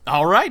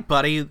All right,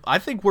 buddy. I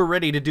think we're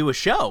ready to do a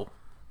show.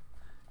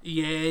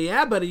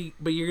 Yeah, buddy.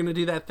 But you're gonna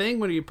do that thing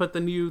when you put the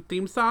new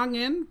theme song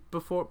in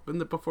before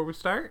we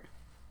start.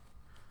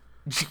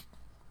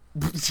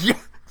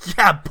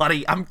 Yeah,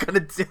 buddy.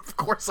 Of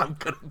course, I'm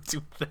gonna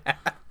do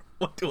that.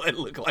 What, do I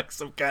look like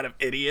some kind of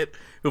idiot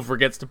who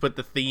forgets to put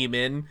the theme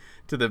in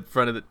to the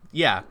front of the?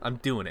 Yeah, I'm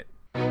doing it.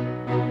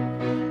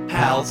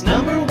 Pals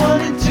number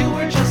 1 and 2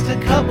 are just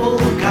a couple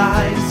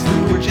guys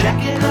who were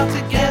checking out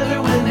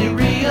together when they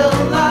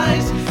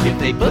realized if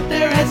they put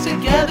their heads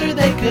together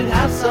they could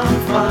have some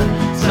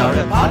fun. Start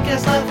a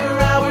podcast live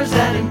for hours,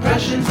 add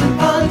impressions and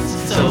puns.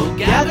 So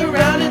gather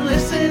round and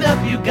listen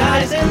up, you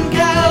guys and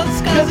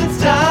gals, cause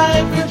it's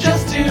time for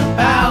Just Two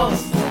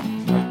Pals.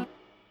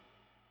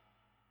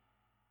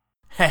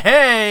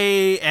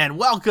 Hey, and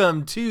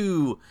welcome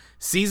to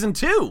Season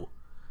 2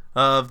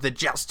 of the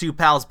Just Two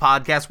Pals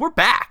podcast. We're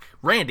back.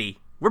 Randy,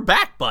 we're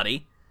back,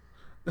 buddy.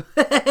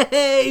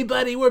 Hey,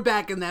 buddy, we're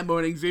back in that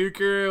morning zoo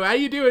crew. How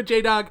you doing,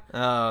 J-Dog?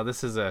 Oh,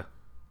 this is a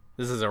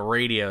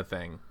radio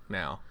thing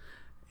now.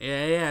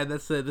 Yeah,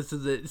 this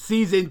is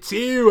Season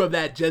 2 of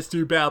that Just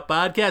Two Pal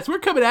podcast. We're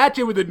coming at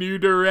you with a new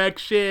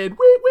direction.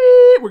 Wee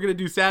wee. We're gonna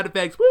do sound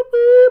effects. Whoop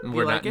whoop.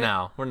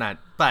 We're not,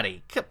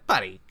 buddy.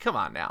 Come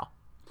on now.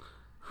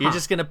 You're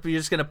just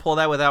gonna pull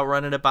that without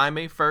running it by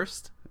me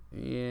first?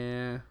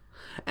 Yeah.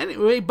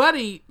 Anyway,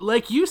 buddy,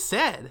 like you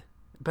said,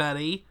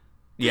 buddy.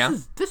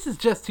 This is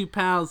Just Two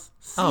Pals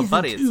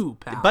Season 2,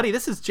 pal. Buddy,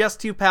 this is Just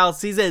Two Pals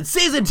Season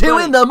 2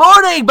 in the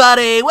morning,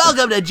 buddy.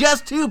 Welcome to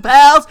Just Two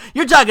Pals.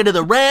 You're talking to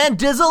the Rand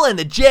Dizzle and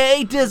the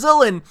J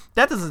Dizzle, and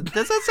does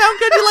that sound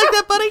good? You like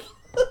that, buddy?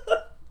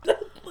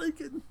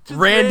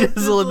 Rand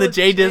Dizzle and the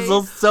J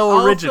Dizzle,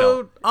 so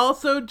original.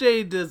 Also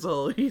J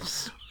Dizzle.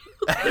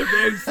 They're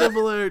very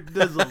similar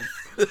Dizzles.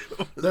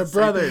 They're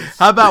brothers.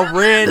 How about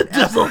Rand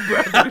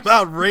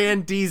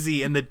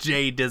Deezy and the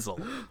J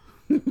Dizzle?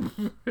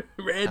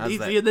 Rand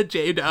Deezy and the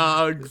J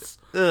Dogs.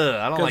 I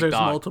don't like there's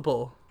dogs.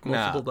 multiple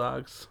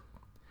dogs.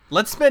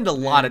 Let's spend a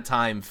lot of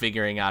time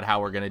figuring out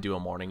how we're gonna do a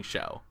morning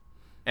show,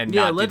 and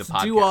not do the podcast.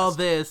 Let's do all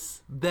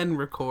this, then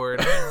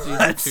record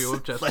Season 2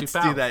 of Just Two Pals. Let's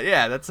do that.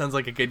 Yeah, that sounds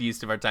like a good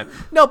use of our time.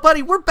 No,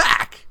 buddy, we're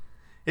back.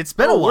 It's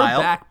been a while.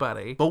 We're back,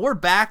 buddy. But we're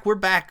back.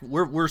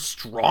 We're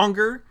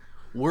stronger.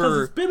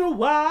 We're it's been a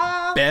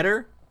while.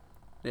 Better.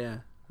 Yeah,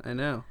 I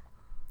know.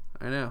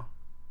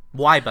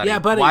 Why, buddy? Yeah,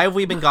 buddy. Why have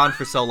we been gone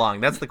for so long?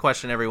 That's the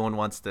question everyone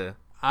wants to.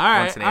 All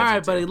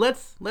right, buddy.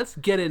 Let's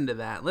get into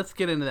that.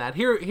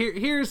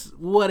 Here's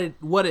what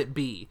it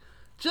be.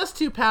 Just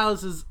Two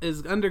Pals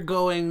is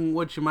undergoing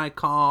what you might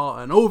call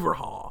an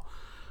overhaul.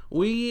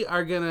 We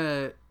are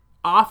gonna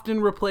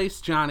often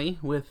replace Johnny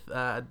with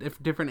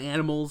different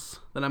animals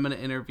that I'm gonna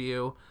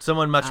interview.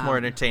 Someone much more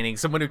entertaining.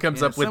 Someone who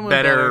comes up with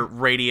better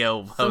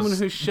radio hosts. Someone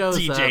who shows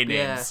DJ up, names.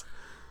 Yeah.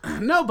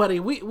 No, buddy,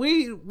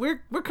 we're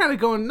kind of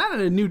going not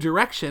in a new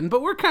direction,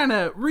 but we're kind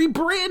of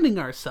rebranding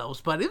ourselves,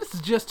 buddy. This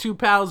is Just Two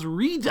Pals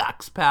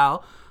Redux,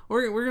 pal.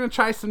 We're gonna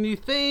try some new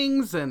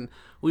things, and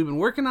we've been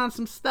working on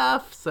some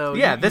stuff. So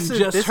yeah, this is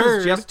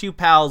Just Two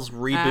Pals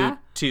Reboot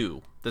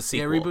 2, the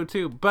sequel. Yeah, Reboot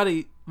 2,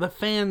 buddy. The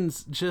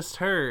fans just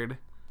heard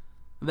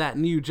that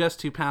new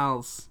Just Two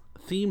Pals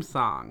theme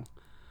song,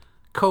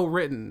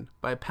 co-written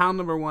by Pal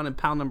Number 1 and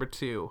Pal Number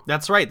 2.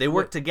 That's right. They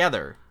work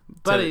together.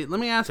 Buddy, let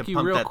me ask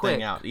you real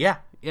quick.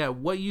 Yeah,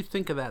 what you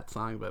think of that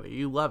song, buddy?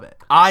 You love it.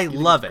 I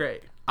love it.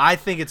 Great. I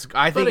think it's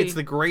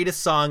the greatest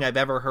song I've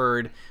ever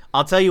heard.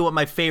 I'll tell you what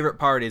my favorite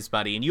part is,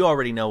 buddy, and you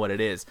already know what it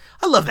is.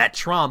 I love that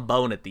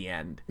trombone at the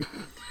end.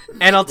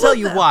 And I'll tell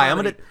you why.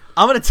 I'm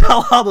gonna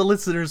tell all the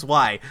listeners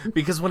why.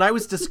 Because when I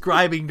was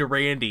describing to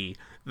Randy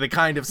the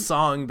kind of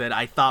song that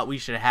I thought we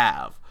should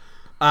have,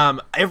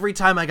 every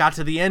time I got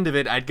to the end of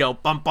it, I'd go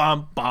bum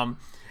bum bum.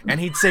 And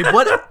he'd say,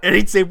 "What?" And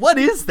he'd say, "What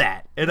is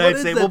that?" And I'd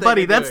say, "Well,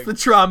 buddy, that's the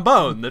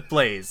trombone that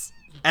plays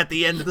at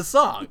the end of the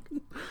song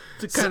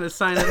to kind of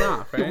sign it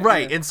off, right?"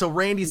 Right. Yeah. And so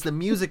Randy's the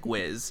music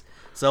whiz.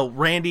 So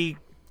Randy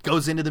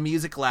goes into the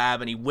music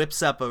lab and he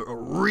whips up a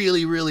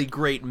really, really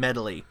great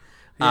medley.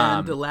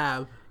 And the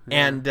lab.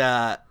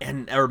 Yeah.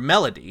 Or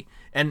melody.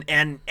 And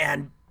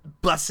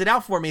busts it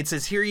out for me and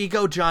says, "Here you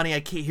go, Johnny.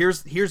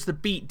 Here's the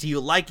beat. Do you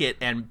like it?"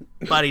 And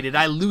buddy, did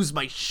I lose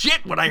my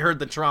shit when I heard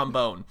the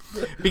trombone,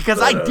 because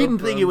I didn't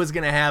think it was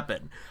gonna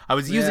happen. I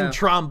was using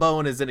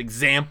trombone as an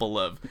example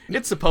of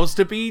it's supposed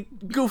to be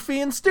goofy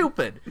and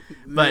stupid,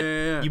 but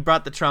you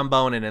brought the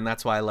trombone in, and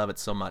that's why I love it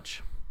so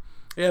much.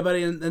 Yeah,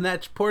 buddy, and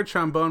that poor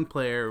trombone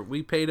player,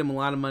 we paid him a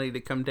lot of money to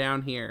come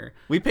down here.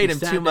 We paid him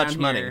too much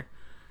money.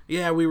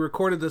 Yeah, we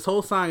recorded this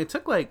whole song. It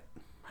took I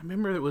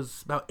remember it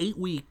was about 8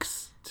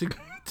 weeks to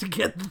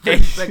get the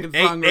 30-second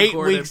song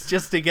recorded. 8 weeks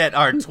just to get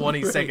our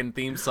 20-second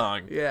theme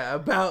song. Yeah,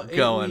 about 8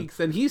 going. weeks.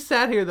 And he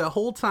sat here the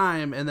whole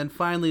time, and then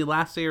finally,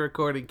 last day of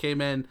recording came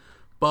in,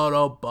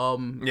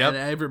 and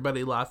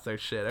everybody lost their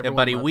shit. Everyone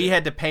buddy, we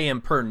had to pay him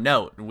per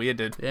note. We had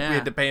to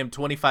pay him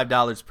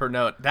 $25 per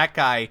note. That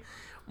guy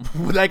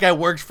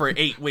worked for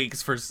 8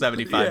 weeks for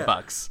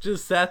 $75.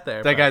 Just sat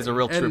there. That guy's a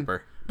real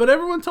trooper. But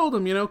everyone told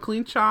him,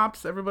 clean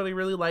chops. Everybody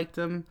really liked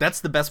him.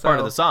 That's the best part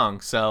of the song.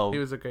 So he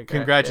was a great guy.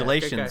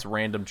 Congratulations, yeah, great guy.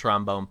 Random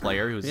trombone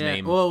player whose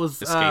name it was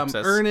escapes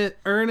us.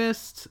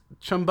 Ernest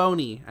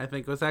Tromboni, I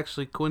think, was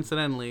actually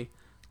coincidentally.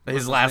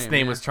 His last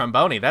name was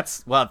Tromboni.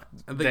 That's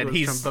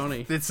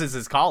Tromboni. This is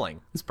his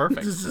calling. It's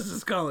perfect. This is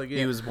his calling. Yeah.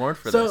 He was born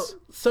for this.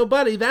 So,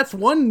 buddy, that's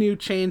one new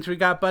change we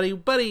got, buddy.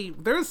 Buddy,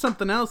 there was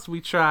something else we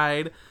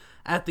tried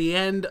at the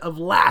end of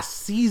last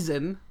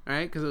season,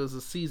 right? Because it was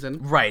a season,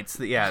 right?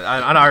 So,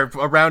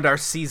 around our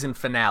season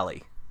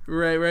finale,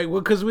 right.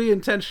 Well, because we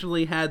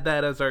intentionally had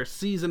that as our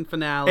season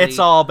finale. It's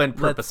all been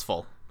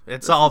purposeful.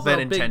 It's all been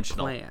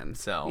intentional. Big plan.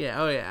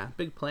 So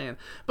big plan,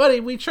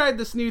 buddy. We tried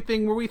this new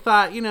thing where we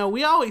thought,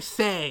 we always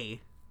say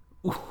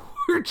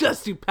we're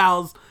just two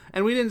pals,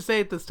 and we didn't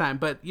say it this time,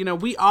 but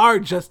we are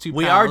just two.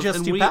 We are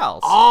just two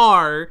pals. We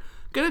are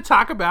gonna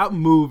talk about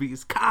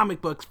movies,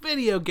 comic books,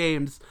 video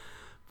games.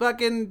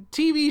 Fucking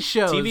TV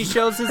shows. TV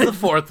shows is the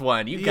fourth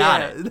one. You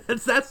got it.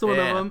 That's one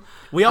of them.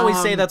 We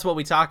always say that's what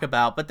we talk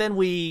about, but then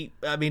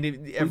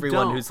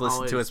everyone who's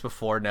listened to us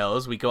before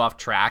knows we go off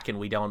track and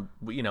we don't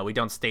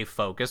stay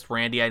focused.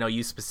 Randy, I know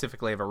you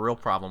specifically have a real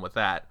problem with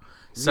that.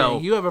 So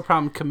you have a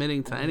problem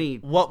committing to any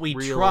what we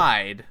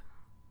tried,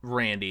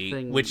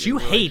 Randy, which you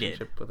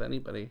hated with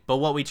anybody. But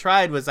what we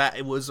tried was that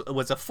it was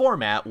a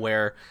format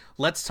where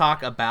let's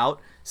talk about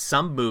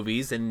some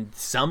movies and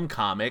some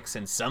comics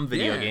and some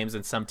video games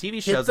and some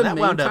TV shows. And that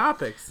wound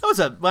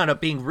up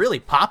being really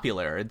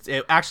popular.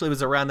 It actually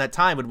was around that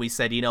time when we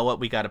said, you know what,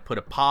 we got to put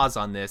a pause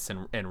on this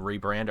and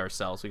rebrand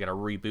ourselves. We got to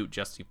reboot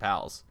Just Two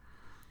Pals.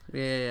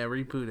 Yeah,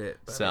 reboot it.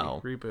 Buddy.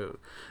 So reboot.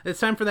 It's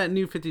time for that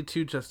new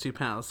 52 Just Two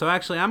Pals. So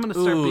actually, I'm going to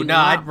start being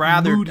I'd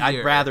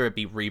rather it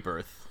be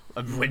Rebirth.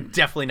 I'm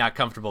definitely not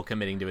comfortable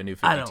committing to a new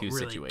 52 I don't really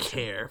situation.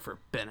 Care for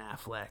Ben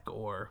Affleck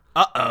or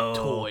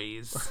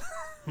toys.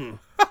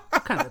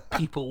 What kind of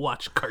people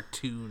watch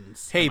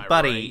cartoons? Hey,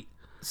 buddy. Right?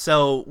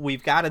 So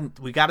we've got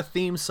a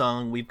theme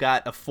song. We've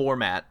got a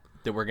format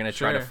that we're gonna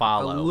try to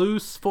follow. A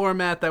loose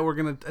format that we're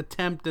gonna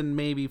attempt and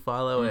maybe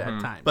follow at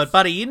times. But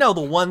buddy, the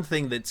one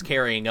thing that's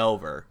carrying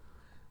over,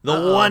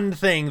 one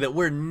thing that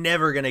we're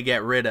never gonna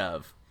get rid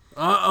of.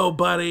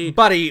 Buddy.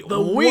 Buddy,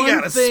 we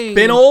gotta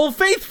spin Old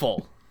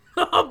Faithful.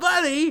 Oh,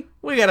 buddy.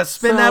 We gotta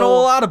spin that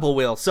old Audible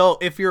wheel. So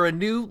if you're a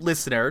new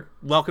listener,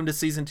 welcome to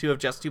season 2 of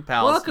Just Two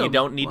Pals. Welcome. You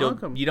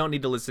don't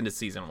need to listen to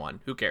season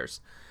 1. Who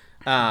cares?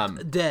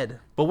 Dead.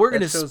 But we're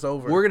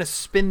gonna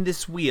spin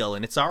this wheel,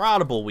 and it's our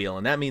Audible wheel,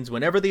 and that means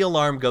whenever the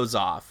alarm goes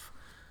off,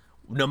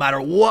 no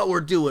matter what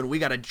we're doing, we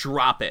gotta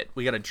drop it.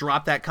 We gotta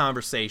drop that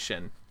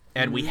conversation,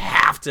 and we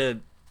have to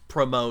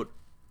promote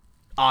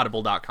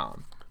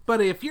Audible.com.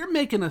 But if you're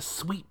making a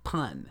sweet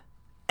pun,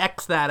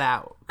 X that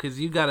out, because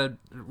you gotta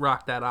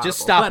rock that Audible. Just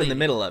stop in the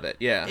middle of it,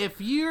 yeah. If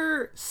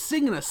you're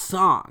singing a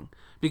song,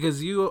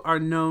 because you are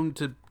known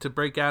to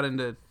break out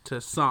into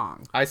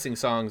song. I sing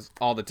songs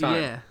all the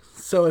time. Yeah.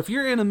 So if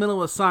you're in the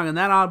middle of a song and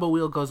that Audible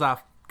wheel goes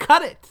off,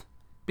 cut it.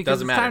 Because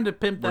Doesn't it's matter. time to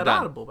pimp that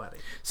Audible, buddy.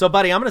 So,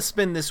 buddy, I'm going to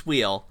spin this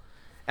wheel.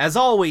 As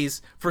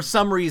always, for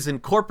some reason,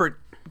 corporate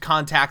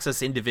contacts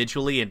us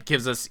individually and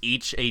gives us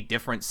each a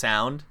different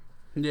sound.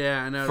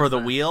 Yeah, I know. For the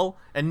wheel,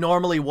 and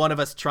normally one of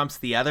us trumps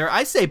the other.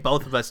 I say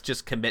both of us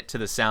just commit to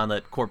the sound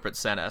that corporate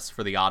sent us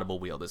for the Audible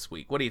wheel this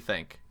week. What do you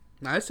think?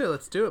 I say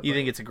let's do it. Buddy. You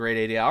think it's a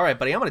great idea? All right,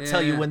 buddy. I'm going to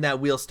tell you when that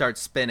wheel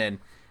starts spinning,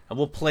 and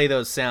we'll play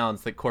those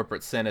sounds that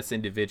corporate sent us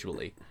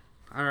individually.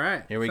 All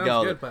right. Here we Sounds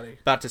go. Good, buddy.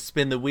 About to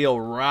spin the wheel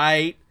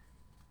right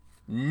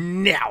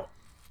now.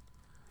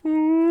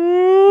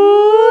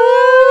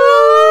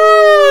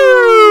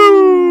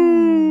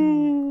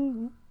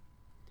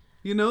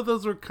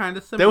 Those were kind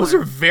of similar. Those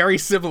are very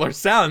similar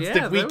sounds. Yeah,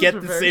 Did we get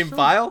the same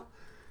file?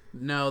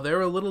 No, they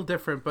were a little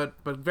different, but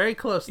very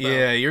close, though.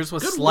 Yeah, yours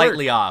was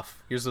slightly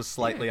off. Yours was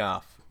slightly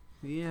off.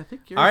 Yeah, I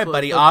think yours All right, was.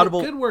 buddy.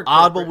 Good work,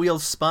 Audible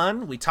wheels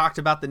spun. We talked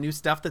about the new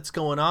stuff that's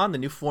going on, the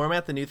new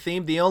format, the new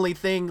theme. The only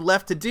thing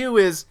left to do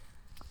is...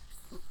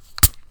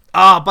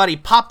 buddy,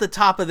 pop the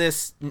top of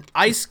this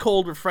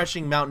ice-cold,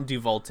 refreshing Mountain Dew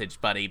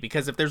Voltage, buddy.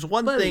 Because if there's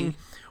one thing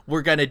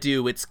we're going to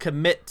do, it's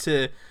commit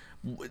to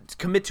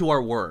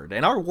our word.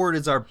 And our word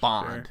is our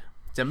bond. Sure.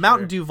 So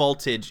Mountain Dew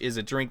Voltage is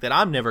a drink that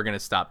I'm never going to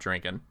stop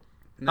drinking.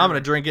 Never. I'm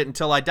going to drink it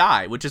until I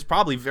die, which is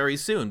probably very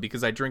soon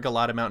because I drink a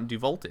lot of Mountain Dew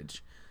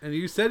Voltage. And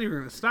you said you were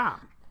going to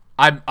stop.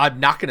 I'm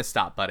not going to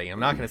stop, buddy. I'm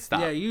not going to stop.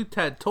 Yeah, you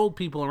had told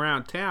people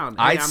around town.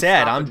 Hey, I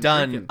said I'm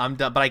done. Drinking. I'm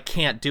done, but I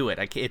can't do it.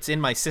 It's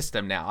in my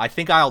system now. I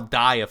think I'll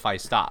die if I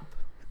stop.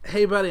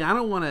 Hey, buddy, I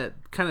don't want to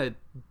kind of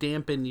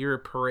dampen your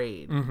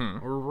parade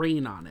or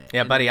rain on it.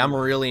 Yeah, buddy, I'm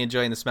really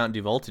enjoying this Mountain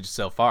Dew Voltage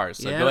so far.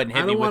 So go ahead and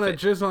hit me with it. I don't want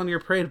to jizz on your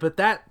parade, but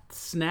that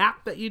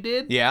snap that you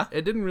did,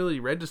 it didn't really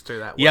register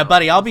that well. Yeah,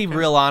 buddy, I'll be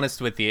real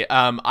honest with you. You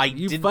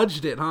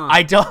fudged it, huh?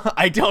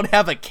 I don't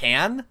have a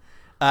can.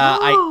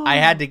 I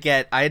had to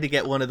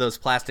get one of those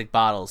plastic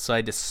bottles, so I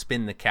had to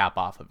spin the cap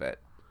off of it.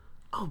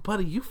 Oh,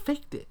 buddy, you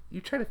faked it.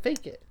 You tried to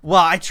fake it.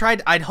 Well, I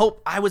tried.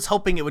 I was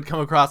hoping it would come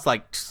across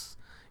like,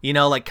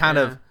 kind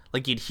of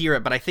like you'd hear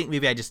it, but I think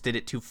maybe I just did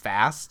it too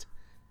fast.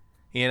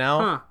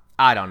 Huh.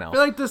 I don't know. I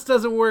feel like this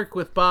doesn't work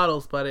with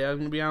bottles, buddy. I'm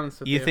gonna be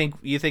honest with you.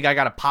 You think I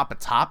gotta pop a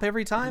top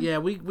every time? Yeah,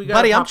 we got.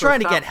 Buddy, I'm trying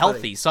to get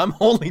healthy, so I'm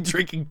only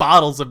drinking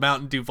bottles of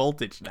Mountain Dew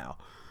Voltage now.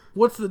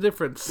 What's the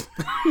difference?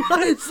 Why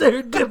is there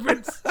a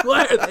difference?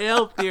 Why are they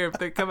healthier if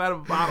they come out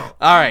of a bottle?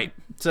 All right,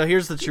 so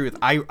here's the truth.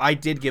 I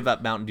did give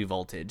up Mountain Dew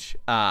Voltage,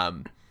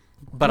 but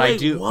Wait, I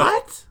do.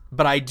 What?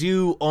 But I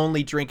do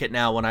only drink it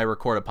now when I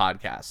record a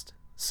podcast.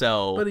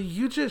 So, buddy,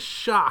 you just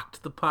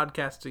shocked the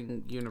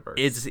podcasting universe.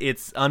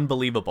 It's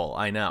unbelievable.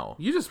 I know.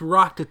 You just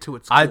rocked it to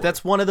its core.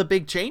 That's one of the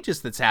big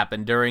changes that's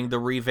happened during the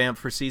revamp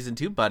for season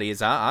 2, buddy.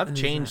 Is I've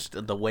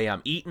changed the way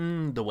I'm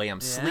eating, the way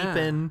I'm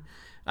sleeping,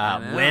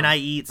 when I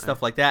eat,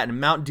 stuff like that. And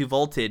Mountain Dew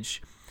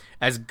Voltage,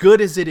 as good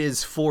as it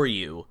is for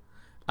you,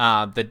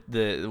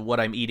 the what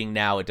I'm eating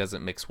now, it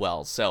doesn't mix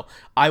well. So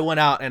I went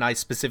out and I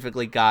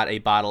specifically got a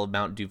bottle of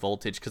Mountain Dew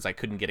Voltage because I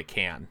couldn't get a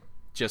can.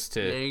 Just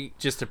to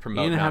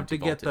promote. You're gonna have to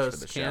get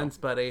those cans,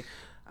 buddy.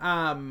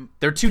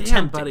 They're too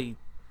tempting, buddy.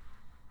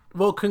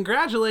 Well,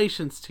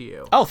 congratulations to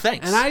you. Oh,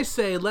 thanks. And I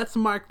say let's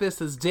mark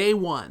this as day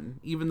 1,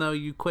 even though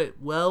you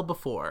quit well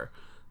before.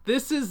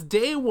 This is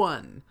day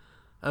 1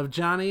 of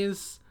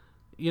Johnny's,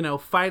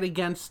 fight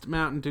against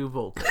Mountain Dew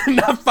Voltage.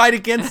 Not fight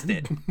against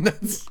it.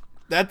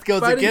 That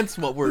goes against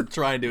what we're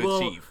trying to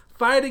achieve.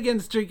 Fight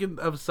against drinking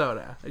of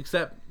soda,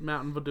 except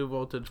Mountain Dew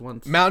Voltage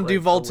once. Mountain Dew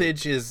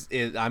Voltage is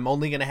I'm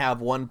only gonna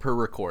have one per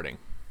recording.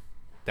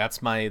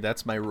 That's my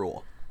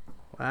rule.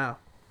 Wow.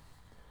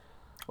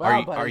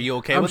 Are you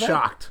okay with that? I'm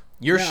shocked.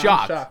 You're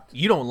shocked.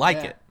 You don't like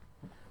it.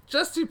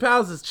 Just Two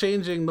Pals is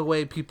changing the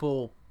way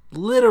people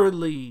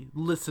literally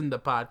listen to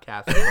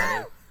podcasts.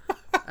 Buddy.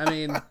 I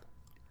mean,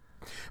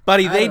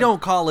 buddy, they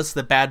don't call us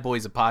the bad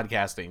boys of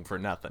podcasting for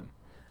nothing.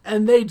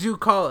 And they do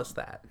call us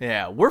that.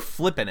 Yeah, we're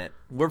flipping it.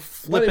 We're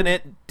flipping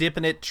it,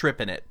 dipping it,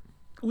 tripping it.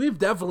 We've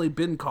definitely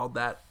been called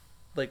that,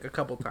 like, a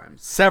couple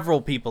times.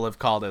 Several people have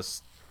called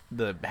us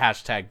the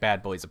hashtag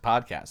bad boys of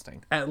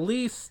podcasting. At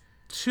least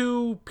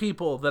 2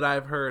 people that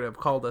I've heard have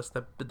called us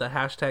the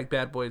hashtag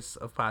bad boys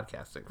of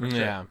podcasting. For sure.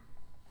 Yeah.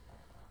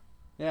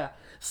 Yeah.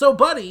 So,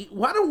 buddy,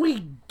 why don't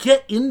we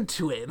get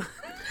into it?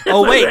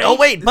 Oh,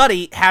 wait,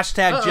 buddy.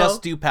 Hashtag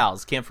Just Do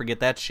Pals. Can't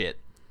forget that shit.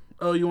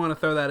 Oh, you want to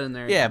throw that in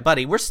there? Yeah,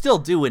 buddy, we're still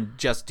doing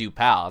Just Do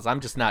Pals.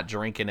 I'm just not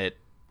drinking it,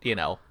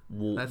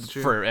 That's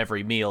true. for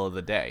every meal of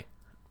the day.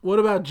 What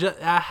about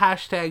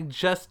hashtag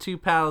Just Two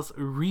Pals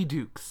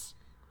Redux?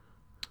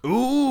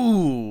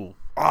 Ooh.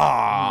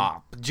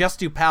 Just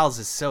Do Pals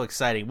is so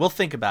exciting. We'll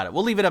think about it.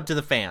 We'll leave it up to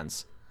the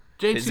fans.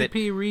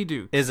 J2P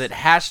Redux. Is it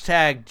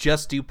hashtag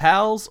Just Do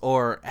Pals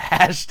or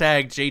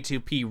hashtag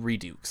J2P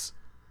Redux?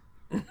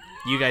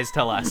 You guys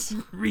tell us.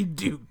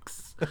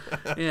 Redux.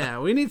 Yeah,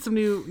 we need some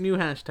new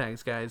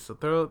hashtags, guys. So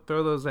throw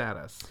those at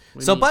us.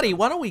 Buddy,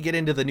 why don't we get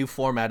into the new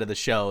format of the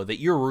show that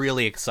you're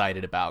really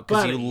excited about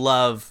because you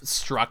love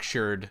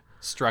structured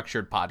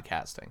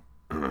podcasting.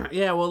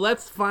 Yeah, well,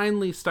 let's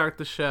finally start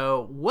the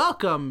show.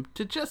 Welcome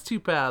to Just Two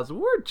Pals.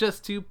 We're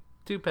just two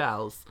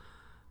pals,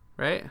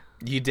 right?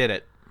 You did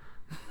it.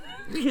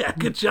 Yeah,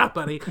 good job,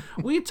 buddy.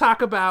 We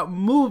talk about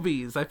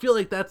movies. I feel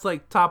like that's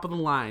like top of the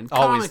line.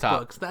 Always Comic top.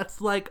 books,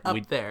 that's like up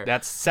there.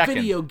 That's second.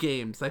 Video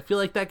games, I feel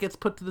like that gets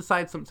put to the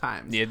side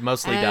sometimes. It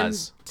mostly and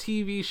does.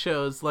 TV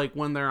shows, like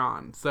when they're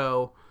on.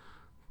 So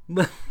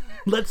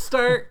let's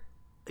start.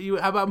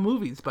 How about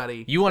movies,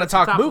 buddy? You want to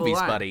talk movies,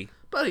 buddy?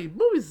 Buddy,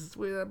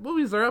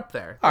 movies are up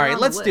there. All right,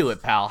 let's do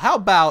it, pal. How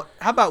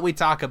about we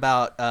talk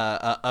about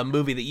a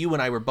movie that you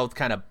and I were both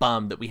kind of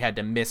bummed that we had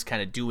to miss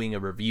kind of doing a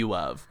review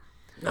of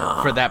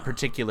for that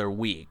particular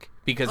week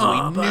because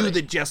we knew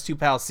that Just Two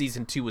Pals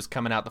season 2 was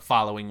coming out the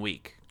following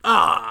week.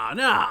 Oh,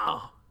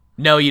 no.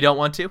 No, you don't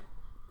want to?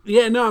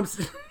 Yeah, no,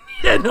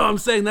 I'm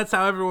saying that's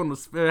how everyone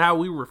was, how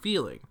we were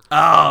feeling.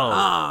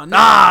 Oh,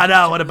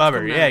 no, what a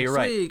bummer. Yeah, you're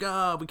right. Week.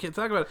 Oh, we can't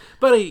talk about it.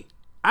 Buddy,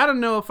 I don't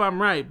know if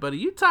I'm right, but are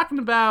you talking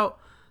about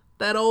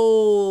that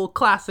old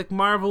classic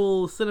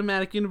Marvel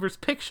Cinematic Universe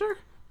picture?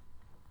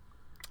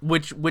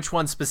 Which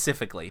one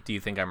specifically do you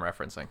think I'm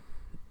referencing?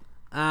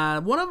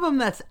 One of them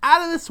that's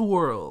out of this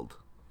world.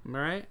 Am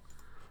I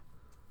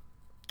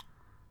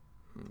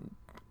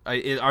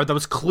right? Are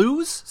those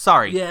clues?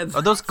 Sorry. Yeah.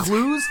 Are those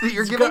clues that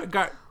you're giving?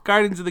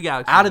 Guardians of the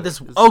Galaxy. Out of this.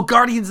 Oh,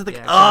 Guardians of the.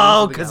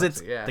 Yeah, because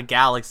it's the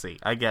galaxy.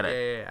 I get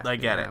it. Yeah. I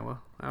get it.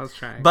 Well, I was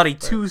trying. Buddy,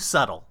 too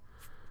subtle.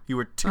 You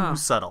were too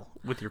subtle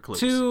with your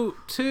clues.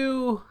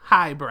 Too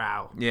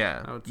highbrow.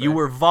 Yeah. You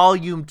were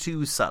volume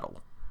 2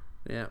 subtle.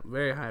 Yeah,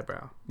 very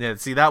highbrow. Yeah,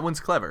 see, that one's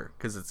clever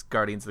because it's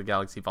Guardians of the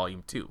Galaxy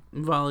Volume 2.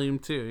 Volume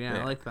 2, yeah,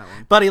 I like that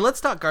one. Buddy, let's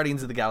talk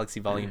Guardians of the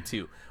Galaxy Volume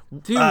 2.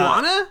 Do you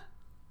wanna?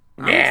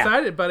 I'm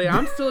excited, buddy.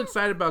 I'm still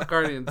excited about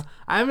Guardians.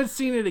 I haven't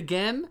seen it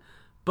again,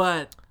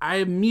 but I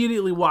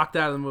immediately walked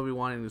out of the movie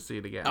wanting to see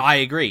it again. I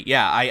agree.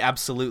 Yeah,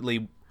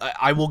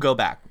 I will go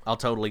back. I'll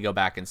totally go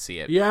back and see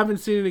it. You haven't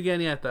seen it again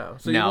yet, though.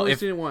 So you've only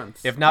seen it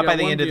once. If not by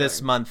the end of this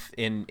month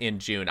in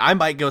June. I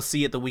might go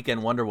see it the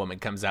weekend Wonder Woman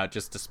comes out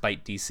just to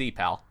spite DC,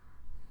 pal.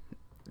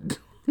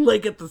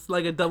 Like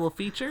a double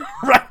feature?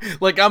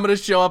 Right. Like, I'm going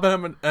to show up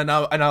and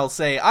I'll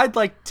say, I'd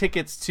like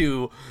tickets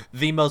to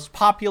the most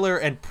popular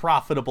and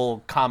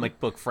profitable comic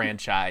book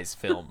franchise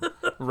film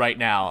right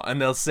now.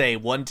 And they'll say,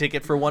 1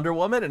 ticket for Wonder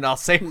Woman. And I'll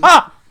say,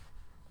 ha!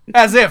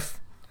 As if.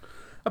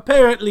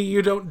 Apparently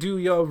you don't do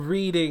your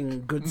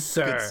reading, good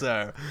sir. Good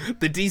sir.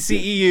 The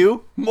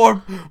DCEU,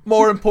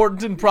 more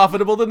important and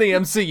profitable than the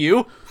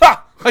MCU.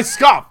 Ha! I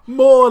scoff.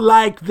 More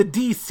like the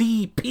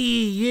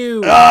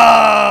DCPU.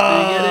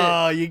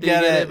 Oh, you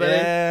get it, buddy?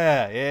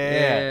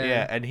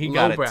 Yeah. And he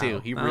got it too.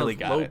 He really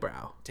got it.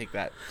 Lowbrow. Take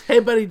that. Hey,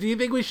 buddy, do you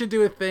think we should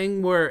do a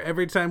thing where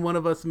every time one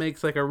of us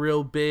makes like a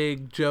real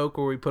big joke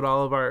where we put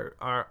all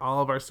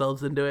of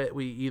ourselves into it,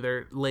 we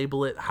either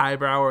label it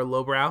highbrow or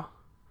lowbrow?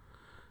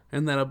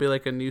 And that'll be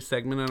like a new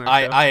segment on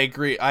our show. I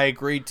agree. I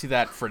agreed to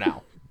that for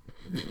now.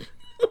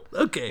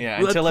 Okay.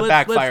 Yeah, until it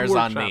backfires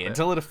on me.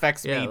 Until it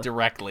affects me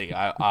directly,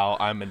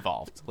 I'm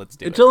involved. Let's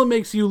do it. Until it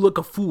makes you look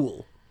a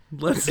fool.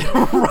 Let's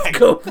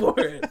go for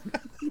it.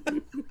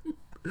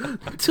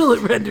 Until it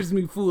renders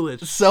me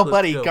foolish. So,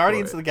 buddy,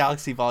 Guardians of the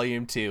Galaxy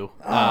Volume 2.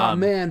 Oh,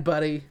 man,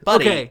 buddy.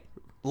 Buddy. Okay.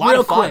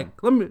 Real quick.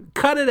 Let me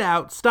cut it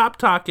out. Stop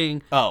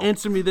talking. Oh.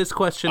 Answer me this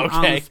question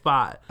on the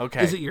spot.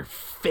 Okay. Is it your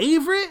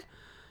favorite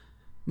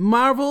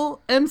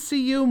Marvel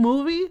MCU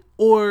movie,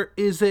 or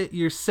is it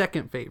your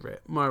second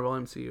favorite Marvel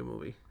MCU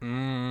movie?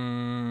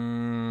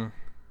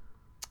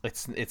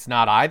 It's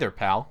not either,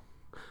 pal.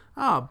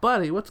 Oh,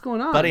 buddy, what's going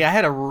on? Buddy, I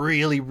had a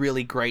really,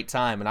 really great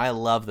time, and I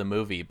love the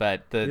movie,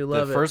 but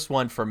the first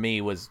one for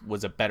me was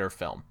a better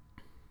film.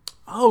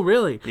 Oh,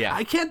 really? Yeah.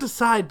 I can't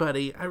decide,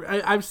 buddy.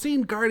 I've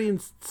seen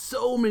Guardians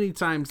so many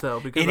times, though.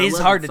 Because it is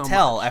hard to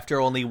tell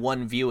after only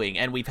one viewing,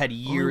 and we've had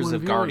years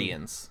of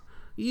Guardians.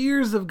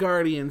 Years of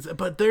Guardians,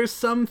 but there's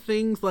some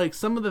things, like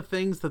some of the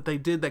things that they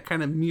did that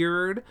kind of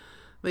mirrored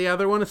the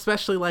other one,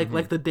 especially like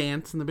the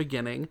dance in the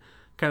beginning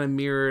kind of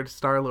mirrored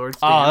Star-Lord's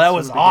dance. Oh, that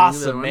was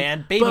awesome,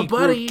 man. Baby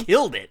Groot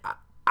killed it.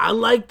 I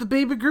like the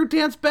Baby Groot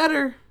dance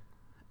better.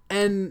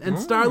 And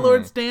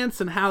Star-Lord's dance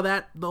and how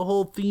the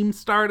whole theme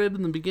started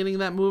in the beginning of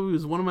that movie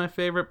was one of my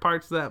favorite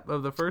parts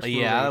of the first movie.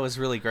 Yeah, that was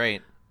really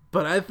great.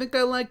 But I think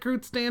I like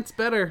Groot's dance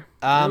better.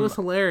 It was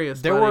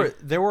hilarious.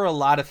 There were a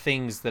lot of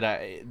things that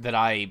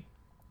I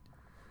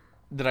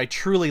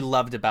truly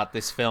loved about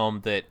this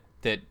film that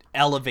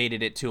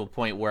elevated it to a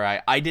point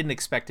where I didn't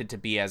expect it to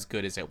be as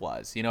good as it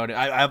was. You know,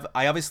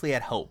 I obviously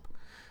had hope,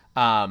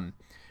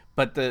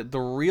 but the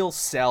real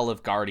sell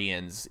of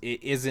Guardians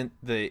isn't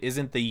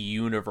the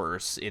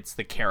universe; it's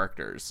the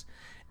characters.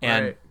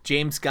 And right.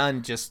 James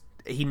Gunn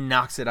he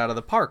knocks it out of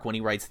the park when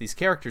he writes these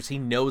characters. He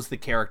knows the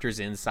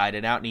characters inside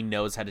and out, and he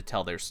knows how to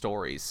tell their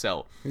stories.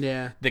 So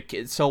yeah.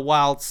 So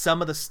while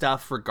some of the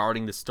stuff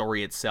regarding the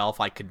story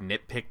itself I could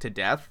nitpick to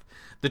death,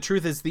 the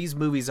truth is these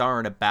movies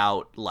aren't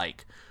about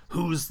like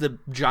who's the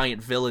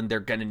giant villain they're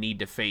going to need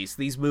to face.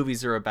 These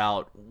movies are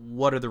about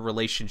what are the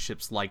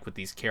relationships like with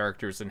these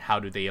characters and how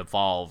do they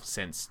evolve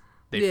since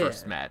they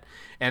first met.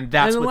 And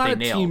that's what they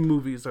nailed. A lot of team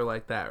movies are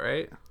like that,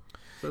 right?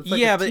 So it's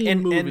like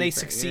but they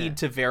succeed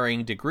to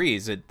varying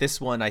degrees.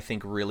 This one I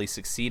think really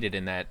succeeded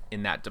in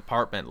that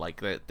department.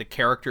 Like the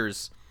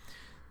characters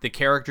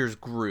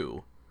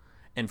grew.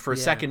 And for a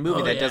second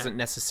movie that doesn't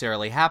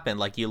necessarily happen.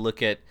 Like you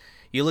look at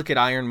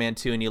Iron Man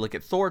 2 and you look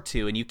at Thor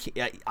 2 and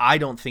I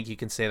don't think you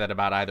can say that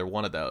about either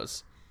one of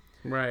those.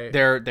 Right.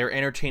 They're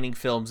entertaining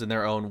films in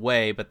their own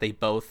way, but they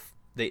both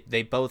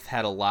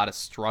had a lot of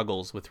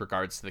struggles with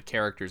regards to the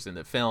characters in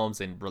the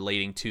films and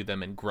relating to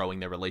them and growing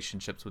their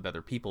relationships with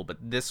other people. But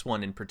this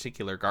one in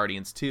particular,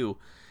 Guardians 2,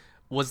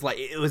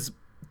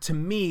 to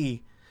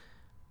me,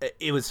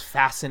 it was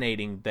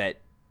fascinating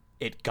that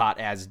it got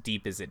as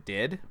deep as it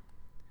did.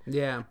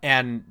 Yeah.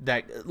 And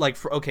that,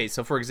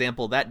 so for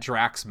example, that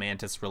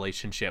Drax-Mantis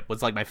relationship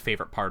was like my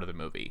favorite part of the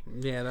movie.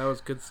 Yeah, that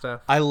was good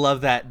stuff. I love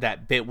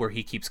that bit where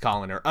he keeps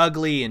calling her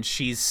ugly and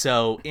she's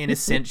so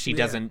innocent. She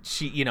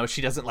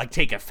doesn't like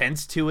take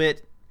offense to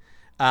it.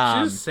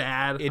 She's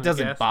sad. It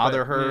doesn't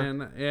bother her.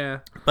 Man, yeah.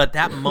 But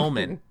that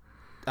moment,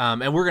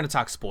 and we're going to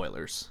talk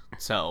spoilers.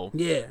 So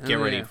get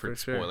ready for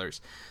spoilers.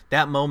 Sure.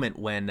 That moment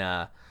when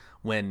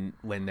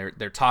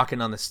they're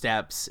talking on the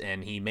steps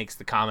and he makes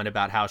the comment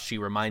about how she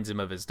reminds him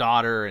of his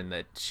daughter and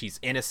that she's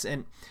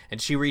innocent, and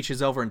she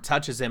reaches over and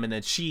touches him and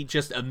then she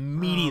just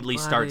immediately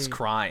starts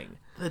crying.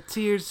 The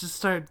tears just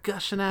start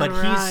gushing out but of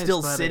her he's eyes,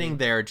 still buddy. sitting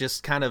there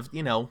just kind of,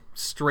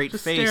 straight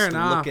faced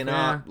looking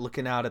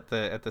out at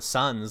the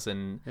suns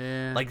and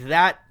like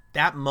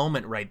that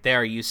moment right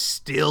there, you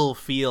still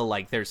feel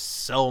like there's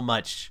so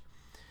much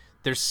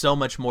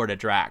more to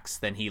Drax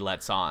than he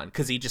lets on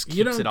because he just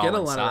keeps it all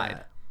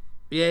inside.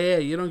 Yeah,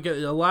 you don't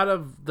get a lot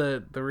of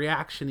the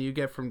reaction you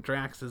get from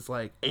Drax is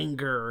like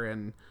anger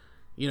and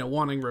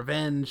wanting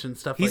revenge and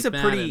stuff like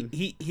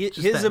that.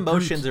 His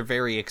emotions are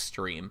very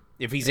extreme.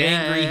 If he's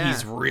angry,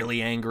 he's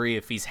really angry.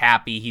 If he's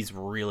happy, he's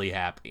really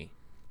happy.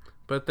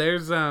 But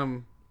there's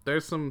some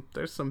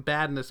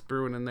badness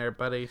brewing in there,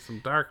 buddy. Some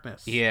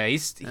darkness. Yeah,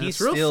 he's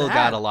still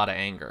got a lot of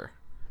anger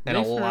and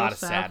a lot of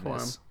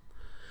sadness.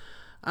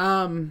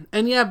 And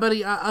yeah,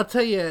 buddy, I'll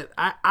tell you,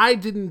 I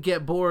didn't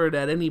get bored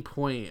at any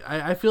point.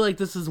 I feel like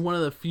this is one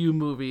of the few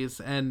movies,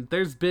 and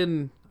there's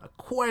been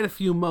quite a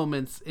few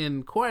moments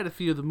in quite a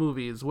few of the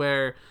movies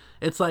where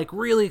it's like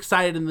really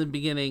excited in the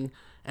beginning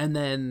and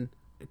then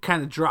it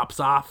kind of drops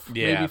off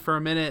maybe for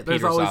a minute.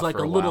 There's always like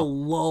a little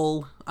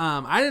lull.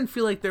 I didn't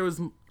feel like there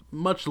was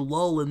much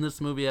lull in this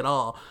movie at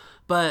all,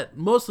 but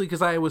mostly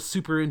because I was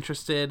super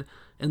interested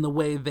in the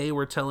way they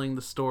were telling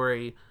the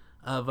story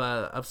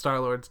of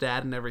Star-Lord's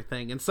dad and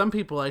everything. And some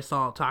people I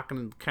saw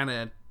talking kind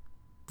of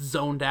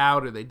zoned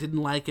out, or they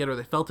didn't like it, or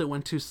they felt it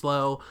went too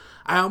slow.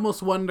 I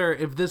almost wonder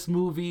if this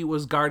movie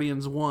was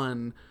Guardians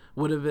 1,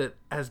 would have it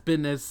has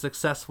been as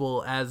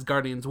successful as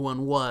Guardians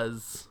 1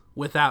 was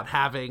without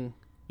having,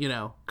 you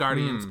know,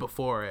 Guardians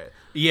before it.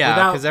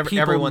 Yeah, because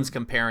everyone's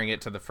comparing it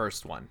to the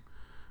first one.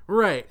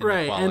 Right.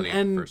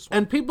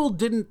 And people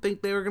didn't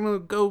think they were gonna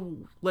go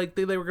like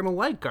they were gonna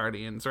like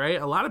Guardians,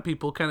 right? A lot of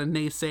people kind of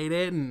naysayed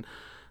it, and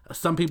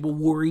some people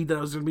worried that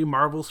it was gonna be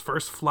Marvel's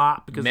first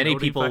flop because many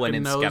people went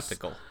in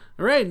skeptical.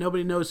 Right,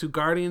 nobody knows who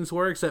Guardians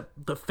were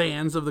except the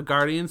fans of the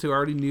Guardians who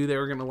already knew they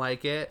were gonna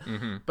like it.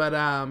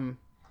 Mm-hmm.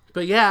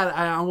 But yeah,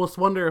 I almost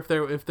wonder if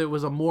there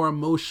was a more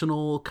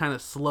emotional kind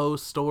of slow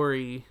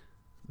story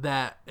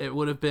that it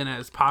would have been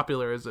as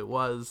popular as it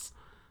was.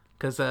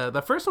 Because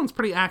the first one's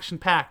pretty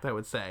action-packed, I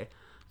would say.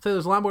 So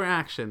there's a lot more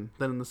action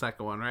than in the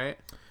second one, right?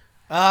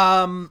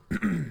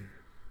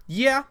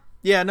 Yeah,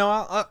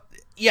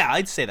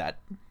 I'd say that.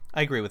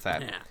 I agree with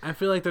that. Yeah, I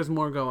feel like there's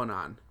more going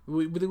on.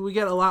 We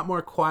get a lot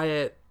more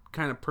quiet,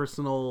 kind of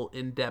personal,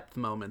 in-depth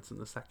moments in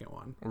the second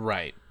one.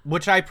 Right,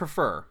 which I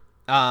prefer.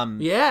 I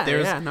love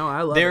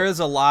it. There is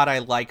a lot I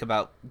like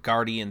about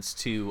Guardians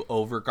 2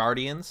 over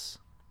Guardians.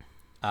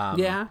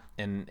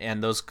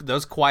 And those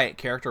quiet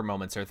character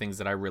moments are things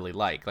that I really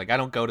like. Like, I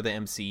don't go to the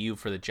MCU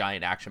for the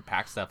giant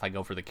action-packed stuff. I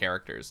go for the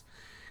characters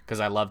because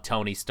I love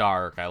Tony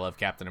Stark, I love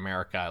Captain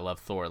America, I love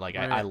Thor. Like,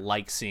 right. I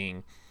like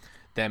seeing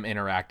them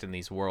interact in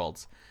these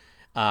worlds.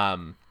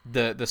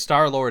 The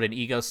Star-Lord and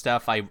Ego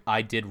stuff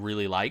I did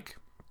really like.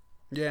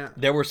 Yeah,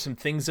 there were some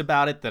things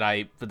about it that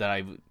I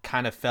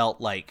kind of felt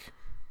like,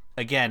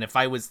 again, if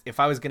I was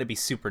going to be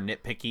super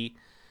nitpicky,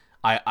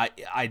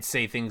 I'd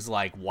say things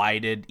like, why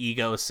did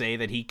Ego say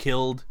that he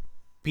killed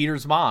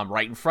Peter's mom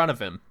right in front of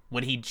him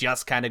when he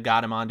just kind of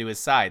got him onto his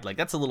side? Like,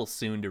 that's a little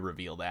soon to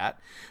reveal that.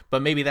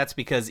 But maybe that's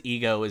because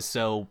Ego is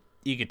so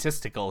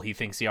egotistical, he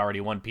thinks he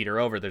already won Peter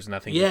over. There's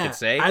nothing he could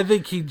say. I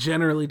think he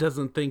generally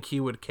doesn't think he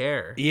would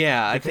care.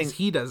 Yeah, I think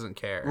he doesn't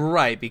care.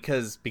 Right,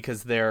 because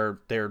they're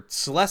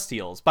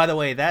Celestials. By the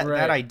way, that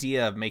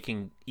idea of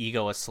making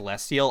Ego a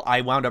Celestial,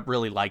 I wound up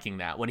really liking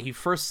that. When he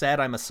first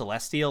said I'm a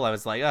Celestial, I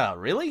was like, oh,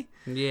 really?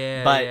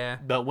 Yeah.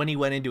 But when he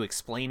went into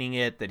explaining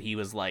it, that he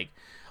was like,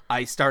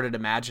 I started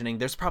imagining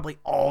there's probably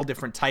all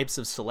different types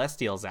of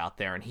Celestials out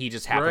there, and he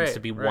just happens to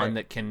be one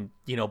that can,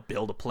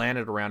 build a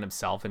planet around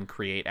himself and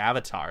create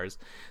avatars.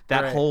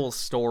 That whole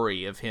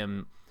story of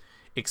him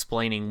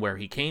explaining where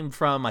he came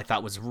from, I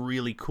thought was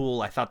really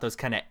cool. I thought those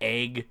kind of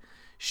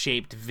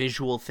egg-shaped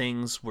visual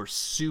things were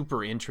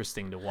super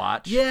interesting to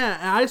watch. Yeah,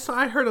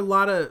 I heard a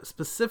lot of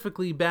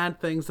specifically bad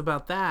things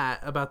about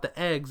that, about the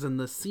eggs and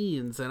the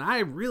scenes, and I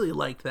really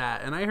liked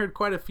that. And I heard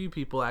quite a few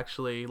people,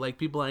 actually, like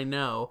people I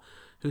know,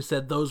 who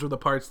said those were the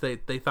parts they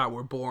thought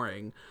were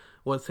boring,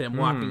 was him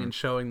walking and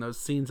showing those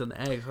scenes in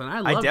the eggs. And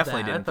I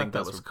definitely didn't think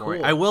that was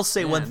cool. I will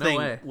say one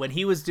thing. When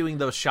he was doing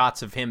those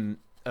shots of him,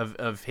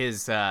 of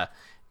his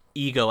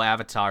Ego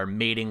avatar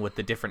mating with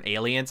the different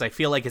aliens, I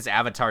feel like his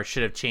avatar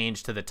should have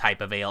changed to the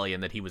type of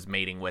alien that he was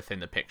mating with in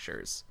the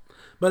pictures.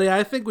 But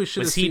I think we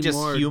should have seen more. Was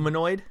he just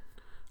humanoid?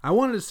 I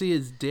wanted to see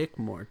his dick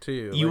more,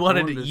 too. You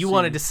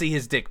wanted to see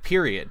his dick,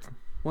 period.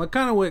 Well, it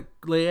kind of went,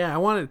 I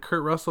wanted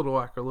Kurt Russell to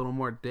walk a little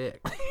more dick.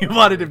 You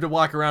wanted him to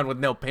walk around with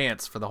no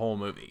pants for the whole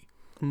movie.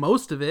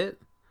 Most of it.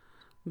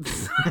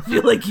 I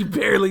feel like he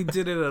barely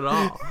did it at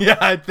all. Yeah,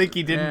 I think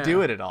he didn't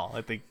do it at all.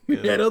 I think.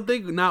 I don't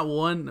think not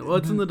one. Well,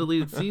 it's in the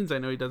deleted scenes. I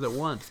know he does it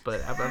once,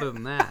 but other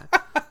than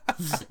that,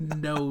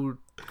 no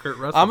Kurt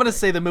Russell. I'm gonna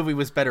say the movie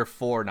was better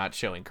for not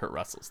showing Kurt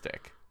Russell's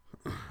dick.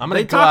 I'm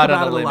gonna go out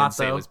on a limb and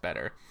say it was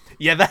better.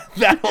 Yeah,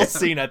 that whole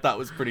scene I thought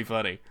was pretty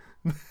funny.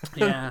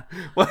 Yeah.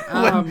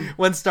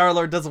 when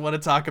Star-Lord doesn't want to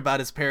talk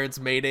about his parents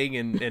mating,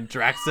 and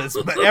Drax says,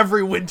 but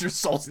every winter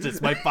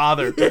solstice my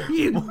father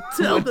you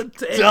tell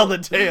the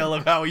tale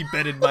of how he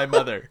petted my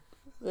mother.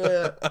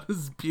 Yeah, this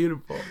is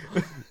beautiful.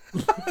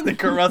 And then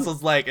Kurt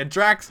Russell's like, and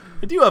Drax,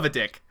 I do have a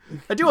dick,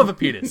 I do have a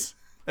penis.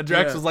 And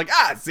Drax was like,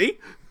 see,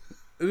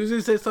 it was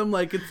gonna say something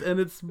like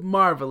it's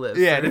marvelous.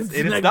 Yeah, and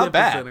it's not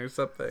bad or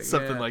something.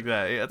 Something like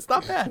that. Yeah, it's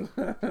not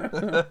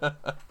bad.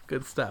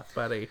 Good stuff,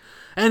 buddy.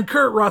 And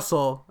Kurt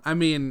Russell, I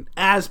mean,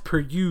 as per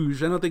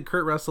usual, I don't think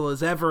Kurt Russell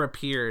has ever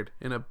appeared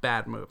in a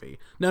bad movie.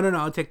 No,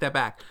 I'll take that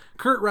back.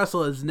 Kurt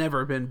Russell has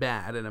never been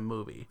bad in a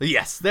movie.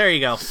 Yes, there you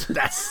go.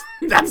 That's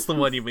the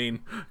one you mean.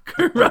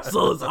 Kurt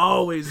Russell is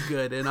always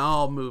good in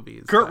all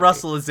movies. Kurt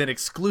Russell is in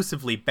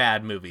exclusively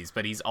bad movies,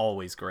 but he's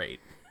always great.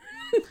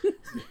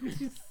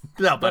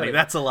 No, buddy,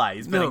 that's a lie.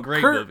 He's been in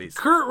great movies.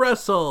 Kurt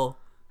Russell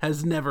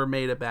has never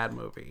made a bad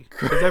movie.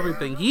 Because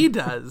everything he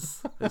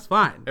does is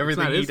fine.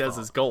 Everything he does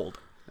is gold.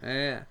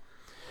 Yeah.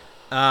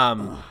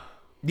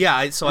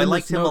 Yeah, so I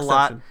liked him a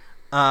exception.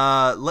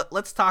 lot.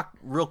 Let's talk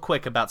real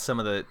quick about some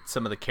of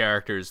the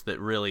characters that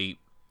really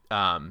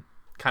kind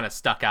of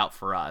stuck out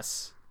for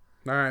us.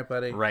 All right,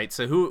 buddy. Right.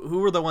 So who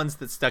were the ones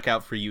that stuck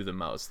out for you the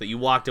most, that you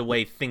walked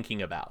away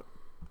thinking about?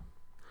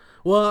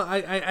 Well,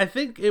 I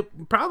think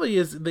it probably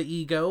is the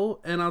ego,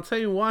 and I'll tell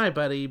you why,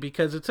 buddy,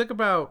 because it took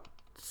about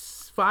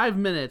 5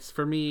 minutes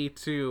for me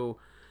to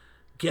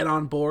get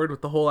on board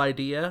with the whole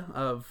idea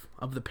of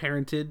the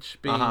parentage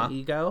being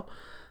ego.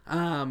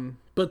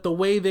 But the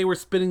way they were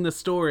spinning the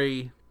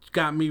story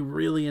got me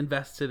really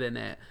invested in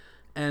it.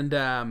 And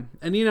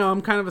you know,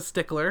 I'm kind of a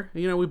stickler.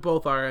 You know, we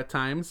both are at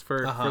times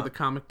for the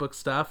comic book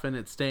stuff, and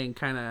it's staying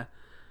kind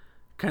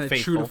of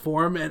true to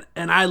form.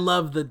 And I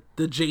love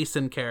the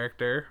Jason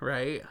character,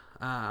 right?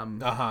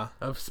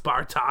 Of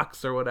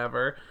Spartax or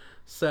whatever.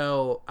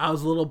 So I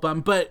was a little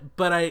bummed, but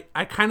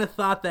I kind of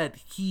thought that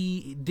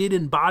he did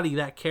embody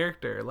that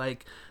character.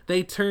 Like,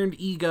 they turned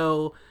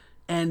Ego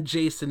and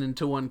Jason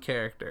into one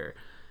character,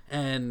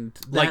 and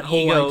that like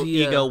whole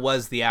idea, Ego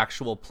was the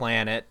actual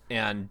planet,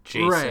 and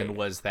Jason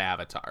was the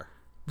avatar.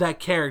 That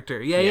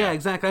character, yeah,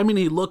 exactly. I mean,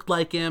 he looked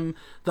like him.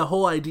 The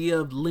whole idea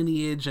of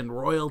lineage and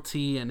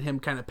royalty, and him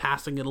kind of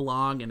passing it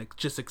along, and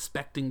just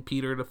expecting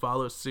Peter to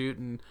follow suit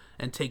and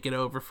take it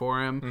over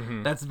for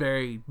him. That's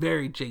very,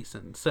 very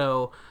Jason.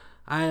 So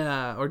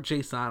or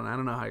Jason, I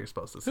don't know how you're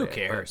supposed to say. Who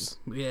cares?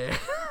 But, yeah,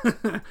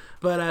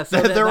 but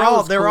so they're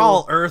cool.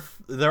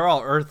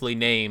 all earthly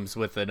names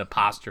with an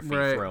apostrophe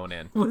thrown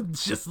in, with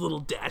just little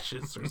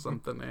dashes or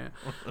something. Yeah.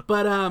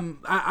 But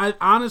I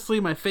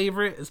honestly, my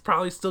favorite is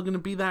probably still going to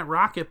be that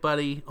Rocket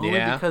buddy, only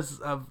because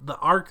of the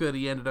arc that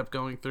he ended up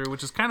going through,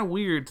 which is kind of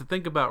weird to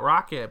think about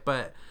Rocket,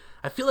 but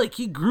I feel like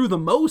he grew the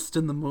most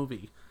in the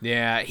movie.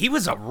 Yeah, he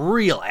was a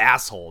real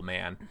asshole,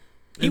 man.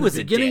 He was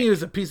a dick. He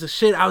was a piece of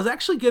shit. I was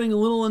actually getting a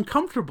little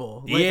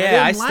uncomfortable. Like,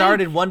 I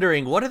started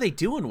wondering, what are they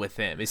doing with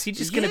him? Is he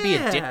just going to be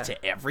a dick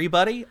to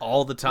everybody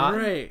all the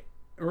time?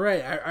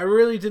 Right. I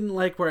really didn't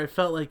like where I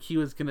felt like he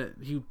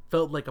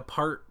felt like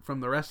apart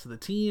from the rest of the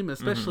team,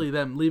 especially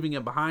them leaving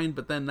him behind.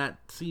 But then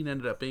that scene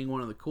ended up being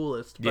one of the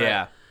coolest.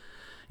 But,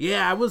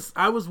 I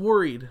was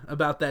worried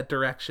about that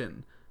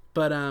direction.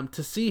 But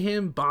to see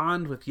him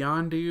bond with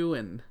Yondu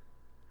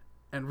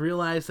and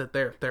realize that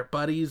they're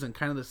buddies and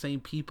kind of the same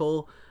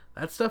people.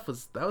 That stuff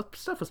was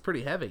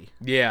pretty heavy.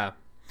 Yeah,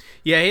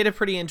 he had a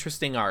pretty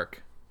interesting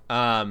arc.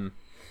 And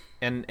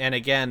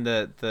again,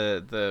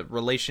 the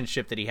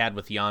relationship that he had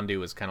with Yondu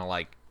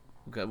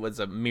was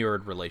a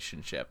mirrored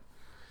relationship.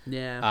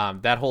 Yeah.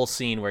 That whole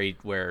scene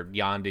where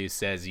Yondu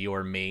says,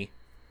 "You're me."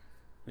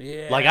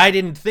 Yeah. Like, I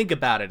didn't think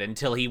about it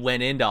until he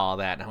went into all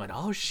that, and I went,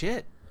 "Oh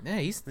shit, yeah,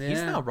 he's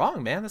not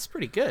wrong, man. That's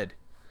pretty good."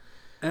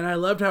 And I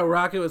loved how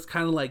Rocket was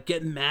kind of like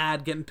getting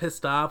mad, getting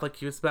pissed off, like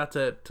he was about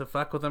to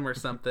fuck with him or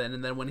something.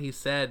 And then when he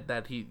said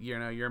that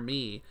you're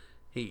me,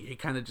 he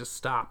kind of just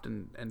stopped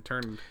and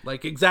turned,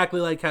 like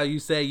exactly like how you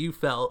say you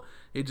felt.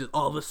 It just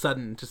all of a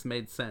sudden just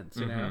made sense,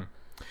 you know.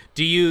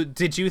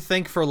 Did you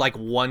think for like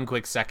one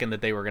quick second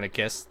that they were gonna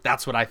kiss?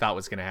 That's what I thought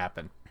was gonna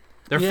happen.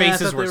 Their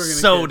faces were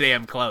so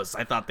damn close.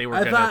 I thought they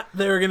were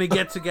gonna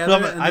get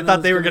together. I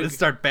thought they were gonna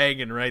start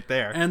banging right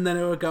there. And then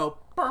it would go.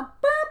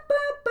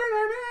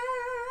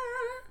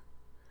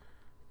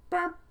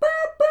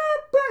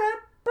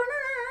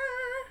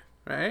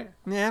 Right?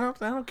 Yeah,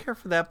 I don't care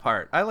for that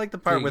part. I like the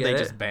part where they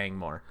just bang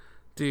more.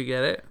 Do you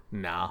get it?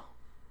 No.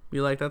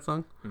 You like that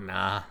song?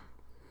 Nah.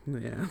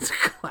 Yeah, it's a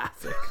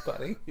classic,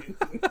 buddy.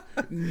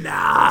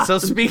 Nah. So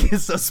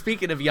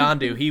speaking of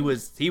Yondu, he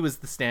was the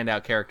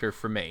standout character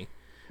for me.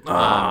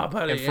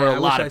 Buddy, and for a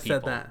lot of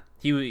people. I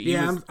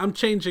said that. I'm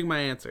changing my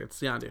answer.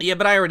 It's Yondu. Yeah,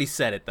 but I already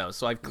said it though,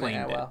 so I've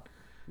claimed it.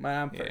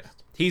 I'm first. Yeah.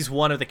 He's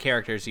one of the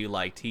characters you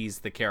liked. He's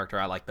the character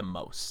I like the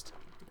most.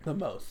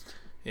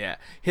 Yeah.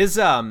 His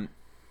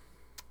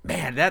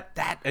man,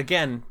 that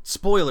again,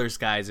 spoilers,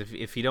 guys.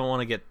 If you don't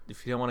want to get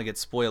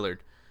spoiled.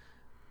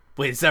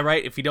 Wait, is that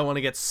right? If you don't want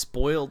to get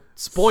spoiled.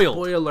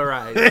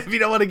 Spoilerized. If you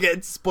don't want to get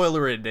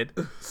spoilered.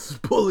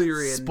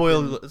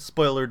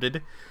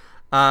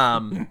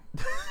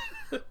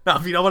 No,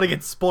 if you don't want to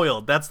get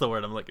spoiled, that's the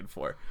word I'm looking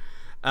for.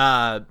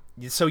 So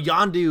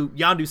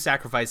Yondu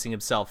sacrificing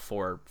himself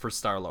for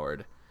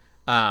Star-Lord.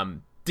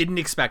 Didn't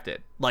expect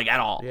it, like, at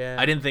all. Yeah.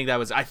 I didn't think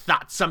I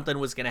thought something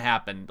was gonna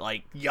happen.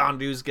 Like,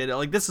 Yondu's gonna,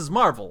 like, this is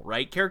Marvel,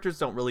 right? Characters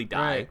don't really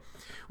die. Right.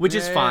 Which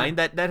is fine.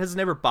 That has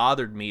never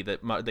bothered me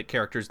that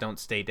characters don't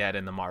stay dead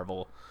in the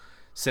Marvel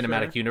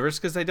Cinematic Universe,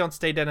 because they don't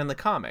stay dead in the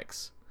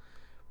comics.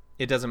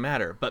 It doesn't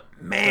matter.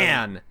 But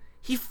man,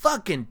 he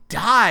fucking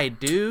died,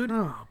 dude.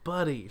 Oh,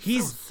 buddy,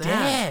 he's so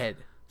dead.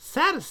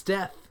 Saddest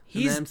death.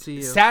 He's in the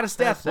MCU. Saddest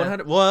death.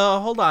 100. Well,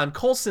 hold on.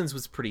 Coulson's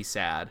was pretty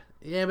sad.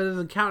 Yeah, but it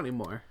doesn't count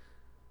anymore.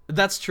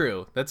 That's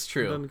true. That's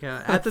true. Doesn't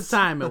count. At the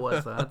time, it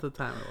was. At the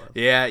time, it was.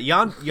 Yeah,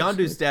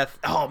 Yondu's death.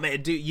 Oh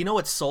man, dude, you know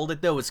what sold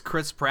it though was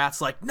Chris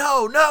Pratt's like,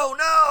 no, no,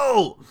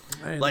 no.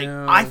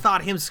 I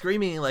thought him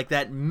screaming like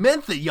that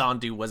meant that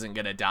Yondu wasn't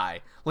gonna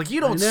die. Like,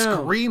 you don't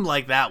scream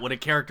like that when a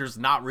character's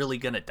not really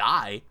gonna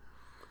die.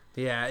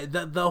 Yeah,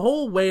 the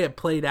whole way it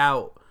played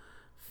out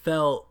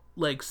felt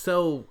like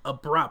so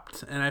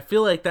abrupt, and I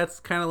feel like that's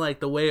kind of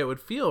like the way it would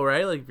feel,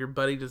 right? Like if your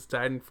buddy just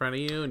died in front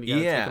of you and you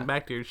gotta take him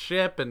back to your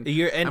ship, and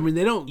I mean,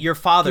 they don't your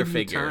father give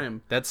figure. You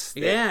time. That's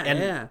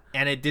and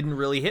it didn't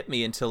really hit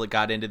me until it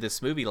got into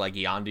this movie. Like,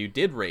 Yondu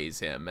did raise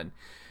him, and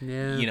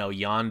you know,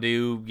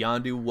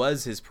 Yondu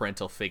was his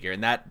parental figure,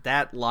 and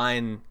that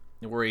line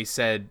where he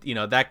said, you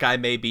know, that guy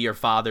may be your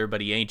father, but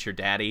he ain't your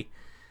daddy.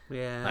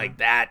 Yeah, like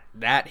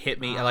that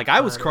hit me. Like, I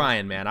was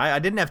crying, man. I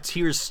didn't have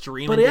tears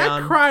streaming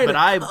down, I cried but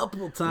a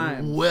couple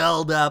times.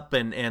 Welled up,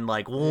 and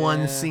like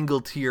one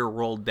single tear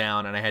rolled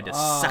down, and I had to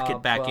suck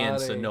it back in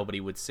so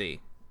nobody would see.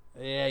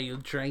 Yeah, you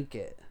drank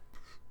it.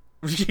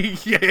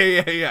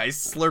 yeah. I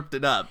slurped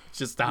it up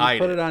just to hide it.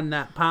 Put it on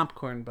that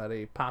popcorn,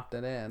 buddy. Popped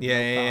it in.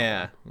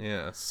 Yeah.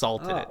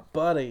 Salted it,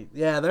 buddy.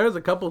 Yeah, there's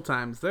a couple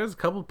times. There's a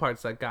couple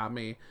parts that got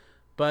me.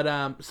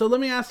 But so let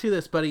me ask you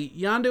this, buddy.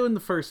 Yondu in the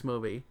first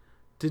movie.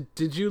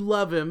 Did you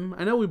love him?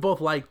 I know we both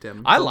liked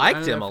him. I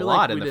liked him a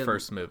lot in the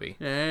first movie.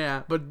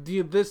 Yeah. But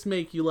this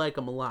make you like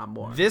him a lot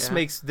more? This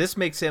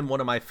makes him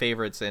one of my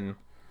favorites in,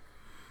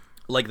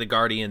 like, the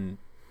Guardian,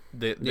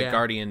 the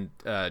Guardian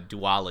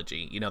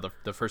duology. You know,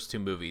 the first two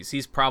movies.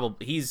 He's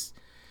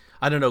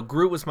I don't know.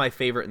 Groot was my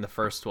favorite in the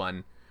first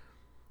one,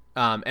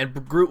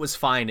 and Groot was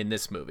fine in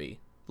this movie.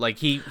 Like,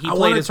 he played his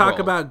role. I want to talk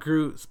about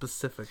Groot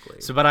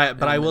specifically. So, but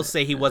I will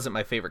say he wasn't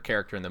my favorite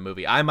character in the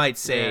movie. I might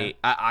say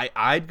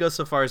I'd go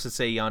so far as to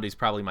say Yondu's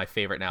probably my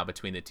favorite now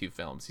between the two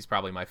films. He's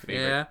probably my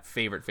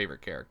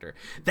favorite character.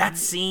 That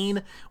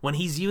scene when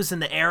he's using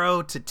the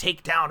arrow to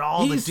take down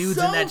all the dudes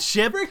in that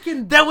ship,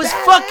 that was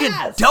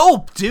fucking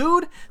dope,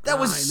 dude. That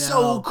was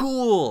so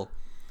cool.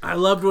 I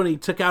loved when he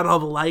took out all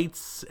the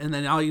lights, and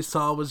then all you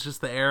saw was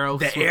just the arrow.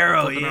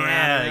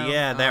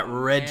 That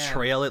red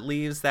trail it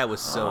leaves. That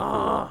was so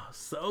cool.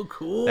 So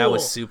cool. That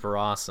was super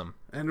awesome.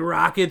 And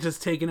Rocket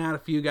just taking out a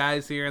few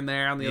guys here and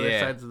there on the other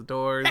sides of the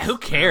doors. Who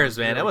cares,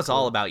 man? That was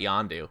all about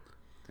Yondu.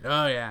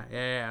 Oh, yeah.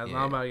 It was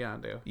all about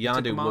Yondu.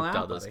 Yondu whooped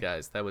all those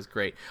guys. That was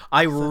great.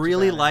 I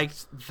really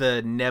liked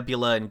the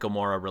Nebula and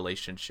Gamora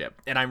relationship,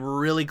 and I'm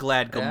really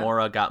glad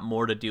Gamora got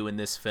more to do in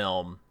this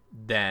film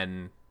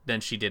than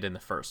she did in the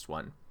first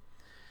one.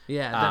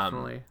 Yeah,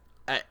 definitely.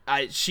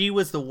 She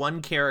was the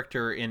one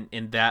character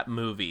in that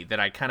movie that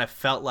I kind of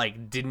felt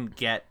like didn't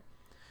get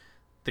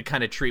the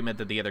kind of treatment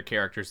that the other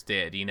characters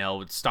did. You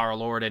know,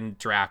 Star-Lord and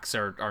Drax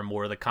are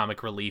more the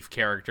comic relief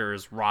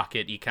characters.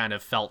 Rocket, you kind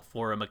of felt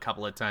for him a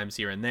couple of times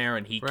here and there,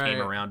 and he came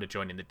around to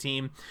joining the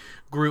team.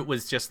 Groot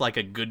was just like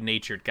a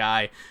good-natured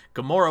guy.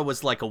 Gamora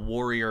was like a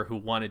warrior who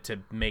wanted to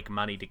make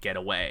money to get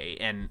away,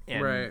 and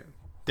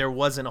there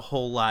wasn't a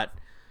whole lot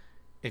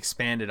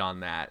expanded on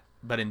that.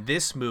 But in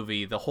this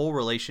movie, the whole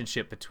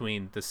relationship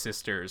between the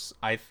sisters,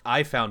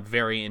 I found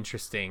very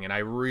interesting, and I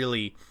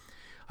really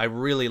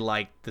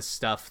liked the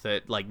stuff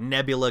that, like,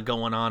 Nebula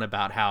going on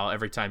about how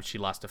every time she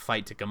lost a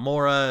fight to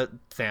Gamora,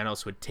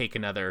 Thanos would take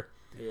another,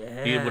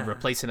 he would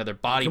replace another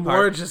body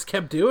part. Gamora just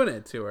kept doing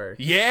it to her.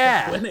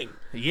 Yeah, kept winning.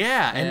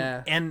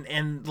 Yeah,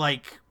 and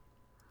like,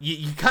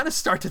 you kind of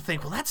start to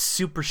think, well, that's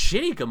super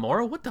shitty,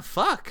 Gamora. What the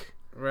fuck?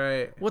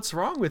 Right. What's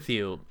wrong with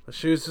you?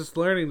 She was just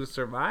learning to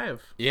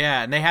survive.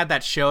 Yeah, and they had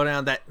that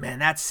showdown.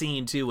 That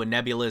scene too, when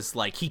Nebula's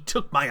like, he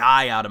took my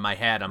eye out of my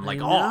head. I'm like,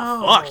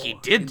 oh fuck, he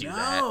did do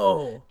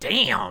that.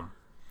 Damn.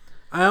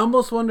 I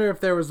almost wonder if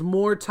there was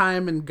more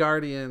time in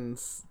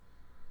Guardians,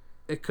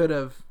 it could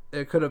have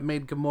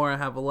made Gamora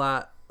have a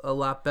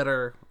lot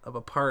better of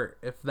a part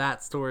if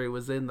that story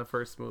was in the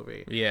first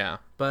movie. Yeah.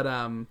 But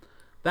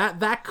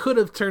that could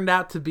have turned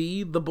out to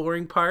be the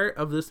boring part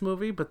of this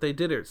movie, but they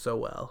did it so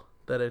well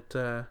that it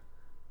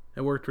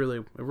worked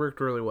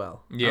really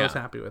well. Yeah. I was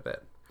happy with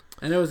it.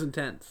 And it was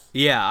intense.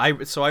 Yeah, I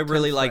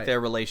really liked their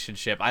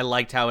relationship. I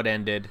liked how it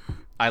ended.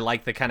 I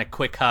liked the kind of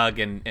quick hug,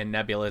 and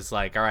Nebula's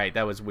like, all right,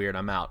 that was weird,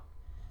 I'm out.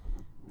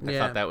 I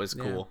thought that was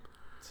cool.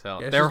 So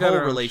their whole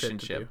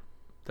relationship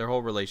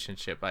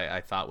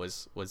I thought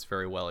was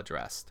very well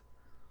addressed.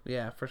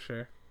 Yeah, for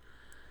sure.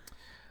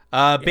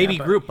 Baby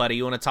Groot, buddy.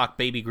 You want to talk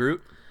Baby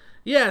Groot?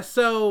 Yeah,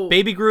 so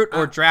Baby Groot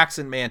or Drax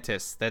and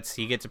Mantis.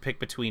 You get to pick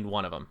between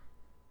one of them.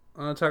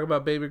 I want to talk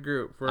about Baby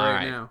Groot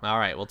right now. All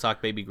right, we'll talk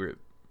Baby Groot.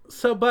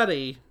 So,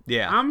 buddy,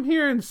 yeah, I'm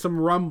hearing some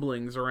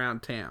rumblings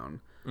around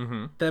town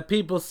that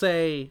people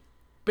say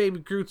Baby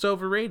Groot's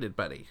overrated,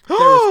 buddy. There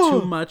was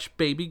too much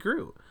Baby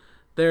Groot.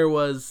 There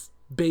was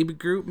Baby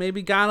Groot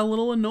maybe got a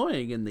little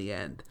annoying in the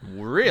end.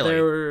 Really?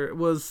 There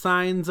was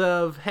signs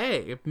of,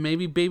 hey,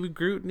 maybe Baby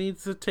Groot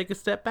needs to take a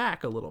step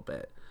back a little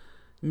bit.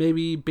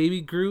 Maybe Baby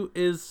Groot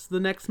is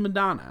the next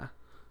Madonna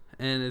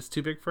and is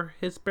too big for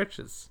his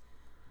britches.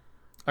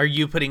 Are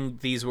you putting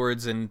these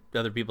words in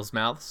other people's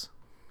mouths?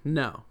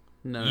 No.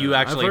 You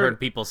actually heard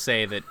people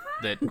say that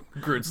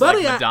Groot's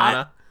like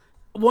Madonna?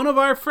 one of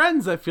our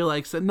friends, I feel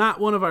like, said, not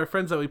one of our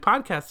friends that we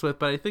podcast with,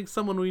 but I think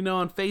someone we know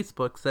on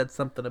Facebook said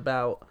something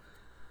about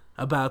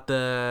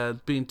the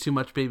being too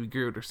much Baby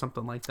Groot or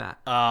something like that.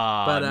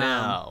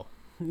 No.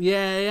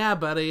 Yeah,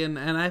 buddy. And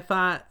I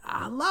thought,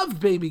 I loved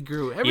Baby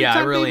Groot. Every I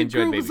time really Baby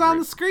enjoyed Groot Baby was on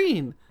Groot. the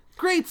screen.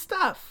 Great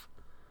stuff.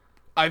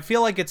 I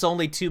feel like it's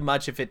only too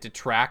much if it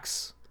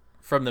detracts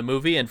from the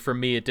movie, and for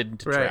me, it didn't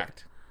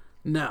detract.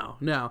 No.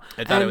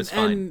 I thought it was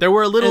fine. There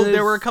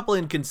were a couple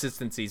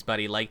inconsistencies,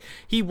 buddy. Like,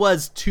 he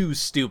was too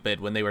stupid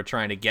when they were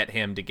trying to get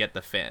him to get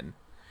the fin.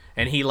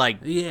 And he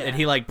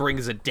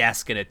brings a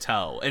desk and a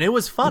toe. And it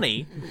was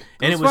funny.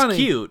 And it was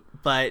cute,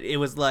 but it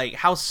was like,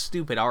 how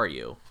stupid are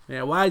you?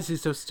 Yeah, why is he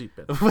so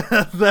stupid?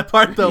 That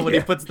part, though, when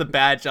he puts the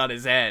badge on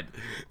his head.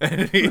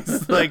 And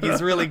he's like,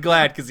 he's really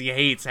glad because he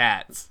hates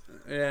hats.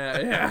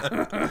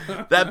 Yeah.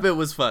 That bit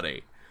was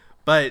funny.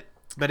 But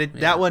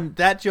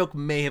that joke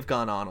may have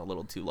gone on a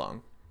little too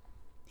long.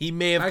 He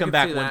may have come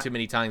back one too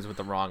many times with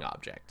the wrong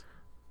object.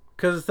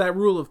 Because it's that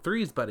rule of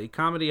threes, buddy.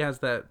 Comedy has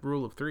that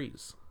rule of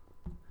threes.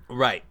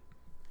 Right.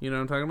 You know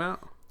what I'm talking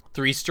about?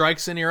 3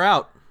 strikes and you're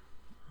out.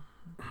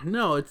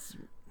 No, it's...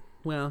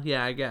 Well,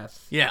 yeah, I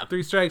guess. Yeah.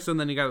 3 strikes and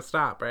then you gotta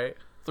stop, right?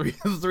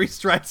 3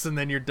 strikes and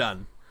then you're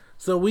done.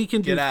 So we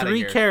can do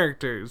 3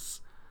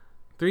 characters.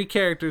 3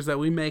 characters that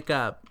we make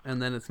up,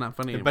 and then it's not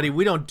funny anymore. Buddy,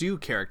 we don't do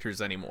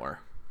characters anymore.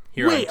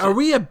 Wait, are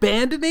we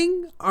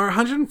abandoning our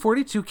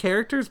 142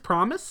 characters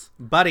promise?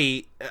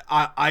 Buddy,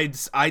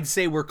 I'd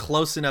say we're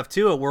close enough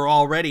to it. We're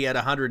already at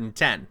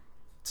 110.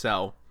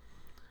 So...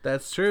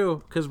 That's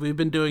true, because we've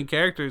been doing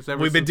characters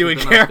We've been doing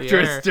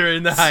characters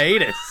during the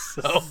hiatus.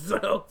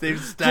 So they've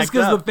stacked just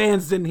because the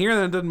fans didn't hear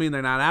them doesn't mean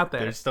they're not out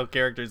there. There's still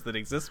characters that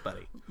exist,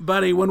 buddy.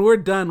 Buddy, when we're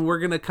done, we're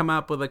going to come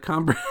up with a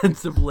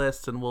comprehensive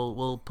list, and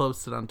we'll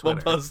post it on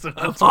Twitter. We'll post it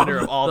on Twitter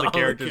of all the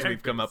characters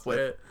we've come up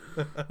with.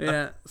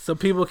 Yeah, so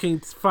people can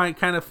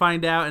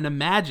find out and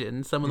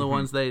imagine some of the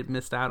ones they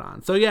missed out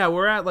on. So yeah,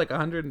 we're at like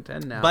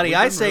 110 now. Buddy,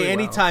 I say really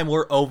anytime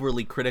we're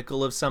overly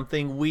critical of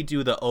something, we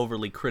do the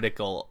overly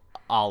critical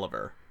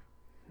Oliver.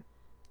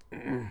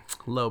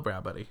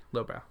 Lowbrow, buddy.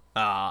 Lowbrow.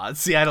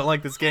 See, I don't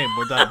like this game.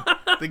 We're done.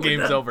 The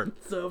game's over.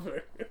 It's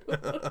over.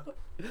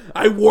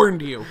 I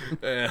warned you.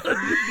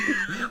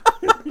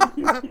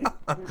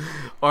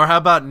 Or how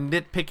about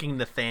nitpicking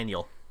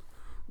Nathaniel?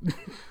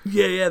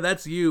 Yeah,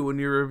 that's you when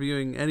you're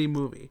reviewing any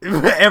movie.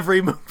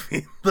 Every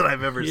movie that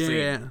I've ever seen.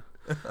 Yeah.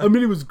 I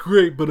mean, it was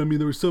great, but I mean,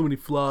 there were so many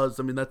flaws.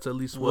 I mean, that's at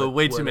least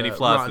way too many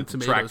flaws Rotten that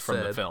detract from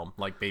said. the film,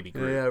 like Baby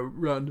Groot. Yeah,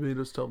 Rotten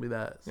Tomatoes told me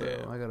that, so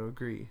I got to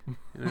agree. You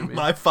know what I mean?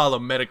 I follow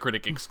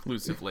Metacritic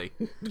exclusively.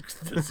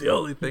 That's the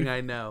only thing I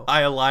know.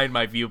 I align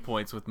my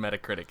viewpoints with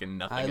Metacritic and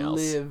nothing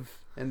else. I live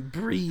and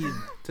breathe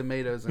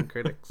tomatoes and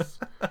critics.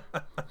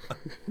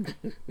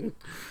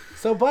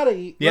 So,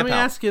 buddy, let me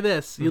ask you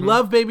this: you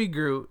love Baby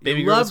Groot,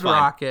 you loved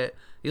Rocket.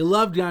 You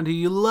loved Yondu.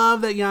 You love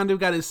that Yondu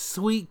got his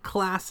sweet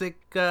classic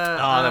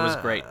that was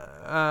great.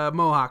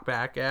 Mohawk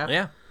back, yeah?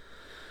 Yeah.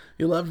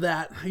 You loved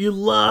that. You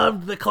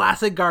loved the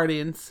classic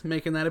Guardians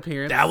making that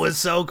appearance. That was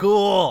so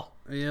cool.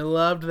 You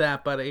loved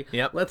that, buddy.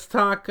 Yep. Let's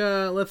talk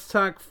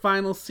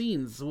final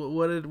scenes.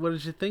 What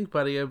did you think,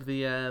 buddy, of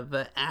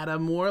the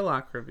Adam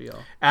Warlock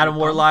reveal? Adam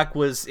Warlock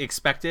was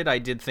expected. I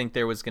did think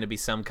there was going to be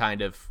some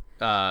kind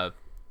of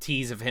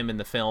tease of him in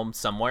the film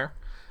somewhere.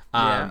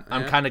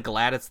 I'm kind of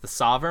glad it's the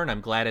Sovereign. I'm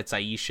glad it's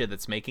Aisha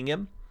that's making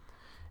him.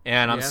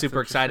 And I'm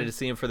super excited to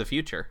see him for the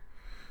future.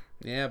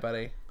 Yeah,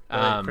 buddy.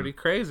 Pretty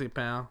crazy,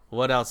 pal.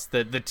 What else?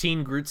 The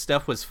Teen Groot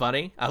stuff was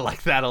funny. I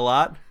like that a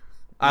lot.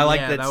 I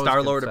like that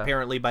Star-Lord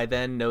apparently by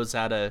then knows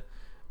how to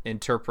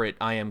interpret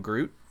I am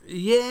Groot.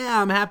 Yeah,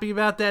 I'm happy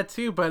about that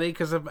too, buddy,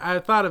 because I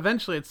thought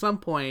eventually at some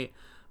point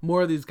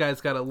more of these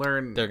guys got to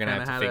learn. They're gonna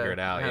have to figure it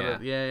out.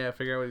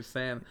 Figure out what he's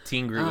saying.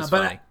 Teen Groot was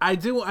funny.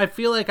 But I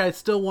feel like I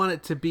still want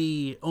it to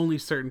be only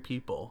certain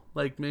people.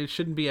 Like it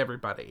shouldn't be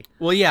everybody.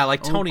 Well, yeah,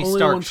 like Tony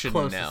Stark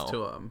shouldn't know.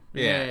 To him.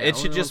 Yeah, it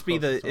should just be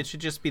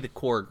the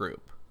core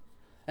group.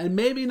 And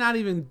maybe not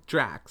even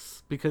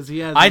Drax, because he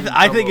has.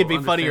 I think it'd be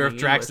funnier if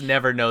Drax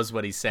never knows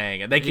what he's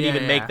saying, and they can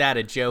even make that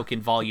a joke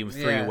in Volume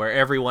 3, where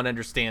everyone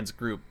understands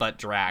Groot but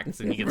Drax,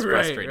 and he gets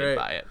frustrated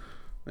by it.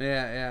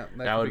 Yeah.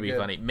 That would be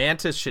funny.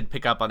 Mantis should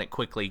pick up on it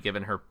quickly,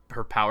 given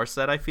her power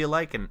set, I feel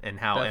like, and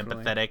how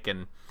empathetic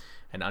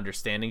and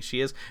understanding she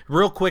is.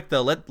 Real quick,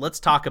 though, let's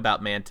talk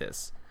about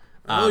Mantis.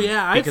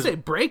 I'd say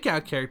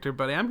breakout character,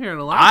 buddy. I'm hearing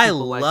a lot of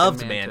people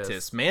loved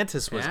Mantis.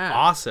 Mantis was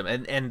awesome,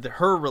 and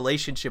her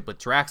relationship with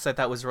Drax I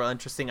thought was real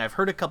interesting. I've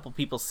heard a couple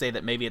people say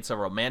that maybe it's a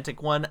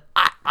romantic one.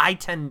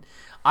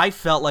 I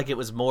felt like it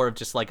was more of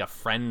just like a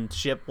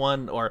friendship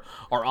one, or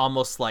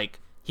almost like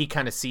he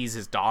kind of sees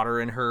his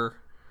daughter in her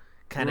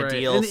kind of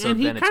deal. And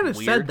he kind of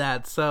said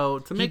that, so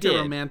to make it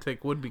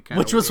romantic would be kind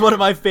of Which was one of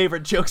my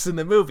favorite jokes in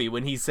the movie,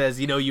 when he says,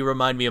 you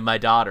remind me of my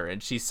daughter,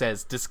 and she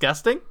says,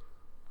 disgusting?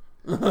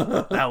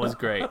 That was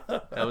great.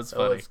 That was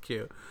funny. That was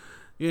cute.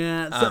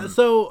 Yeah.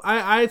 So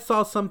I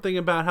saw something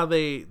about how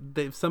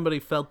somebody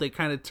felt they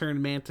kind of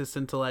turned Mantis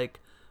into like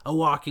a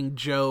walking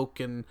joke,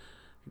 and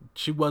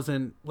she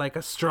wasn't like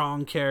a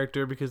strong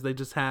character because they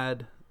just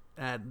had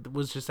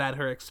was just at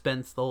her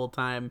expense the whole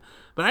time.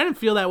 But I didn't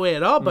feel that way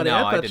at all, buddy. No,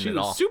 I thought didn't she at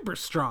was all. super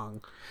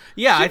strong.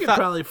 Yeah, She I could thought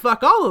probably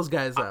fuck all those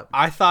guys up.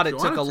 I thought She it took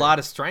wanted a to. lot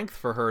of strength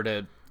for her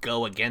to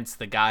go against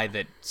the guy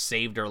that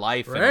saved her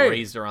life and Right.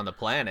 raised her on the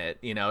planet.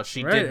 You know,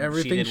 she Right, did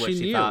everything what she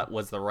she knew. thought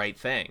was the right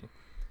thing.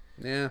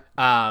 Yeah.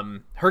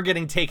 Her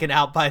getting taken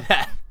out by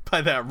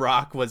that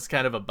rock was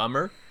kind of a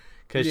bummer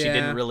because she Yeah.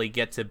 didn't really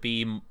get to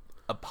be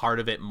a part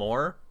of it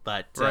more.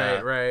 But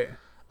Right.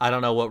 I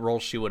don't know what role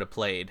she would have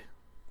played.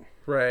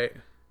 Right.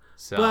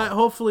 So But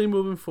hopefully,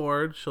 moving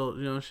forward, she'll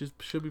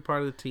be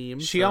part of the team.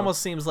 she so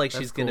almost seems like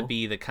she's going to cool.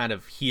 be the kind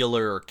of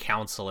healer or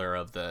counselor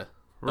of the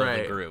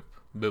Right. group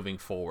moving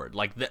forward.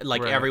 Like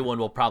Right. everyone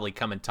will probably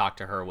come and talk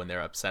to her when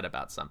they're upset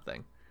about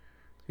something.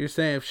 You're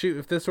saying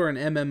if this were an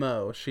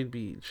MMO, she'd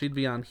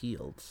be on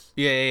heals.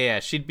 Yeah.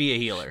 She'd be a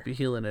healer. She'd be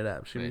healing it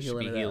up. She'd be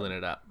healing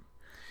it up.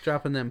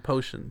 Dropping them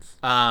potions.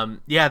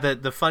 Yeah.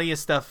 The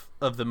funniest stuff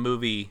of the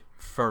movie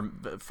from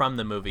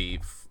the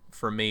movie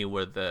for me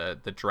were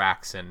the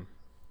Drax and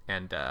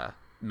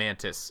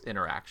Mantis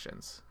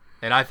interactions,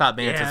 and I thought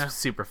Mantis was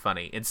super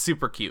funny and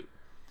super cute.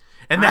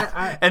 And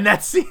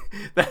that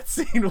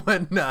scene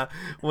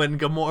when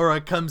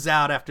Gamora comes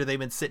out after they've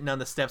been sitting on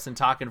the steps and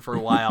talking for a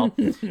while,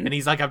 and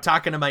he's like, "I'm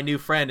talking to my new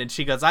friend," and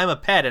she goes, "I'm a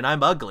pet and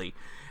I'm ugly,"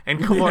 and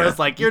Gamora's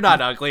like, "You're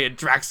not ugly," and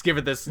Drax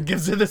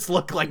gives her this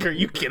look like, "Are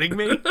you kidding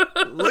me?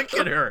 Look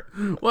at her."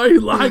 Why are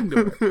you lying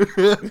to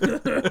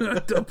her?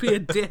 Don't be a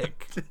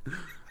dick.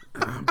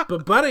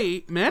 But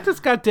buddy, Mantis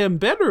got them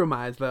bedroom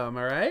eyes though. Am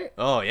I right?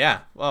 Oh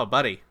yeah, oh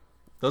buddy,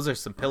 those are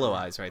some pillow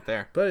eyes right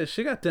there. Buddy,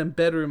 she got them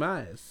bedroom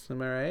eyes.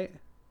 Am I right?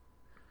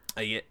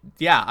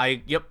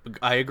 I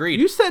agreed.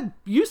 You said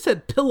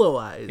pillow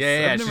eyes.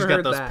 Yeah, I've she's never got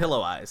heard those that.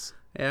 pillow eyes.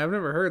 Yeah, I've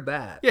never heard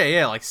that.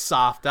 Yeah, like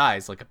soft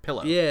eyes, like a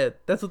pillow. Yeah,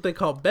 that's what they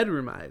call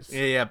bedroom eyes.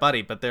 Yeah,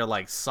 buddy, but they're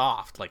like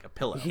soft, like a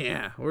pillow.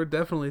 Yeah, we're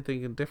definitely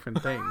thinking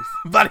different things.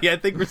 Buddy, I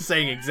think we're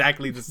saying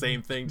exactly the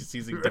same thing, just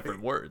using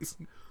different words.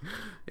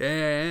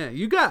 Yeah.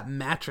 You got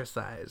mattress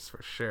eyes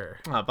for sure.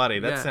 Oh, buddy,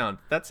 that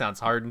Yeah. sounds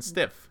hard and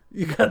stiff.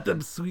 You got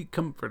them sweet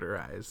comforter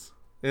eyes.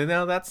 You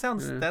know, that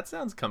sounds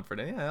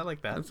comforting. Yeah, I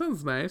like that. That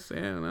sounds nice.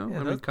 Yeah, no, Yeah,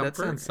 I mean, that comfort.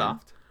 sounds yeah.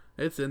 soft.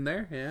 It's in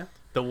there. Yeah.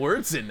 The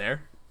word's in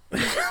there.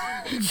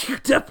 You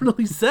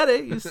definitely said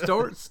it. You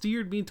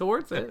steered me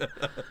towards it,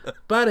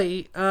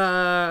 buddy.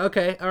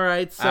 Okay, all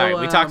right. So, All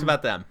right, we talked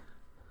about them.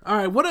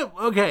 All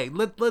right,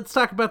 let's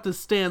talk about the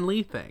Stan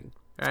Lee thing.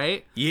 All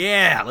right.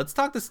 Yeah, let's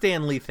talk the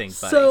Stan Lee thing,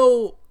 buddy.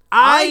 So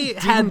I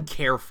didn't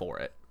care for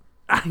it.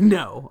 I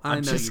know. I'm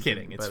you just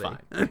kidding. didn't, It's buddy.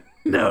 fine.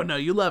 No,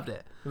 you loved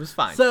it. It was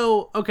fine.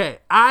 So, okay,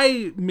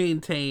 I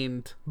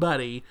maintained,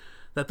 buddy,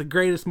 that the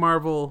greatest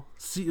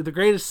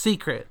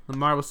secret of the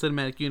Marvel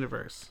Cinematic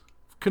Universe,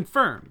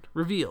 confirmed,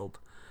 revealed.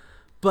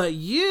 But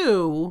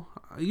you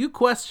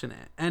question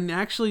it, and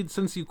actually,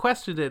 since you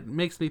questioned it, it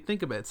makes me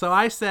think of it. So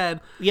I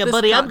said, "Yeah, this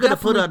buddy, I'm gonna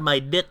put definitely- on my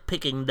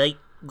nitpicking night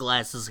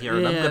glasses here,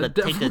 and I'm Yeah, gonna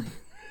take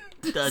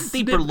a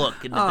deeper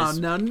look into Oh this."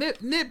 no,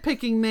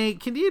 nitpicking, Nate!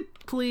 Can you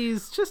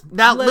please just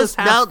Now, let us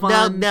have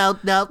fun? no.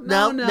 No.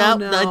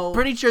 I'm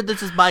pretty sure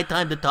this is my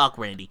time to talk,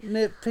 Randy.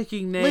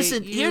 Nitpicking, Nate.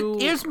 Listen, you...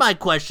 here's my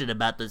question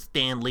about the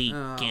Stan Lee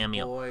Oh,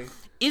 cameo. boy.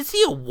 Is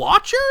he a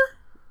watcher?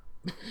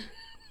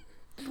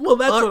 Well,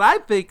 that's what I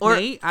think,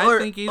 Nate. I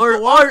think he's the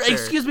watcher.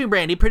 Excuse me,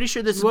 Randy. Pretty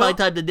sure this is my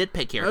time to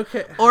nitpick here.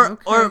 Okay, Or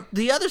okay.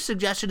 the other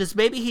suggestion is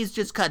maybe he's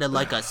just kind of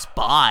like a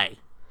spy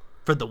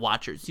for the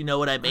Watchers. You know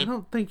what I I mean?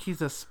 don't think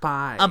he's a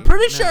spy. I'm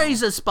pretty No. sure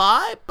he's a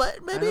spy, but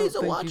I maybe don't he's a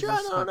think watcher. a I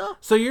spy. don't know.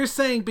 So you're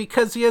saying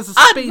because he has a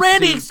space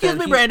Randy, suit excuse that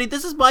me, he- Randy.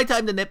 This is my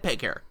time to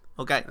nitpick here.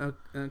 Okay.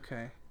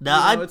 Okay.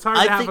 Now, It's hard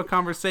to have a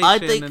conversation. I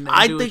think, and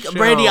I do a think, show.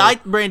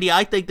 Randy,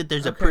 I think that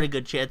there's a pretty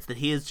good chance that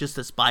he is just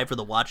a spy for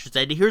the Watchers.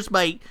 And here's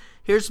my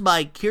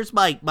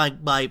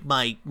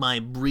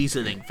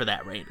reasoning for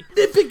that, Randy.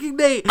 Nitpicking,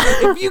 Nate.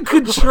 If you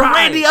could try,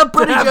 Randy, I'm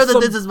pretty to have sure that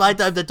some- this is my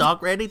time to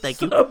talk, Randy.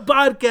 Thank you. some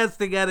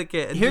podcasting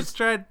etiquette. And Here's- just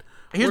try.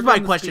 Here's work my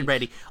on the question, speech.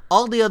 Randy.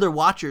 All the other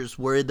Watchers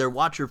were in their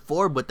Watcher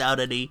form without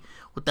any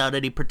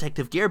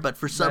protective gear, but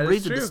for some That is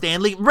reason the true.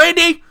 Stan Lee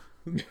Randy,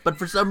 but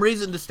for some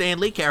reason the Stan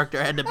Lee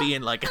character had to be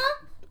in like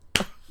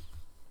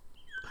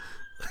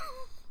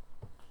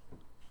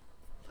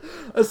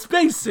A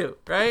spacesuit,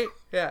 right?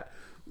 Yeah.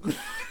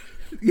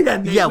 Yeah,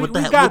 Nate, yeah, we with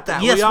the got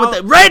that. Yes, we with all,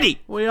 the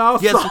Randy. We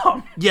all Yes, saw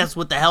him. yes,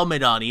 with the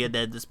helmet on. He had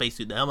the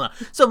spacesuit, the helmet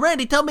on. So,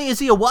 Randy, tell me, is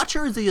he a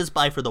Watcher or is he a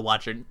spy for the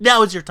Watcher?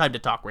 Now is your time to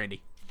talk,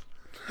 Randy.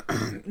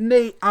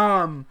 Nate,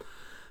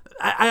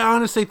 I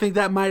honestly think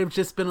that might have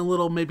just been a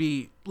little,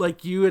 maybe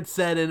like you had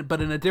said,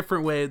 but in a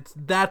different way.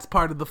 That's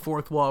part of the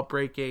fourth wall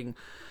breaking,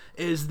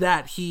 is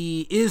that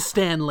he is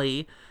Stan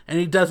Lee and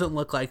he doesn't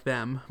look like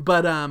them.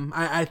 But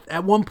I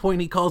at one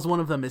point he calls one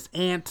of them his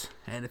aunt,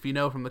 and if you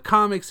know from the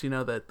comics, you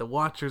know that the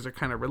Watchers are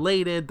kind of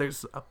related.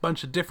 There's a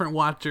bunch of different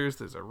Watchers.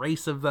 There's a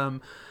race of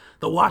them.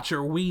 The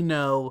Watcher we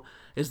know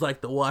is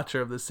like the Watcher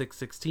of the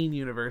 616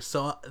 universe.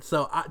 So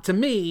to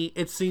me,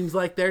 it seems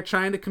like they're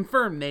trying to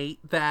confirm, Nate,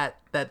 that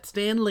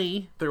Stan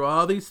Lee, through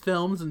all these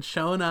films and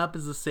showing up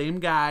as the same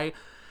guy,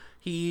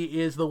 He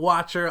is the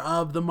watcher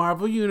of the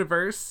Marvel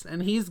Universe,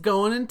 and he's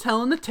going and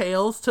telling the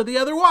tales to the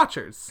other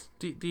watchers.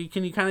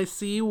 Can you kind of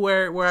see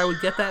where I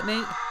would get that,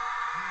 Nate?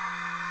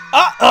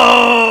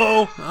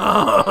 Oh,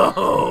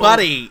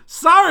 buddy.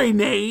 Sorry,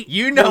 Nate.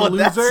 You know what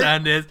that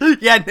sound is.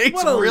 Yeah,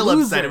 Nate's real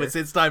upset. It was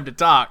his time to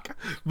talk.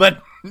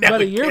 But now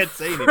he can't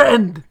say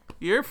anything.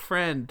 Your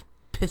friend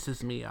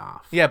pisses me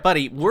off. Yeah,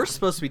 buddy, we're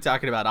supposed to be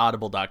talking about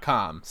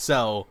audible.com.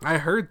 So I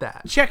heard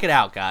that. Check it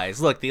out,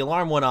 guys. Look, the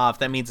alarm went off.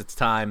 That means it's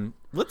time.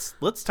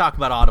 Let's talk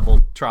about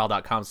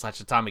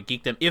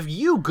audibletrial.com/atomicgeekdom. If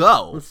you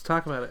go, let's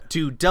talk about it,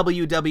 to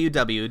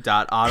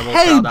www.audibletrial.com/atomicgeekdom.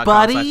 Hey,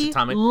 buddy,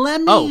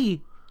 let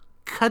me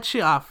cut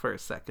you off for a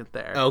second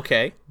there.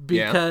 Okay.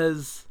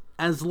 Because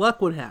as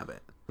luck would have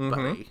it,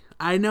 buddy,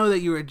 I know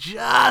that you were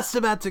just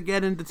about to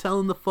get into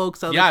telling the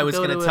folks how I was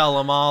going to tell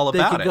them all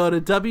about it. They could go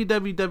to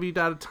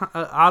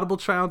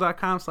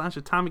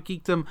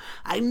www.audibletrial.com/atomicgeekdom.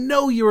 I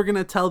know you were going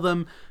to tell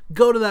them,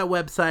 go to that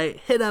website,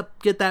 hit up,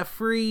 get that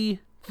free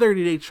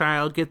 30-day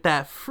trial, get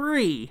that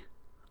free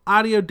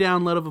audio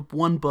download of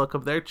one book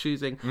of their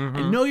choosing.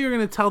 I know you're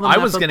going to tell them I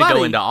was going to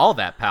go into all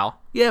that, pal.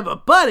 Yeah,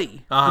 but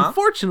buddy,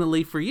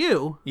 unfortunately for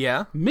you,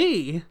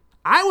 me,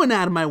 I went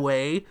out of my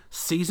way,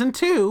 season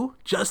 2,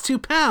 Just Two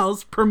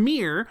Pals,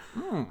 premiere.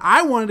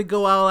 I wanted to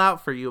go all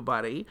out for you,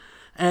 buddy.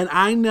 And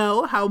I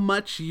know how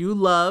much you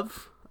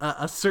love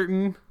a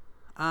certain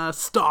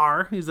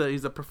star. He's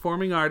a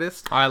performing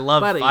artist. I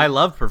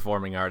love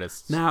performing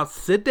artists. Now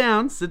sit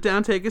down,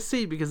 take a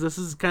seat, because this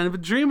is kind of a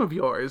dream of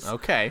yours.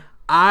 Okay.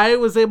 I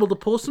was able to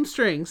pull some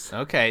strings.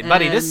 Okay,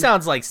 buddy, this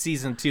sounds like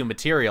season 2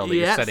 material that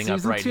you're setting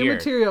up right here.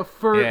 Season 2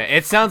 material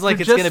it sounds like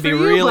it's going to be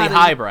really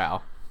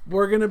highbrow.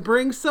 We're going to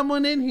bring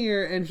someone in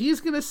here, and he's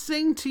going to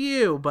sing to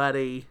you,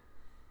 buddy,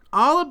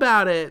 all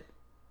about it.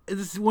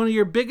 This is one of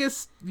your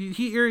biggest...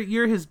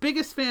 You're his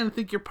biggest fan. I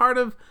think you're part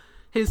of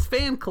his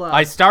fan club.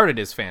 I started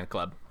his fan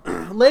club.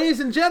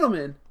 Ladies and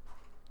gentlemen,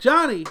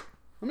 Johnny,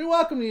 let me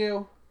welcome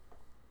you,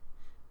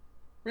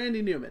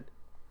 Randy Newman.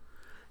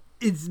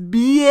 It's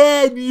me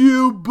and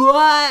you,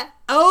 boy.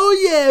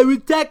 Oh, yeah, we're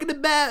talking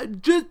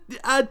about just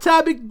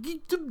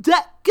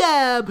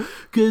AtomicGeekdom.com,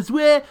 because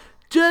we're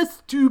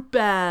just two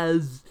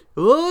pals.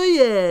 Oh,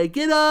 yeah,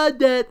 get on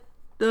that.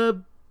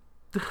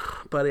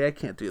 Buddy, I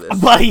can't do this.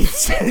 Buddy,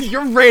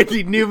 your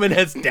Randy Newman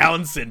has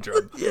Down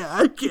syndrome. Yeah,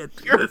 I can't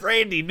do your this.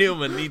 Randy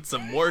Newman needs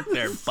some work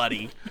there,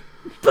 buddy.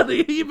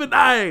 Buddy, even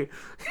I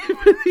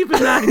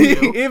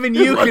knew. Even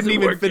you couldn't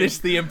even finish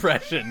the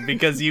impression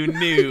because you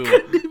knew.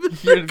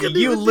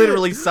 You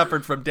literally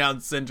suffered from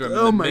Down syndrome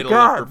in the middle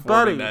of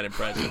performing that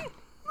impression.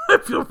 I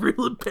feel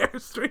real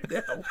embarrassed right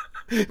now.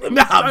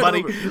 Nah,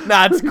 buddy.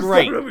 Nah, it's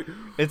great.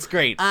 It's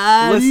great.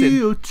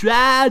 Listen.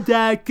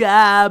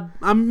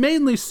 I'm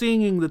mainly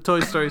singing the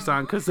Toy Story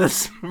song because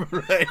that's.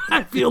 Right.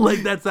 I feel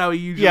like that's how he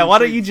usually. Yeah, why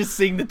don't you just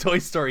sing the Toy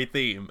Story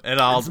theme and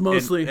I'll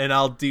and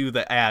I'll do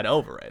the ad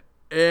over it.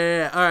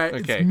 Yeah, all right.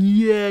 Okay. It's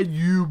me and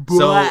you, boy.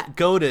 So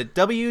go to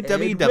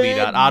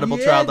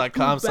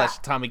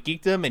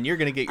www.audibletrial.com/atomicgeekdom and you're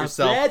going to get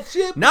yourself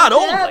not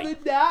only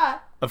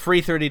a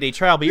free 30-day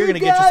trial, but you're going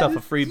to get yourself a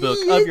free book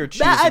of your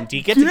choosing. Do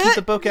you get to keep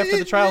the book after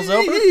the trial's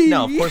over?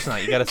 No, of course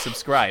not. You got to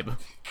subscribe.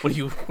 What are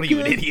you,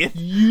 an idiot?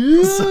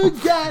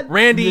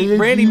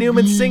 Randy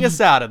Newman, sing us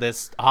out of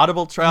this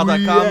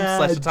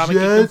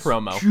audibletrial.com/atomicgeekdom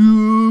promo.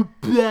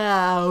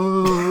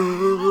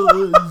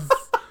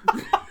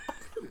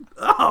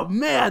 Oh,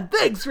 man.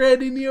 Thanks,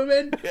 Randy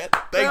Newman. Yeah,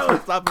 thanks for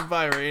stopping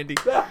by, Randy.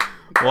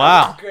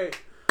 Wow. Great.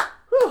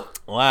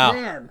 Wow.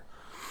 Man.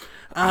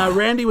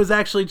 Randy was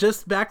actually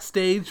just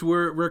backstage.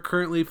 We're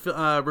currently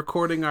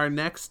recording our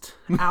next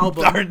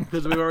album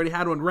because we've already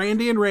had one.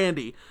 Randy and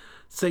Randy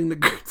sing the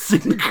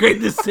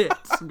greatest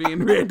hits, me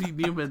and Randy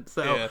Newman.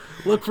 So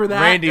look for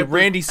that.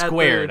 Randy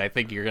Squared, I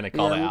think you're going to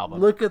call the album.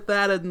 Look at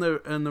that in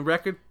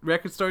the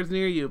record stores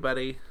near you,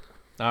 buddy.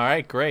 All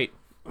right, great.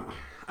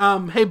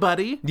 Hey,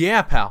 buddy.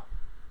 Yeah, pal.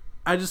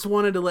 I just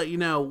wanted to let you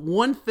know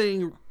one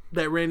thing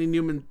that Randy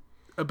Newman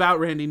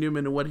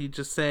and what he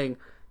just saying.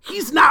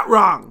 He's not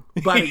wrong,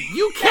 buddy.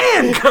 You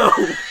can go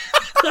to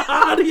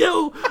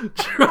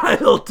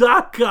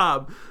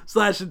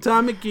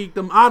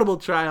audiotrial.com/atomicgeekdom Audible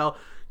Trial.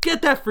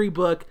 Get that free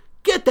book.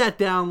 Get that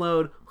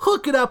download.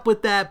 Hook it up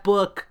with that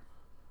book.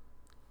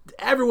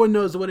 Everyone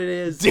knows what it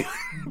is. Dude,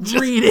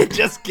 read it.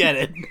 Just get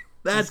it.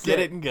 Just get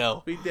it and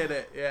go. We did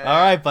it. Yeah.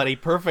 All right, buddy.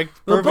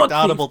 Perfect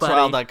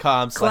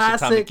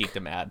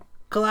audibletrial.com/atomicgeekdom ad.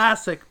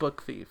 Classic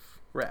book thief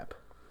rep.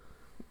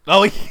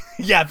 Oh,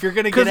 yeah, if you're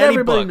going to get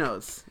any book.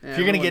 Knows. If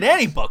you're going to get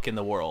any book in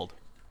the world,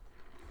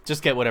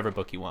 just get whatever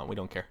book you want. We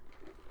don't care.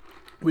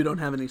 We don't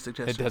have any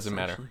suggestions. It doesn't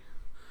matter. Actually.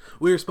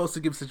 We were supposed to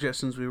give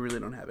suggestions. We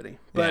really don't have any.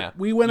 But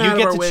we went out of our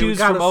way. You get to choose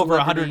from over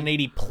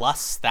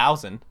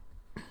 180,000+.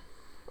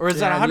 Or is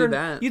that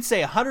 100? You'd say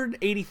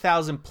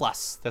 180,000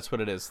 plus. That's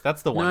what it is.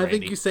 That's the one. No, I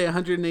think you say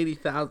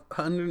 180,000,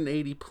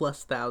 180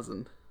 plus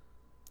thousand.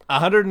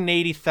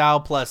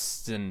 180,000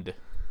 plus and.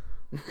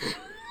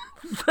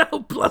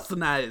 Thou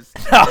plusinized.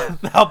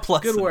 Thou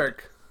plus. Good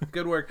work.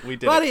 We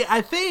did, buddy.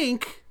 I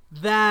think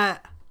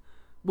that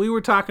we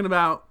were talking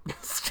about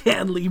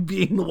Stanley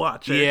being the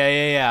Watcher.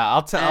 Yeah.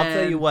 I'll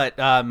tell you what.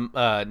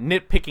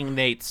 Nitpicking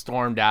Nate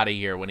stormed out of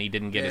here when he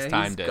didn't get his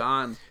time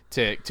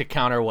to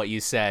counter what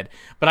you said.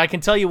 But I can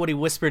tell you what he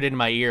whispered in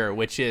my ear,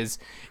 which is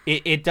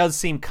it does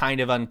seem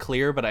kind of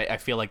unclear, but I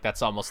feel like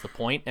that's almost the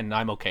point, and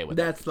I'm okay with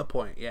that. That's the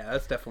point. Yeah,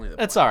 that's definitely the point.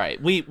 That's all right.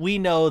 We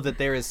know that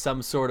there is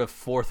some sort of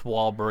fourth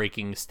wall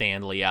breaking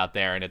Stanley out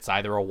there, and it's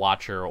either a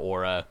Watcher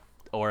or a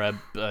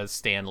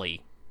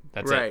Stanley.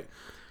 That's right.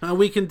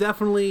 We can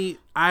definitely.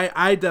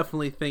 I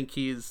definitely think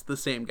he's the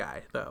same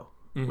guy, though.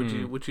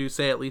 Mm-hmm. Would you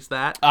say at least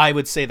that? I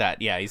would say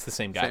that. Yeah, he's the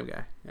same guy. Same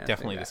guy. Yeah,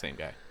 definitely same guy. The same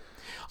guy.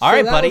 All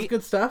right, buddy. Was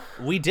good stuff.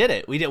 We did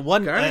it. We did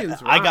one.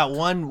 I got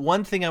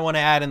one thing I want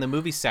to add in the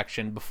movie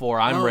section before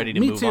I'm ready to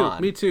move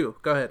on. Me too.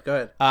 Go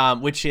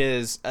ahead. Which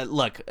is,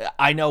 look,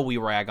 I know we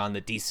rag on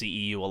the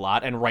DCEU a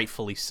lot, and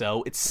rightfully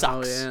so. It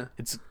sucks. Oh, yeah.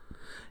 It's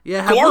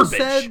have garbage. We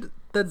said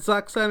that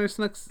Zack Snyder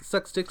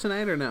sucks dick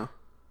tonight or no?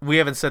 We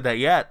haven't said that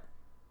yet.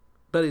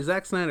 Buddy,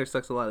 Zack Snyder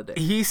sucks a lot of dicks.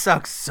 He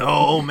sucks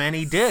so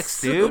many dicks,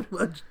 dude. So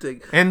much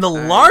dick. And the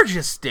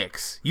largest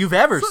dicks you've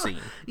ever seen.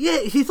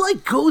 Yeah, he's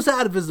like goes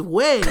out of his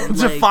way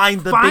to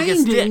find the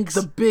biggest dicks.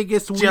 The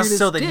biggest, weirdest just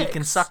so that dicks he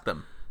can suck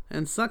them.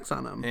 And sucks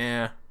on them.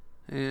 Yeah.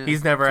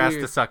 He's never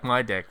asked to suck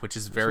my dick, which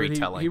is very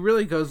telling. He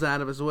really goes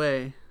out of his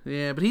way.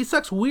 Yeah, but he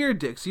sucks weird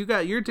dicks.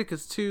 Your dick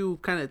is too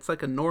kind of, it's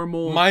like a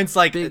normal. Mine's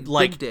like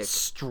big dick.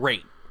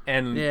 Straight.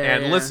 And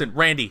listen,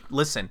 Randy,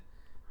 listen.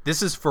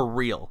 This is for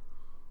real.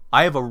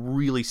 I have a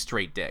really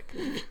straight dick.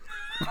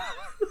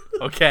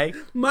 Okay?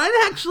 Mine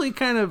actually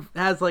kind of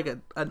has like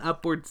an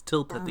upwards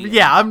tilt at the end.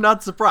 Yeah, I'm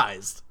not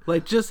surprised.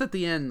 Like just at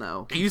the end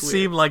though. You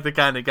seem like the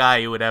kind of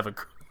guy who would have a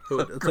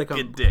it's like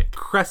a dick.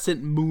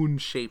 Crescent moon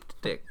shaped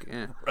dick.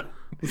 Yeah.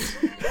 It's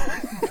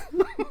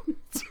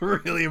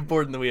really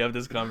important that we have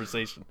this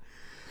conversation.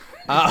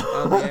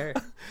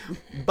 But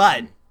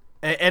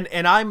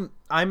and I'm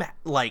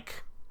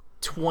like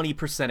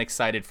 20%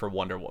 excited for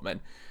Wonder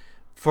Woman.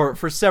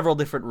 For several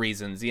different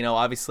reasons. You know,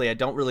 obviously I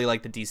don't really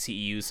like the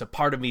DCEU, so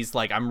part of me is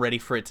like, I'm ready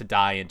for it to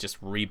die and just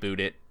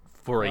reboot it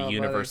for a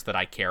universe that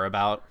I care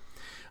about.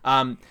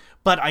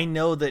 But I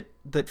know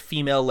that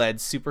female-led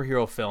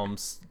superhero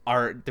films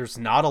there's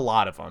not a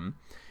lot of them,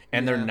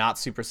 and they're not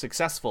super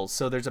successful.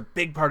 So there's a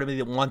big part of me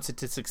that wants it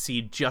to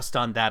succeed just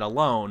on that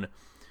alone.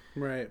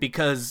 Right.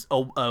 Because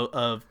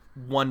a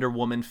Wonder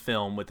Woman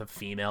film with a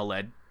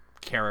female-led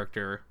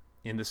character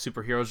in the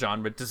superhero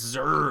genre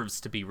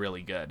deserves to be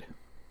really good.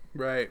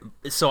 Right.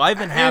 So I've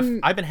been half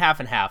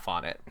and half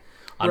on it,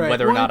 on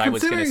whether or not I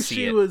was going to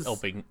see it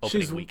opening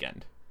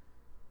weekend.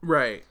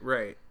 Right.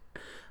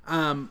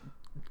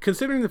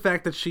 Considering the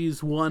fact that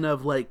she's one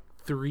of like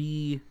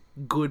 3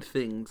 good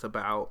things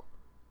about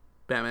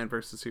Batman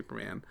versus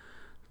Superman,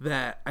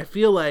 that I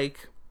feel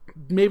like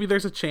maybe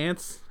there's a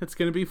chance it's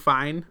going to be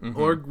fine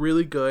or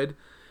really good.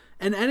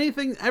 And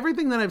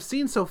everything that I've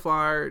seen so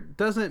far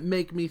doesn't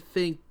make me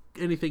think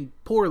anything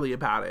poorly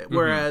about it.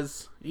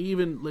 Whereas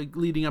even like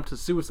leading up to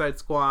Suicide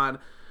Squad,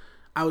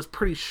 I was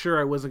pretty sure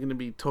I wasn't going to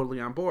be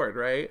totally on board,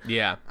 right?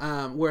 Yeah.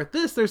 Where at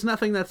this, there's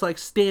nothing that's like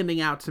standing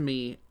out to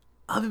me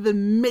other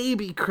than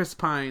maybe Chris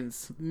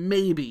Pine's,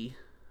 maybe.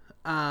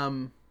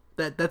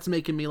 That's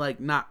making me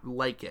like not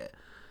like it.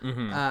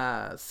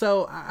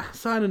 So I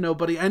don't know,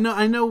 buddy. I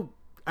know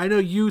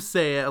you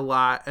say it a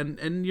lot,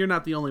 and you're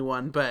not the only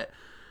one, but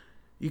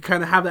you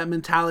kind of have that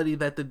mentality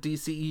that the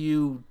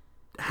DCEU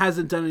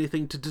hasn't done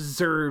anything to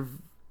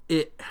deserve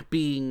it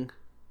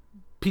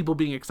people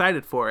being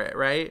excited for it,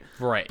 right?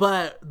 Right.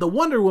 But the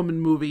Wonder Woman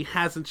movie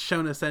hasn't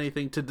shown us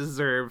anything to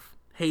deserve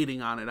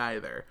hating on it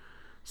either.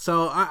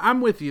 So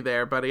I'm with you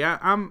there, buddy.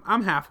 I'm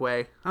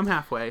halfway. So, I'm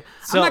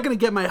not gonna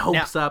get my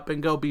hopes up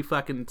and go be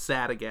fucking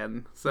sad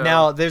again. So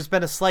now there's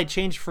been a slight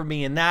change for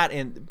me in that,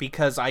 and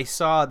because I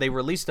saw they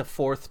released a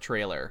 4th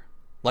trailer,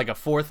 like a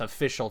 4th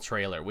official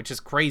trailer, which is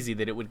crazy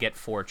that it would get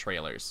 4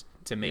 trailers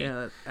to me.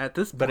 Yeah, at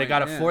this point, but it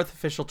got a 4th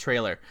official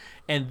trailer,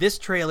 and this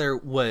trailer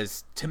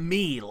was to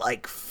me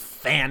like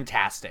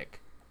fantastic.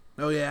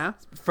 Oh yeah,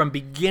 from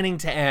beginning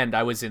to end,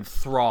 I was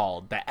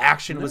enthralled. The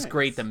action was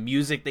great. The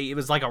music, it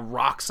was like a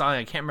rock song.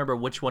 I can't remember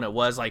which one it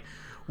was. Like,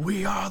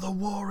 "We are the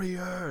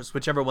warriors,"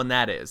 whichever one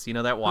that is. You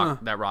know that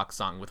rock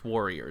song with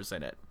warriors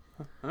in it.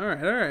 All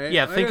right.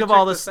 Yeah, think of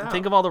all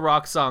the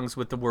rock songs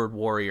with the word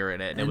warrior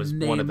in it, and it was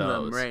one of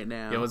those. Them right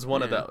now. It was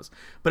one of those,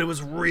 but it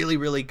was really,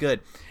 really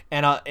good.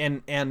 And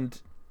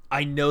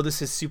I know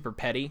this is super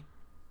petty,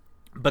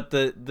 but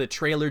the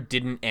trailer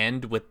didn't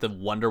end with the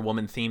Wonder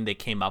Woman theme they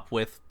came up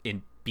with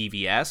in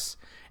BVS,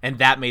 and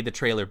that made the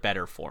trailer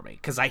better for me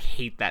because I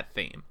hate that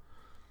theme.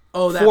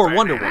 Oh, that for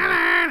Wonder Woman.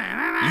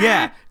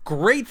 Yeah,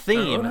 great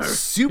theme,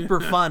 super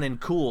fun and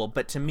cool,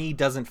 but to me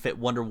doesn't fit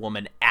Wonder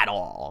Woman at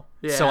all.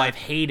 Yeah. So I've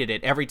hated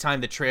it every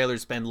time the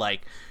trailer's been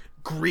like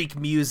Greek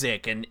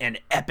music and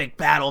epic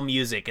battle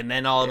music, and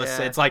then all of a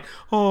sudden it's like,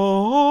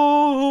 oh,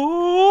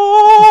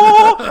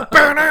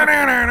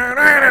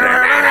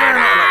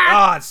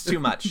 it's too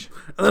much.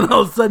 And then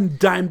all of a sudden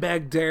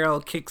Dimebag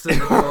Daryl kicks in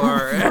the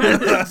door and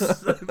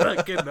it's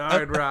fucking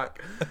hard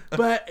rock.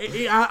 But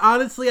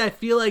honestly, I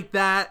feel like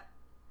that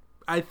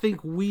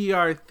we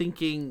are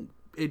thinking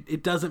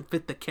it doesn't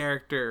fit the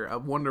character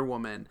of Wonder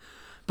Woman,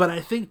 but I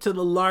think to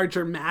the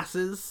larger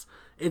masses,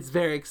 it's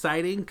very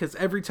exciting because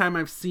every time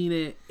I've seen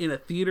it in a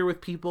theater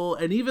with people,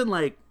 and even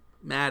like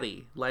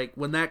Maddie, like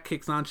when that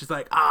kicks on, she's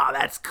like,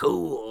 that's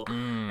cool.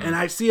 And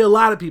I see a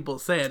lot of people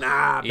saying,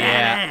 badass.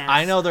 Yeah,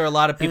 I know there are a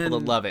lot of people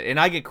that love it, and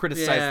I get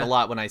criticized a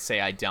lot when I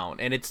say I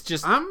don't, and it's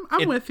just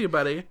I'm with you,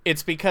 buddy.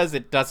 It's because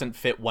it doesn't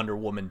fit Wonder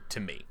Woman to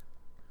me.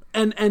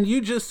 And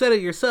you just said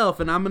it yourself,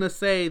 and I'm gonna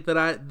say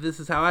that this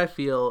is how I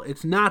feel.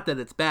 It's not that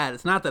it's bad.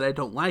 It's not that I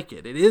don't like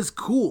it. It is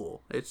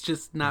cool. It's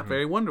just not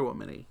very Wonder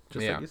Woman-y,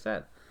 just like you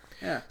said.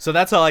 Yeah. So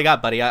that's all I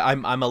got, buddy.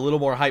 I'm a little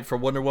more hyped for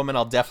Wonder Woman.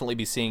 I'll definitely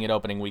be seeing it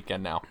opening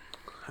weekend now.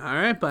 All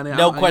right, buddy.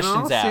 No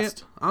questions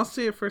asked. I'll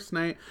see it first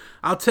night.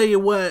 I'll tell you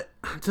what.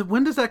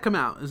 When does that come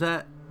out? Is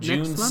that June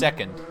next month?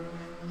 2nd?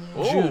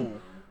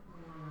 June.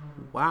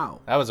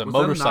 Wow. That was a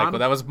motorcycle.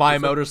 That was my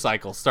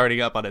motorcycle starting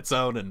up on its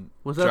own and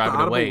driving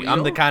away. Wheel?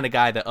 I'm the kind of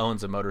guy that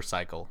owns a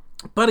motorcycle.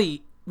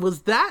 Buddy,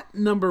 was that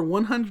number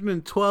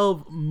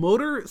 112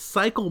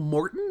 Motorcycle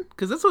Morton?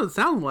 Because that's what it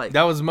sounded like.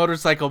 That was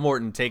Motorcycle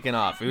Morton taking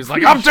off. He was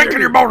like, I'm taking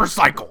your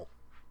motorcycle.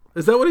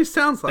 Is that what he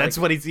sounds like? That's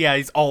what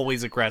he's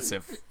always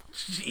aggressive.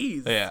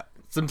 Jeez. Yeah.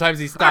 Sometimes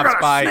he stops I got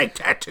a by. snake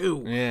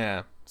tattoo.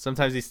 Yeah.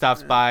 Sometimes he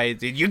stops by.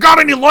 You got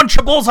any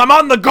Lunchables? I'm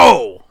on the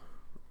go.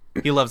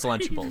 He loves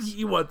Lunchables.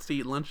 He wants to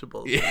eat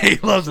Lunchables. Yeah, he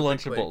loves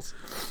Lunchables.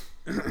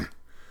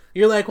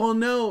 You're like, well,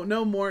 no,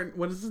 Morton.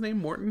 What is his name?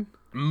 Morton?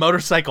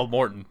 Motorcycle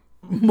Morton.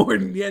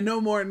 Morton. Yeah, no,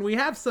 Morton. We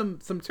have some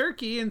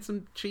turkey and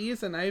some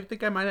cheese, and I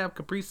think I might have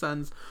Capri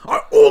Suns.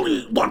 I only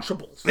eat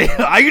Lunchables.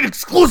 I eat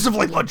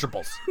exclusively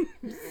Lunchables.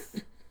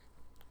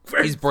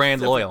 He's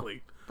brand loyal.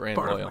 Brand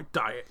part loyal. of my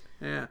diet.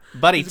 Yeah.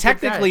 Buddy,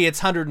 technically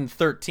it's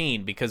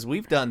 113 because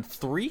we've done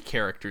 3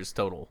 characters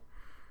total.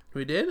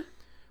 We did?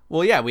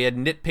 Well, yeah, we had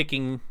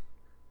Nitpicking...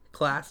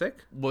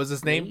 Classic. What was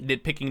his name?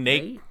 Nitpicking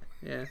Nate?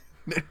 Yeah.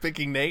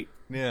 Nitpicking Nate?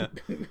 Yeah.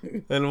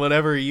 And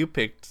whatever you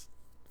picked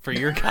for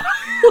your guy.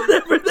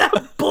 Whatever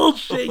that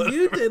bullshit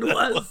you did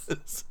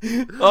was.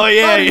 Oh,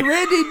 yeah.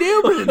 Randy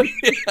Newman.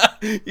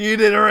 Yeah, you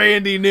did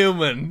Randy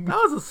Newman. That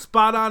was a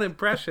spot-on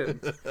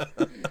impression.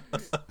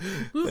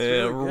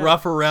 Yeah,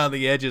 rough around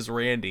the edges,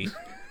 Randy.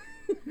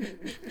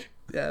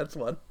 Yeah, that's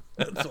one.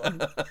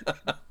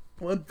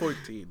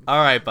 114.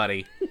 All right,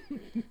 buddy.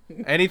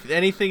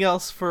 Anything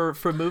else for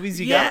movies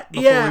you got?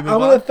 I'm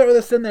gonna throw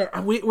this in there.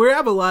 We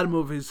have a lot of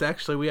movies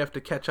actually we have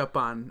to catch up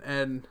on,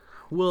 and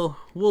we'll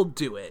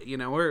do it. You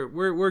know,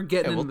 we're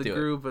getting into the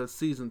groove of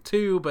season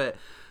 2, but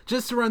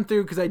just to run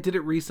through because I did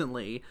it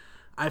recently.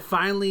 I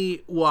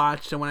finally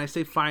watched, and when I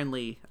say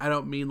finally, I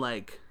don't mean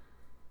like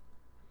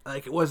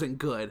it wasn't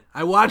good.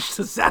 I watched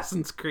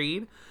Assassin's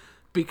Creed.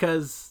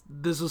 Because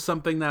this was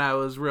something that I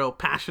was real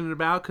passionate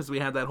about because we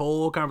had that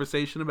whole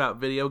conversation about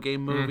video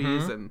game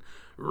movies and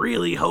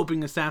really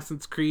hoping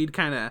Assassin's Creed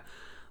kind of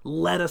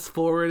led us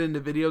forward into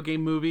video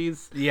game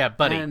movies. Yeah,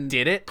 buddy, and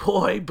did it?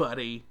 Boy,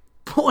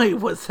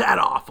 was that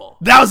awful.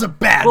 That was a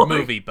bad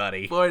movie,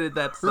 buddy. Boy, did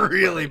that suck.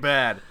 Really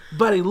bad.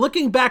 Buddy,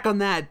 looking back on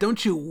that,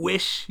 don't you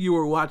wish you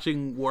were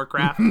watching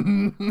Warcraft?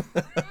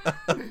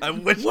 I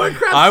wish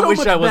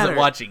Warcraft's I wasn't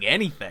watching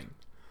anything.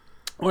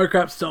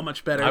 Warcraft's so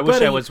much better. I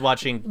wish I was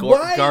watching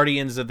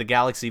Guardians of the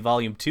Galaxy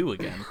Volume 2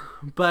 again.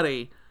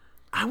 Buddy,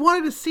 I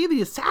wanted to see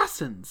the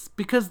Assassins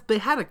because they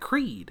had a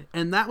creed,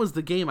 and that was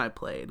the game I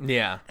played.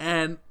 Yeah.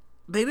 And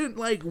they didn't,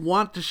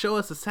 want to show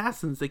us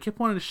Assassins. They kept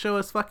wanting to show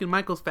us fucking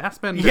Michael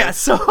Fassbender. Yeah,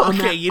 so,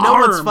 okay, you know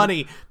arm. what's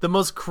funny? The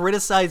most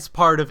criticized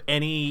part of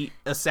any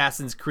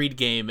Assassin's Creed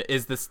game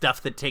is the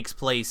stuff that takes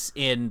place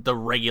in the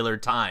regular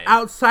time.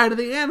 Outside of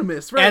the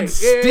Animus, right. And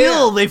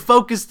still, they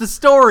focus the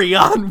story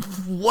on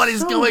what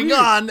is going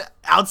on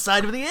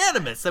outside of the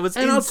Animus. That was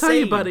insane. And I'll tell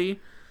you, buddy,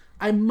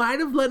 I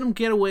might have let them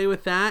get away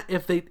with that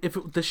if the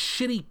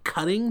shitty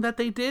cutting that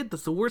they did,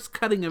 that's the worst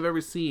cutting I've ever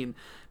seen.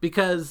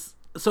 Because...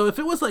 So if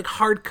it was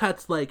hard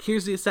cuts,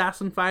 here's the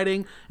assassin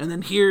fighting, and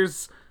then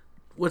here's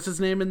what's his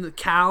name in the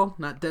Cal,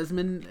 not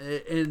Desmond,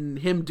 and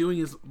him doing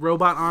his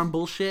robot arm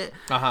bullshit.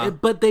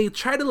 But they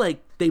try to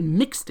they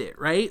mixed it,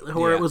 right?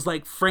 Where it was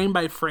frame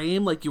by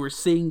frame, you were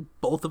seeing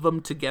both of them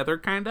together,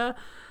 kinda.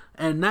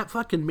 And that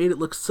fucking made it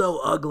look so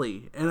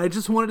ugly. And I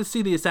just wanted to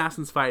see the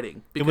assassins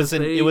fighting. It was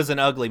an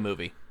ugly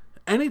movie.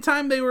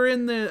 Anytime they were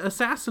in the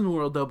assassin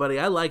world, though, buddy,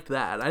 I liked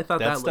that. I thought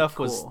that looked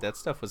cool. That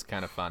stuff was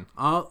kind of fun.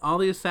 All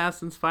the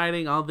assassins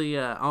fighting, all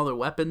the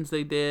weapons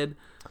they did.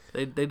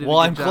 They did. Well,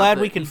 I'm glad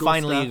we can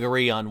finally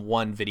agree on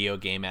one video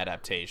game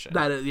adaptation.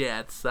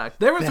 It sucked.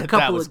 There was a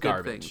couple of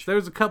good things. There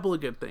was a couple of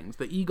good things.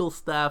 The Eagle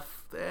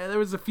stuff. There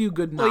was a few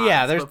good nods. Well,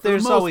 yeah.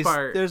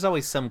 There's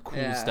always some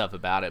cool stuff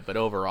about it, but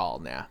overall,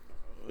 nah.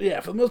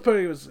 Yeah, for the most part,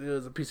 it was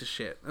a piece of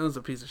shit. It was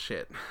a piece of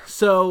shit.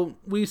 So,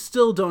 we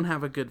still don't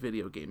have a good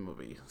video game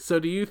movie. So,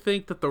 do you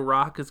think that The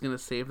Rock is going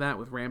to save that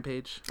with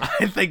Rampage?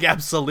 I think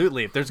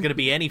absolutely. If there's going to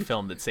be any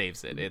film that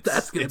saves it,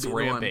 it's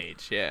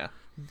Rampage. Yeah.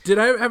 Have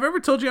I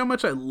ever told you how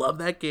much I love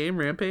that game,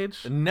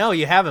 Rampage? No,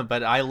 you haven't,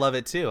 but I love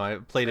it too. I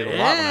played it a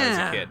lot when I was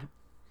a kid.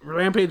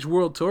 Rampage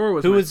World Tour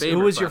was my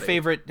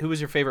favorite. Who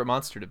was your favorite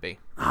monster to be?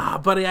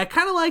 Buddy, I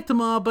kind of liked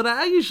them all, but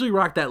I usually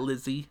rock that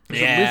Lizzie.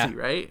 Lizzie,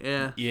 right?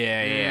 Yeah.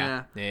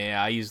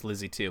 Yeah. I used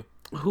Lizzie too.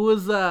 Who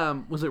was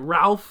it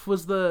Ralph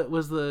was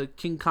the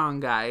King Kong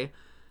guy,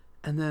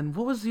 and then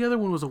what was the other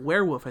one? Was a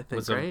werewolf, I think.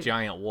 Was a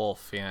giant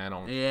wolf. Yeah, I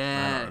don't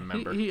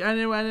remember. I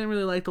didn't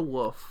really like the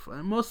wolf.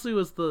 Mostly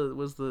was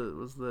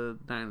the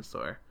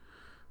dinosaur.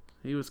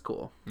 He was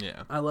cool.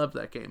 Yeah. I loved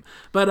that game.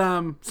 But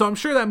so I'm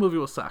sure that movie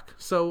will suck.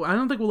 So I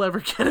don't think we'll ever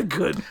get a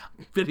good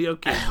video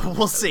game.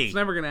 We'll see. It's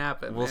never gonna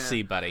happen. We'll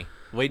see, buddy.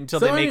 Wait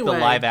until they make the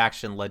live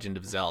action Legend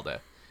of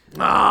Zelda.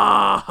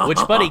 Oh.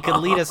 Which, buddy, could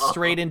lead us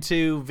straight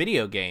into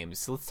video games.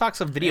 So let's talk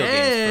some video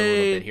games for a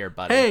little bit here,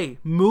 buddy. Hey,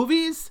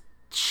 movies?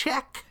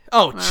 Check.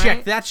 Oh,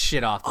 check that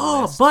shit off the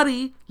list. Oh,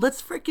 buddy,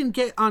 let's freaking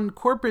get on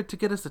corporate to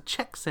get us a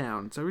check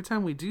sound. So every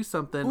time we do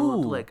something,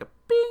 we'll do like a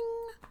bing.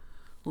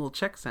 Little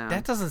check sound.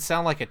 That doesn't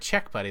sound like a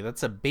check, buddy.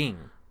 That's a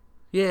bing.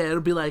 Yeah,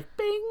 it'll be like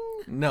bing.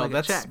 No, like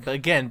that's a check.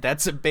 Again,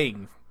 that's a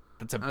bing.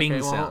 That's a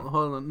bing sound.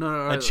 Hold on.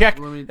 No. A check.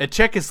 A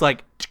check is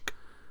like.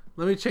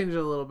 Let me change it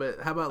a little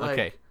bit. How about like.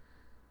 Okay.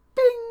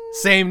 Bing.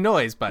 Same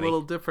noise, buddy. A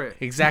little different.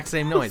 Exact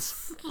same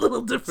noise. A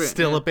little different.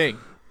 Still a bing.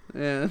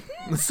 Yeah.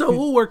 So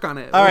we'll work on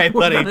it. All right,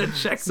 buddy.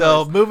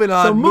 So moving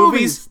on. So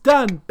movies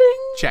done.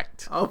 Bing.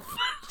 Checked. Oh.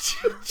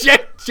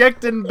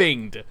 Checked and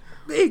binged.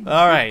 Bing.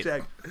 All right.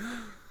 Checked.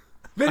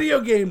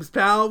 Video games,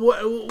 pal.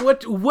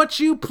 What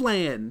you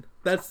playing?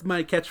 That's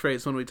my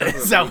catchphrase when we talk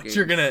about Is that video what games.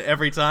 you're gonna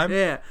every time?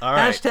 Yeah. All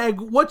right. Hashtag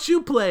what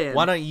you playing?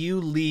 Why don't you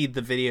lead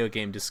the video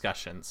game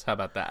discussions? How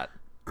about that?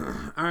 All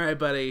right,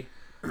 buddy.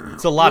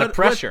 It's a lot of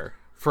pressure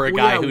for a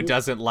guy who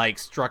doesn't like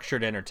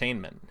structured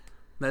entertainment.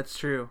 That's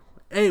true.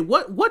 Hey,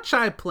 what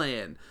I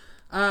playing?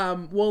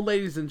 Well,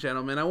 ladies and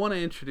gentlemen, I want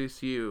to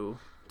introduce you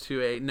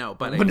to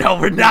buddy. No,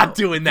 we're not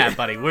doing that,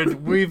 buddy.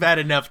 We've had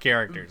enough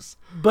characters.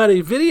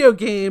 Buddy, video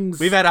games.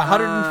 We've had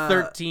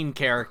 113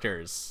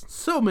 characters.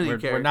 So many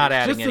characters. We're not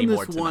adding Just any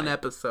more in this tonight. one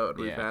episode,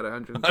 we've had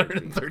 113.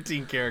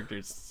 113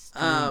 characters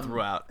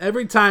throughout.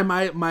 Every time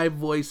my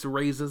voice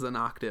raises an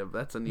octave,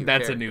 that's a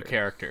new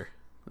character.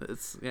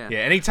 It's Yeah,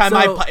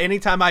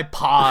 anytime I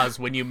pause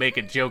when you make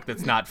a joke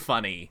that's not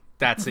funny,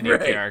 that's a new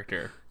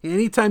character.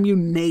 Anytime you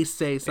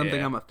naysay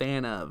something I'm a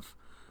fan of,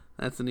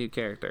 that's a new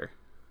character.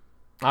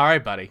 All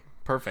right, buddy.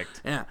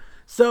 Perfect. Yeah.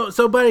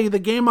 So, buddy, the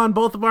game on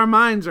both of our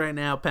minds right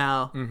now,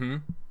 pal. Mm-hmm.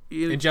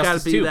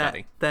 Injustice 2,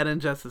 buddy. That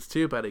Injustice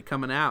 2, buddy,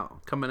 coming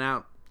out.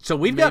 So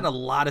we've gotten a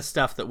lot of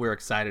stuff that we're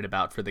excited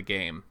about for the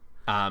game.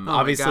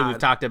 Obviously, we've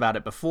talked about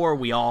it before.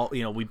 We all,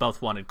 we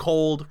both wanted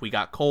Cold. We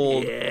got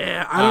Cold.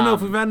 Yeah, I don't know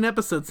if we've had an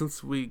episode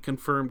since we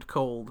confirmed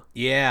Cold.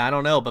 Yeah, I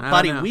don't know, but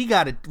buddy, we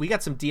got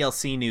some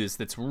DLC news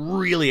that's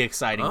really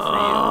exciting for you.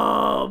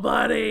 Oh,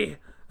 buddy.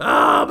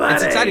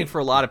 It's exciting for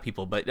a lot of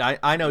people, but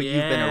I know you've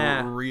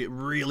been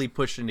really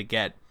pushing to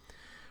get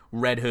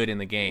Red Hood in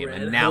the game,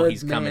 and now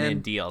he's coming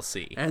in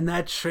DLC. And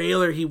that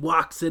trailer, he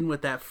walks in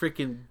with that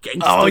freaking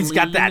gangster. Oh, he's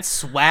got that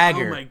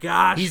swagger. Oh my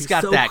gosh, he's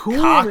got so that cool,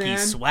 cocky man.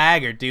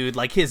 swagger, dude.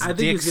 Like his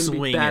dick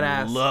swinging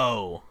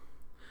low.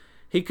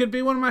 He could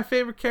be one of my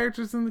favorite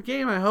characters in the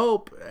game. I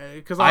hope,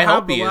 because I'll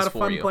have a lot of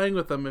fun playing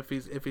with him if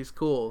he's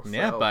cool. So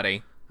yeah,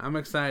 buddy. I'm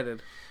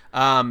excited.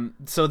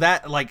 So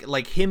that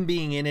like him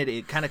being in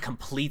it kind of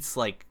completes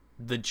like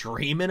the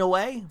dream in a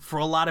way for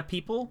a lot of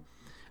people.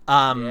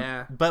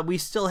 But we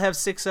still have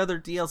 6 other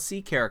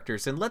DLC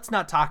characters, and let's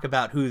not talk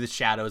about who the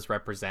shadows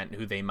represent and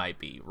who they might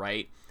be,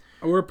 right?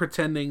 We're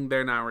pretending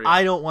they're not real.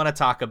 I don't want to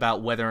talk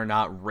about whether or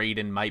not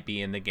Raiden might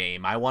be in the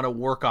game. I want to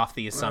work off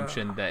the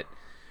assumption that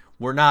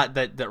we're not,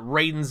 that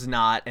Raiden's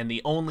not, and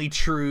the only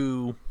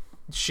true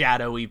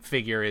shadowy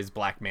figure is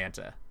Black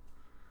Manta.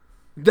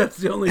 That's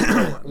the only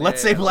one.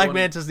 Let's say Black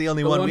Manta's the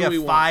only one. We have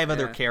 5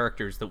 other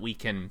characters that we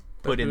can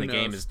put in the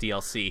game as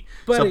DLC.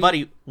 So,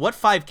 buddy, what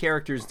 5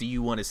 characters do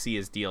you want to see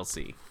as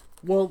DLC?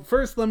 Well,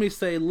 first, let me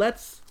say,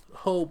 let's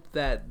hope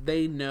that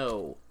they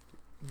know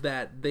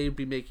that they'd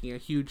be making a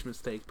huge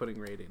mistake putting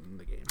Raiden in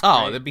the game.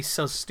 Oh, that'd be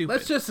so stupid.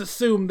 Let's just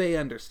assume they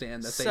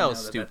understand that they know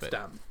stupid. That's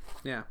dumb.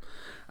 Yeah.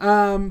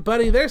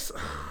 Buddy,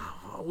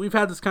 we've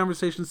had this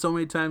conversation so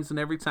many times, and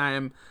every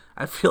time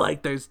I feel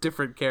like there's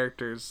different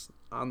characters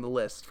on the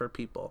list for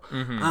people.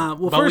 Mm-hmm.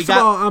 Well, but first of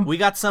all, we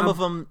got some of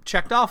them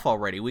checked off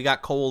already. We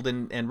got Cold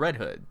and Red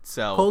Hood.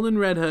 So Cold and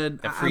Red Hood.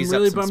 I'm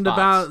really bummed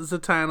about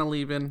Zatanna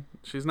leaving.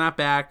 She's not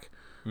back.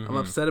 Mm-hmm. I'm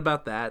upset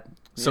about that.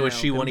 So is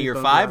she one of your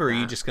 5, or are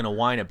you just going to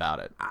whine about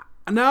it?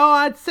 No,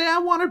 I'd say I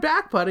want her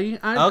back, buddy.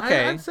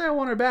 I'd say I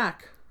want her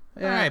back.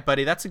 Yeah. All right,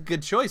 buddy. That's a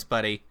good choice,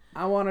 buddy.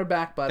 I want her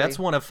back, buddy. That's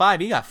one of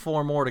 5. You got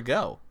 4 more to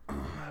go.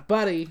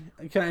 Buddy,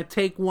 can I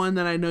take one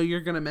that I know you're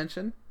going to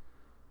mention?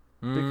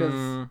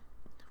 Because...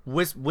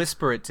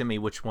 Whisper it to me.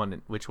 Which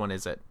one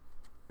is it?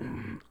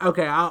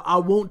 Okay, I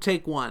won't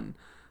take one.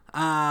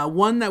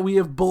 One that we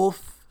have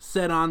both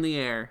said on the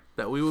air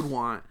that we would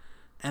want,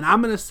 and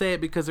I'm gonna say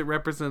it because it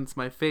represents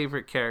my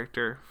favorite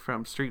character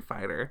from Street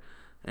Fighter,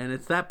 and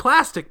it's that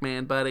Plastic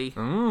Man, buddy.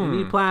 We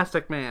need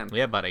Plastic Man.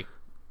 Yeah, buddy.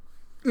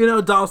 You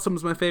know,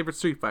 Dalsum's my favorite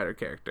Street Fighter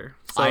character.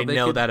 So I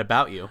know that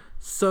about you.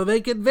 So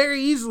they could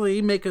very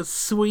easily make a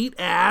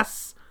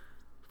sweet-ass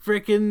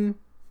freaking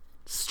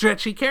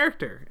stretchy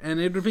character.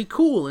 And it would be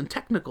cool and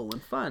technical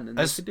and fun, and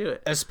they could do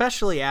it.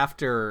 Especially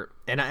after...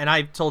 And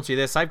I've told you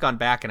this. I've gone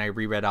back and I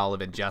reread all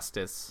of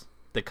Injustice,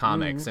 the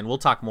comics, and we'll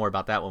talk more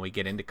about that when we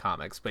get into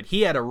comics. But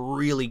he had a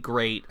really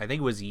great... I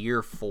think it was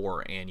year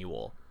 4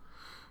 annual.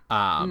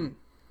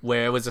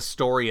 Where it was a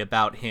story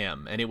about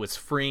him. And it was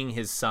freeing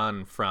his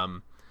son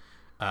from...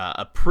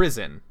 a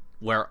prison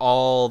where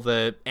all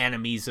the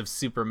enemies of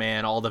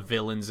Superman, all the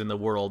villains in the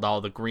world, all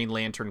the Green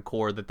Lantern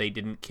Corps that they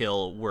didn't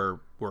kill were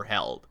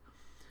held.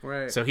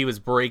 Right. So he was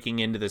breaking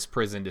into this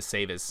prison to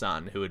save his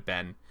son, who had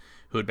been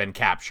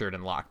captured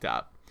and locked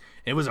up.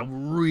 It was a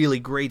really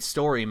great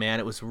story, man.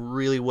 It was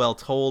really well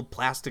told.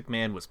 Plastic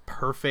Man was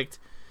perfect.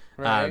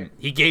 Right.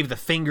 He gave the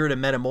finger to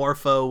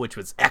Metamorpho, which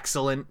was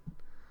excellent.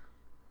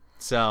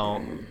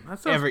 So that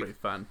sounds pretty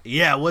fun.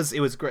 Yeah, it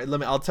was great.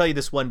 I'll tell you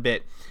this one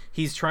bit.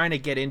 He's trying to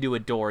get into a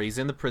door. He's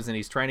in the prison.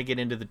 He's trying to get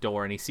into the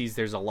door, and he sees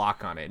there's a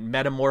lock on it. And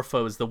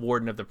Metamorpho is the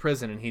warden of the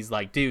prison, and he's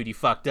like, dude, you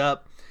fucked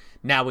up.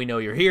 Now we know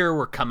you're here.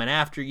 We're coming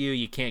after you.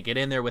 You can't get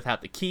in there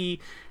without the key.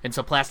 And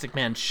so Plastic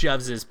Man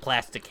shoves his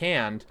plastic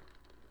hand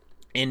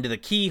into the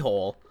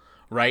keyhole,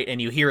 right?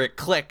 And you hear it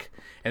click.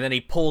 And then he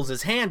pulls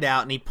his hand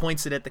out, and he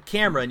points it at the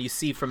camera. And you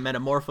see from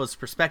Metamorpho's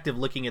perspective,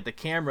 looking at the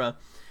camera,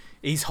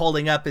 he's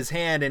holding up his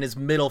hand, and his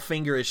middle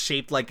finger is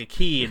shaped like a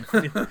key.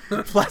 And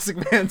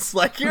Plastic Man's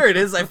like, here it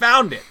is. I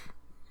found it.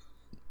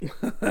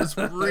 It's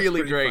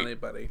really great. Funny,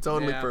 buddy.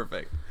 Totally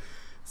perfect.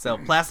 So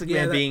Plastic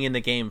Man being in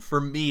the game, for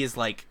me, is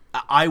like,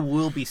 I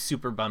will be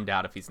super bummed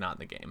out if he's not in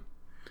the game.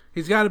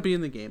 He's got to be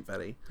in the game,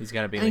 buddy. He's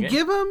got to be in the game. And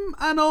give him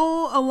an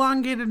old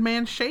elongated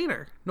man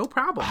shader. No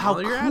problem. How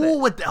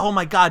cool would that? Oh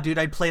my god, dude,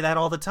 I'd play that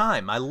all the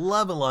time. I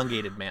love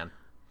elongated man.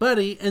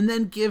 Buddy, and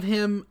then give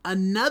him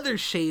another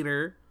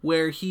shader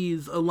where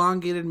he's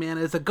elongated man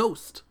as a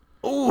ghost.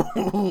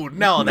 Ooh,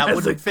 no, that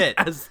wouldn't fit.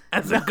 As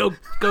a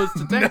ghost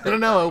detective.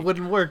 No, it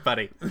wouldn't work,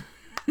 buddy.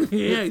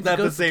 It's not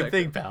the same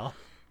thing, pal.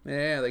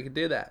 Yeah, they could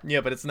do that.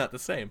 Yeah, but it's not the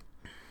same.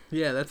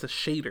 Yeah, that's a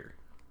shader.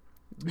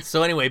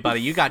 So anyway, buddy,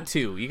 you got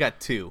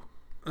two.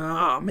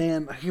 Oh,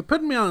 man. You're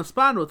putting me on the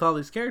spot with all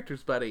these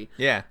characters, buddy.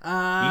 Yeah.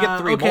 You get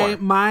 3 more. Okay,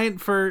 mine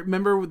for...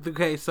 Remember...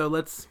 Okay, so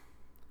let's...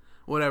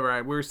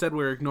 Whatever. We said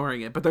we were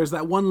ignoring it. But there's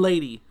that one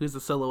lady who's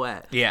a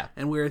silhouette. Yeah.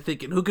 And we were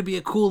thinking, who could be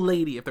a cool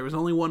lady if there was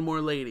only one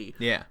more lady?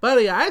 Yeah.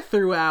 Buddy, I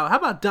threw out... How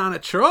about Donna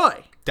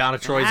Troy? Donna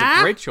Troy's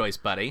a great choice,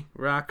 buddy.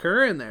 Rock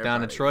her in there,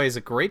 Donna Troy is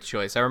a great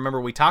choice. I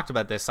remember we talked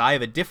about this. I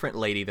have a different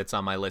lady that's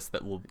on my list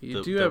that will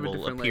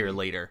appear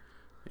later.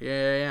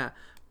 Yeah.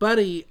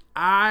 Buddy,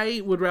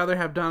 I would rather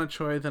have Donna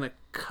Troy than a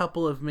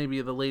couple of maybe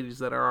the ladies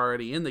that are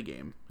already in the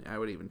game, I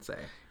would even say.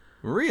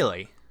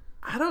 Really?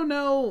 I don't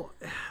know.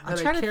 I'm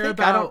trying to think.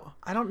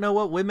 I don't know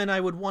what women I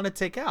would want to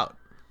take out.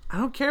 I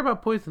don't care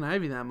about Poison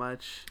Ivy that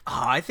much.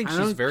 Oh, I think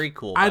she's very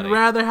cool, buddy. I'd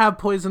rather have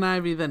Poison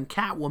Ivy than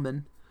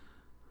Catwoman.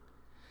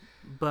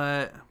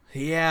 But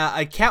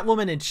yeah,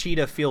 Catwoman and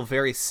Cheetah feel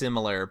very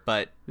similar,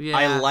 but yeah,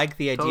 I like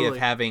the idea of totally.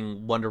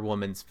 having Wonder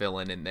Woman's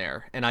villain in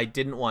there, and I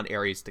didn't want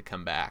Ares to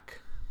come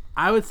back.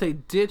 I would say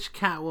ditch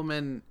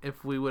Catwoman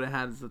if we would have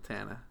had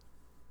Zatanna.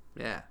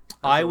 Yeah.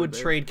 I would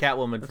trade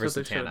Catwoman for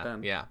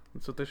Zatanna. Yeah.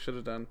 That's what they should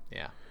have done.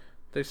 Yeah.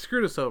 They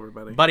screwed us over,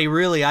 buddy. Buddy,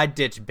 really, I'd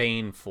ditch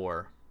Bane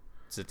for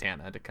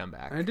Zatanna to come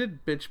back. I did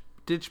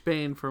ditch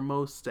Bane for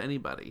most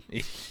anybody.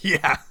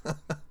 Yeah.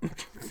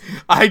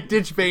 I'd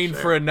ditch Bane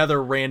for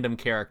another random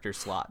character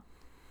slot.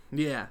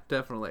 Yeah,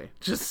 definitely.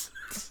 Just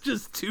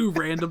 2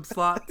 random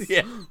slots.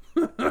 Yeah.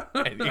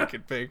 And you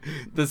could pick.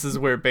 This is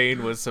where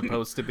Bane was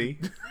supposed to be.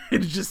 It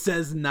just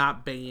says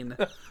not Bane.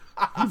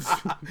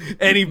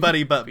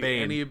 Anybody but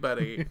Bane.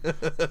 Anybody.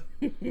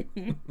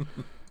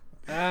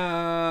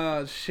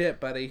 Oh, shit,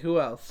 buddy. Who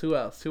else? So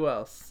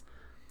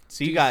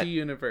you DC got...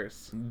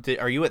 Universe.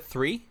 Are you at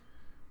 3?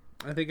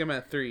 I think I'm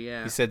at 3,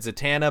 yeah. You said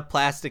Zatanna,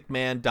 Plastic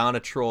Man,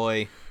 Donna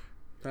Troy.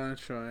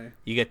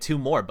 You get 2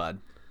 more, bud.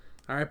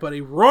 All right,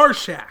 buddy.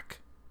 Rorschach.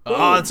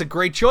 Oh, that's a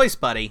great choice,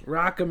 buddy.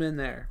 Rock him in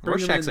there.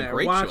 Rorschach's a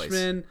great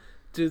Watchmen.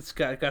 Dude, it's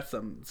got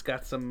some.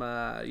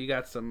 You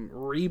got some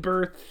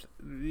rebirth,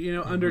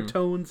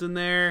 undertones in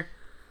there.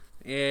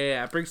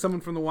 Yeah, bring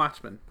someone from the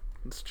Watchmen.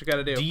 That's what you got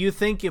to do. Do you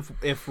think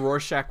if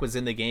Rorschach was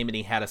in the game and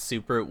he had a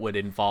super, it would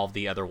involve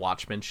the other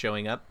Watchmen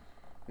showing up?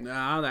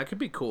 No, that could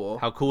be cool.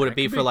 How cool would it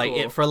be for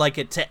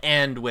it to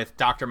end with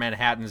Dr.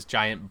 Manhattan's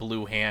giant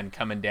blue hand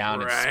coming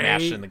down and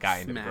smashing the guy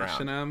into the ground?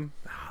 Smashing him.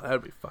 Oh, that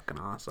would be fucking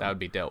awesome. That would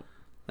be dope.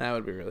 That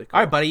would be really cool.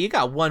 All right, buddy, you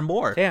got one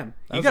more. Damn,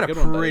 you got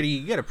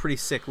a pretty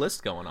sick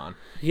list going on.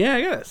 Yeah,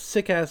 I got a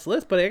sick ass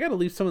list, buddy. I got to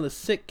leave some of the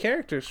sick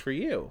characters for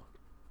you.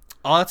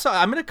 Oh,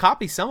 I'm gonna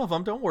copy some of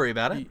them. Don't worry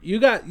about it. You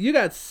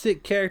got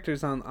sick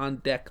characters on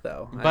deck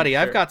though, buddy.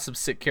 I've got some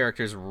sick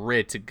characters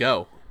ready to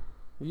go.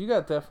 You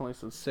got definitely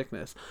some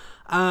sickness.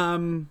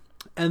 And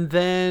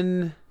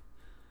then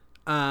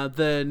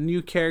the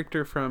new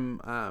character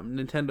from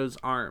Nintendo's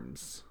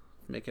ARMS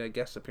making a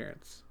guest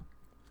appearance.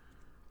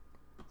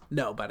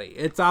 No, buddy.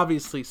 It's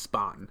obviously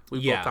Spawn.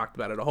 We've both talked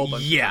about it a whole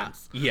bunch of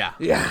times. Yeah.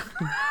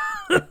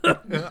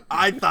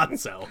 I thought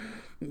so.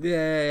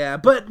 Yeah.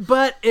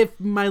 But if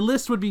my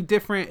list would be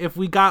different if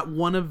we got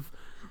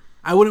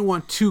I wouldn't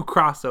want 2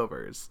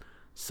 crossovers.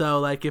 So,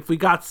 like, if we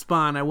got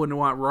Spawn, I wouldn't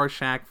want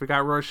Rorschach. If we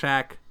got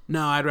Rorschach,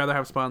 no, I'd rather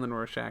have Spawn than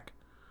Rorschach.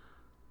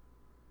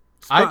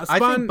 I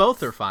think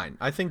both are fine.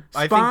 I think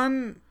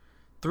Spawn...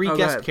 3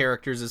 guest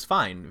characters is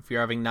fine if you're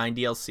having 9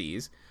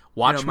 DLCs.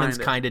 Watchmen's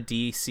kind of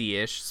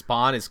DC-ish.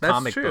 Spawn is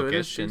comic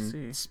bookish,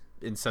 and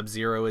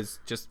Sub-Zero is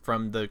just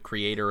from the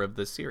creator of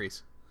the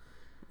series.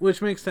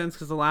 Which makes sense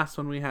because the last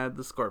one we had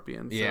the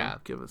Scorpion. So yeah,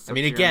 give us. I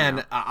mean,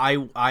 again,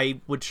 I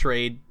would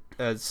trade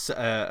an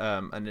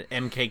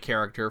MK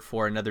character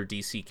for another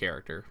DC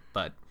character,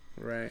 but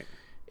right,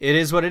 it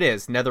is what it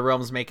is.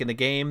 NetherRealm's making the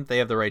game; they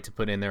have the right to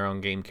put in their own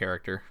game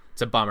character.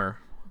 It's a bummer,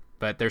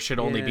 but there should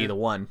only be the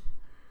one.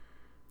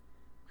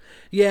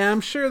 Yeah,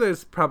 I'm sure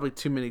there's probably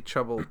too much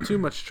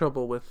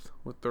trouble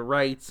with the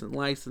rights and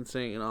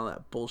licensing and all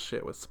that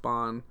bullshit with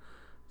Spawn.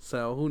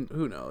 So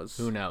who knows?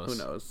 Who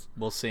knows?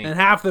 We'll see. And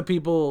half the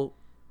people,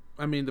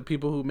 I mean, the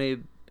people who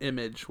made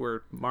Image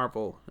were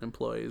Marvel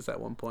employees at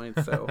one point.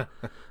 So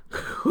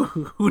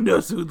who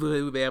knows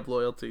who they have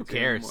loyalty to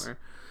anymore?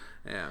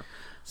 Yeah.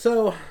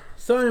 So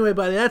anyway,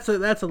 buddy, that's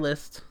a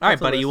list. All right,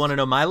 buddy, you want to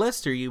know my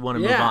list, or you want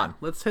to move on?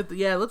 Let's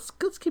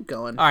keep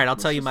going. All right, I'll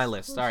tell you my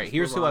list. All right,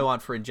 here's who I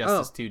want for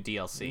Injustice 2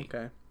 DLC.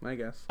 Okay, I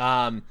guess.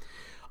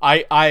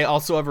 I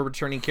also have a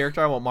returning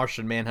character. I want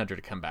Martian Manhunter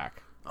to come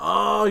back.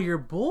 Oh, your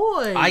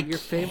boy! Your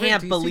favorite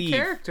can't DC believe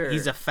character.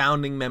 He's a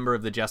founding member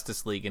of the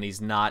Justice League, and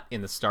he's not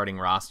in the starting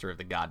roster of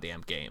the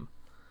goddamn game.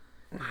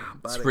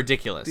 It's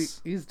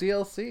ridiculous. He's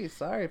DLC.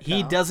 Sorry, pal.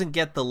 He doesn't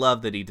get the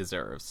love that he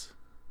deserves.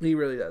 He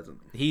really doesn't.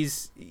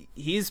 He's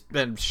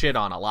been shit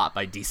on a lot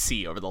by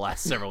DC over the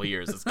last several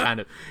years. It's kind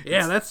of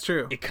that's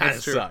true. It kind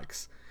of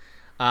sucks.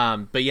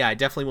 But yeah, I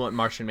definitely want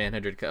Martian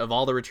Manhunter of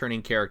all the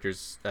returning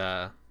characters,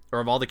 or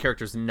of all the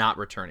characters not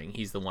returning.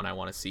 He's the one I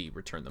want to see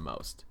return the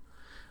most.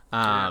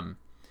 I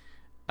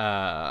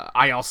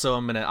also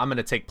I'm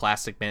gonna take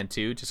Plastic Man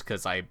too, just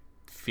because I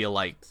feel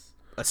like,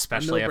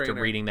 especially after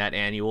reading that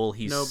annual,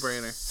 he's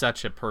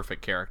such a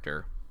perfect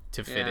character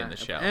to fit in the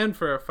show, and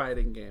for a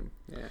fighting game.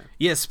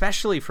 Yeah,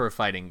 especially for a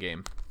fighting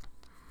game.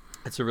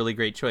 It's a really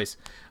great choice.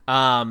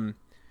 I'll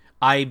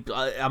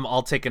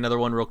take another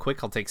one real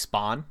quick. I'll take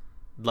Spawn.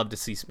 Love to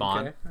see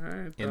Spawn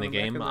in the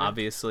game,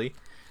 obviously.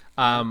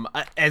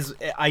 As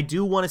I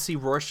do want to see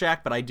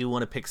Rorschach, but I do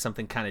want to pick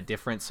something kind of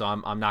different, so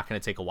I'm not going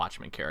to take a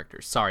Watchmen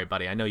character. Sorry,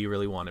 buddy. I know you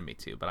really wanted me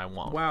to, but I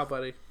won't. Wow,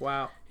 buddy.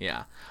 Wow.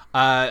 Yeah.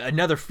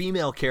 Another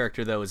female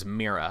character, though, is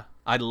Mira.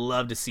 I'd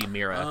love to see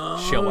Mira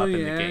show up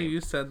in the game. You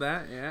said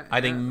that. Yeah.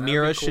 I think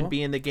Mira should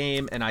be in the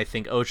game, and I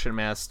think Ocean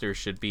Master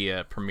should be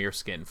a premiere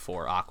skin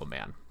for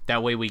Aquaman.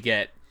 That way we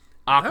get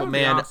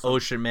Aquaman, awesome.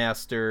 Ocean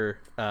Master,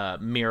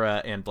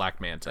 Mira, and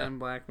Black Manta. That'd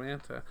be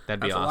awesome.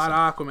 That's a lot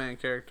of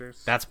Aquaman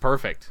characters. That's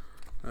perfect.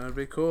 That'd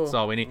be cool. That's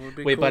all we need.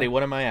 Wait, buddy,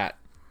 what am I at?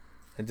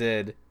 I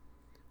did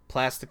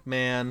Plastic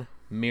Man,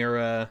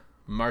 Mira,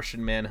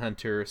 Martian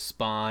Manhunter,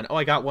 Spawn. Oh,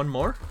 I got one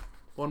more?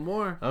 One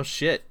more. Oh,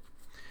 shit.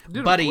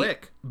 Dude,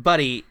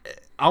 buddy,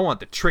 I want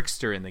the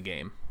Trickster in the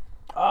game.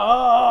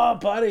 Oh,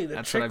 buddy,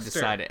 that's Trickster. What I've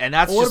decided. And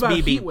that's just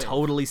me being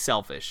totally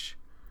selfish.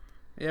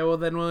 Yeah, well,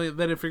 then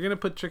if you're going to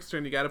put Trickster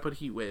in, you got to put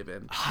Heatwave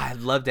in.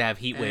 I'd love to have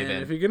Heatwave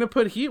in. If you're going to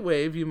put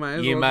Heatwave, you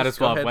might as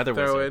well have Weather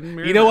Wizard.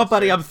 You know what,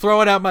 buddy? I'm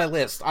throwing out my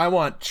list. I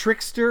want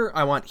Trickster,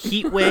 I want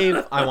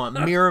Heatwave, I want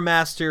Mirror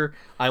Master,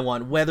 I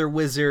want Weather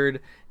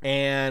Wizard,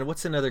 and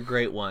what's another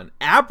great one?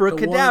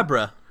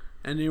 Abracadabra.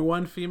 And your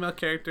one female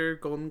character,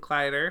 Golden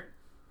Glider.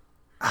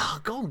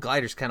 Oh, Golden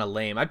Glider's kind of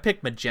lame. I'd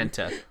pick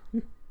Magenta.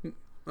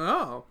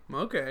 Oh,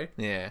 okay.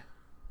 Yeah.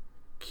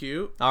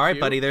 Cute. All right,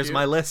 buddy, there's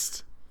my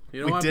list.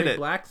 You don't want to pick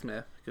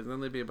Blacksmith, because then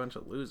they'd be a bunch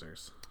of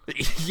losers.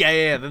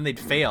 yeah, then they'd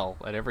fail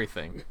at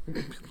everything.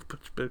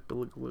 Big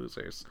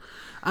losers.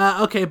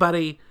 Okay,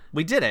 buddy.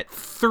 We did it.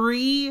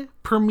 3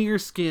 premiere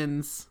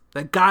skins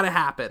that gotta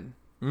happen.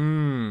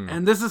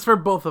 And this is for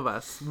both of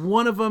us.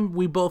 One of them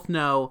we both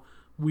know,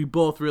 we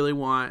both really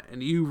want,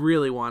 and you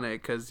really want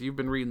it because you've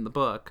been reading the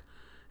book.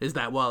 Is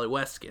that Wally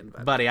West skin,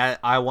 buddy?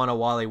 I want a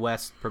Wally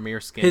West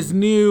premiere skin. His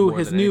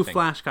new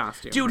Flash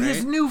costume, dude. Right?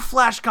 His new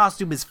Flash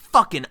costume is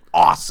fucking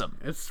awesome.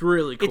 It's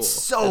really cool. It's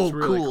so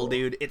really cool,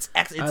 dude. It's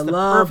the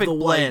perfect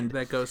blend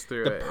that goes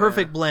through the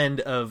perfect blend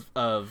of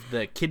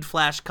the Kid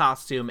Flash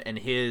costume and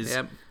his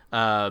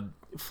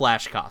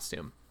Flash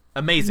costume.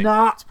 Amazing.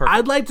 It's perfect.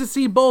 I'd like to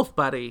see both,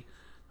 buddy.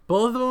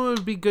 Both of them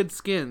would be good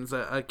skins,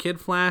 a Kid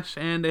Flash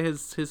and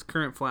his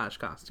current Flash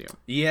costume.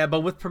 Yeah,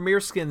 but with premiere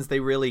skins, they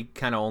really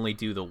kind of only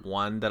do the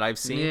one that I've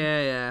seen.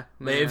 Yeah.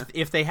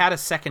 If they had a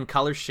second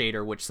color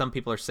shader, which some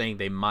people are saying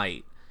they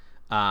might,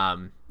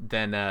 then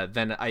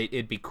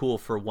it'd be cool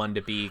for one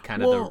to be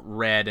kind of the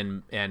red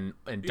and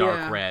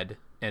dark red,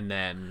 and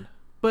then.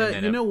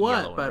 But you know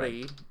what,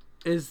 buddy,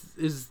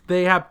 is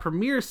they have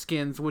premiere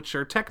skins, which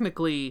are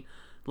technically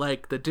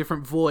like the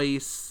different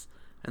voice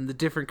and the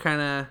different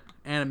kind of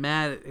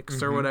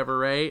animatics or whatever,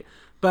 right?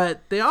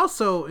 But they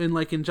also, in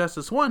like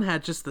Injustice 1,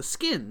 had just the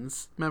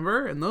skins,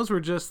 remember? And those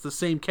were just the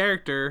same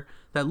character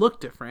that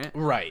looked different.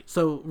 Right.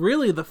 So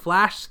really the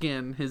Flash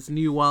skin, his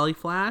new Wally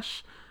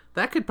Flash,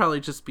 that could probably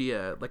just be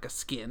a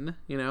skin,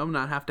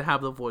 not have to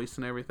have the voice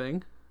and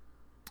everything.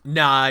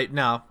 No,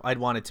 I'd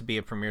want it to be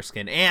a premiere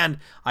skin, and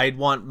I'd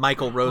want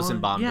Michael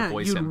Rosenbaum to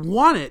voice him. You'd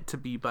want it to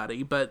be,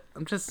 buddy, but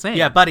I'm just saying.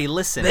 Yeah, buddy,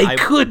 listen. They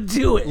could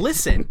do it.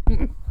 Listen,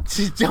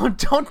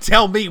 don't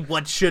tell me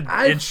what should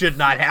and should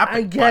not happen.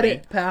 I get buddy.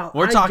 it, pal.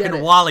 We're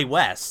talking Wally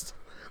West.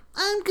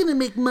 I'm gonna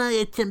make my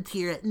attempt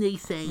here at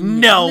naysaying.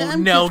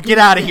 No, get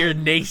out of here,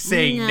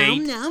 naysaying,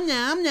 Nate.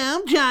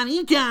 No,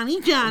 Johnny.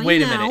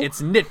 Wait a minute, it's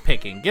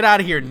nitpicking. Get out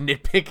of here,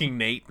 nitpicking,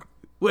 Nate.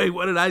 Wait,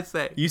 what did I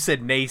say? You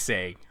said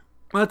naysaying.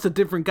 Well, that's a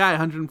different guy,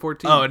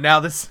 114. Oh,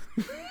 now this...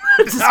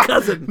 It's his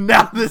cousin.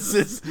 Now this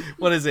is...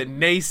 What is it?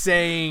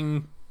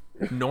 Naysaying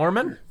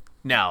Norman?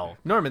 No.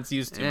 Norman's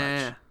used too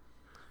much.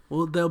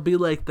 Well, they'll be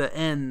like the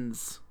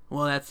ends.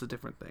 Well, that's a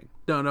different thing.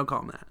 No, don't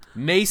call him that.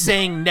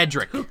 Naysaying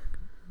Nedrick.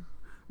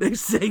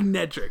 Naysaying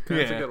Nedrick.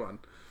 That's a good one.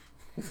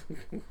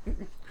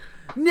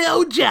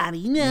 No,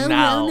 Johnny.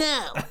 No.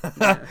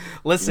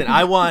 Listen,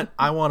 I want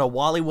a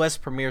Wally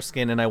West premiere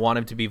skin, and I want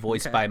him to be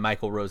voiced by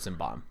Michael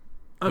Rosenbaum.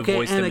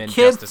 Okay, and a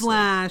Kid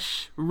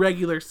Flash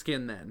regular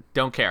skin then.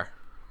 Don't care.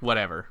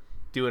 Whatever.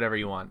 Do whatever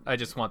you want. I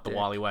just want the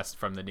Wally West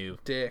from the new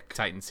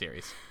Titan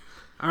series.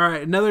 All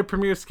right, another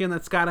premiere skin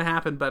that's got to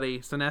happen, buddy.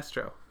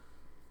 Sinestro.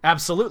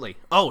 Absolutely.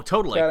 Oh,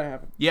 totally. Gotta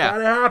happen. Yeah.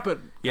 Gotta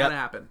happen. Yep. Gotta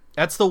happen.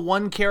 That's the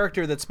one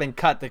character that's been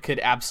cut that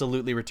could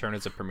absolutely return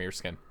as a premiere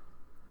skin.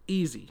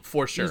 Easy.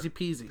 For sure. Easy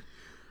peasy.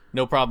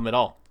 No problem at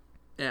all.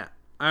 Yeah.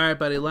 All right,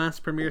 buddy.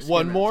 Last premiere skin.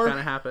 One more? That's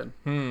gotta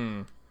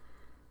happen.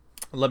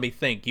 Let me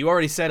think. You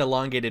already said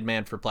Elongated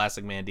Man for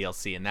Plastic Man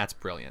DLC, and that's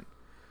brilliant.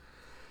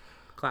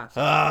 Classic.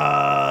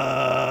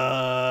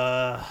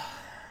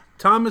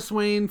 Thomas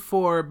Wayne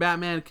for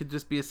Batman could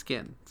just be a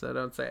skin, so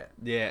don't say it.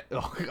 Yeah.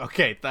 Oh,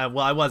 okay. Well,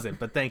 I wasn't,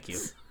 but thank you.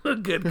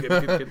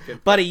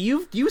 Good. Buddy,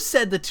 you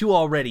said the two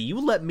already.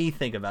 You let me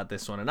think about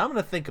this one, and I'm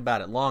going to think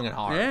about it long and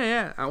hard.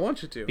 Yeah. I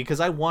want you to.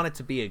 Because I want it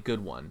to be a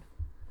good one.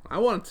 I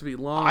want it to be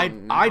long.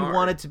 I'd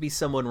want it to be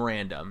someone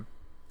random.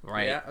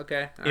 Right. Yeah.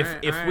 Okay.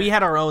 If we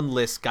had our own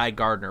list, Guy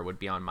Gardner would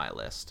be on my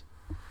list.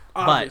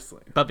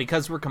 Obviously. But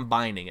because we're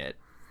combining it,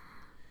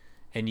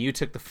 and you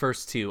took the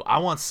first two, I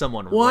want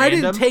someone random. Well, I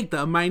didn't take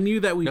them. I knew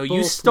that we both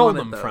you stole wanted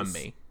them those. from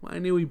me. Well, I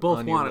knew we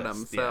both wanted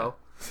them, so...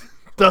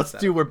 Those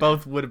two would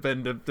have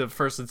been the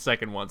first and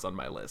second ones on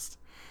my list.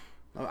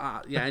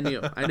 Yeah, I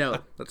know.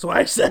 That's why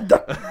I said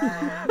them.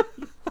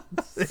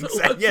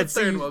 Exactly. Yeah,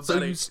 so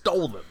you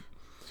stole them.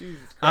 Jesus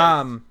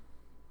Christ.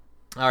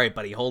 All right,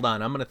 buddy, hold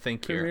on. I'm gonna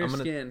think here.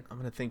 Skin. I'm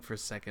gonna think for a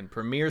second.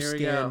 Premiere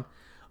Here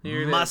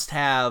skin must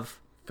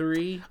have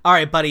 3. All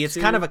right, buddy. It's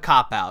 2. kind of a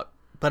cop out,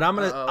 but I'm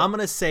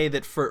gonna say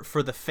that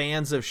for the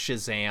fans of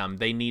Shazam,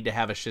 they need to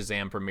have a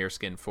Shazam premiere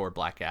skin for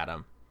Black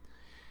Adam,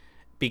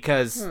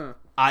 because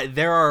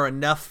there are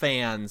enough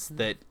fans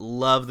that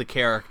love the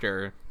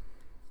character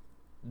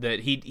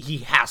that he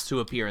has to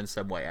appear in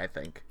some way. I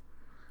think.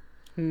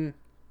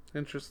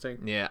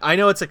 Interesting. Yeah, I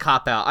know it's a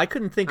cop out. I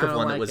couldn't think of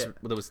one that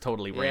was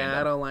totally random. Yeah,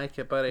 I don't like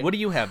it, buddy. What do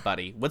you have,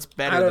 buddy? What's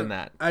better than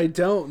that? I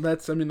don't.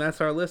 That's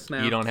our list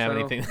now. You don't have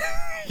anything.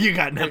 You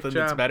got nothing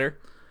that's better.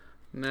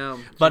 No,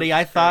 buddy.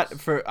 I thought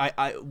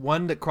I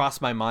one that crossed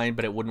my mind,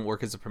 but it wouldn't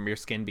work as a premiere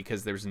skin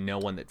because there's no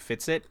one that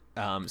fits it.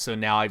 So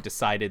now I've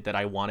decided that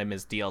I want him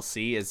as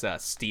DLC as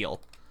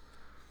Steel.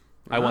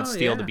 I want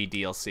Steel to be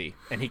DLC,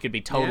 and he could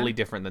be totally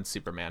different than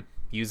Superman.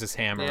 Use his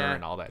hammer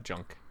and all that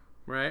junk.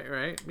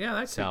 Right. Yeah,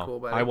 that's cool,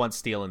 buddy. I want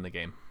Steel in the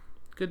game.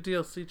 Good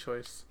DLC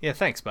choice. Yeah,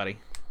 thanks, buddy.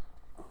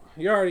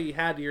 You already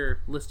had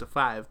your list of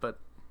 5, but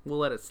we'll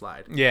let it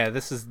slide. Yeah,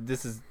 this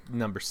is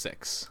number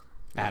 6.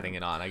 Adding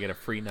it on, I get a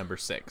free number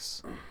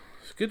 6.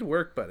 Good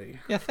work, buddy.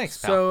 Yeah, thanks,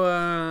 pal.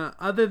 So,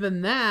 other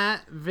than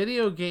that,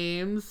 video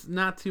games,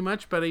 not too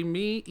much, buddy.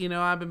 Me,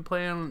 I've been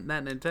playing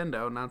that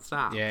Nintendo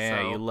nonstop.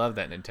 Yeah, you love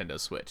that Nintendo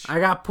Switch. I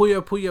got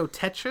Puyo Puyo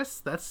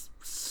Tetris. That's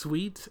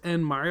sweet.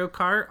 And Mario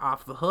Kart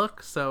off the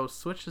hook. So,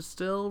 Switch is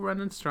still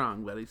running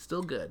strong, buddy.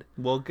 Still good.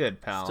 Well,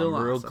 good, pal.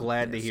 I'm real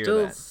glad to hear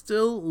that.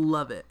 Still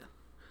love it.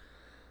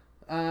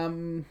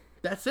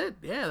 That's it.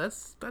 Yeah,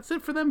 that's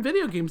it for them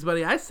video games,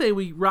 buddy. I say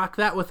we rock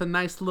that with a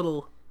nice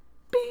little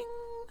bing.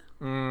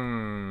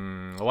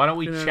 Why don't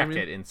we check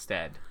it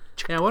instead?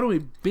 Yeah, why don't we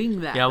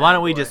bing that? Yeah, why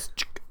don't we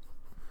just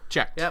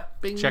check?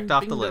 Yep, bing, checked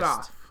off the list.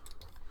 Off.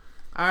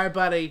 All right,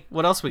 buddy.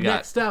 What else we got?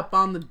 Next up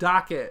on the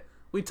docket,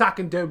 we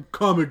talking them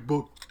comic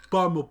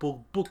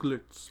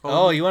booklets.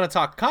 Oh, you want to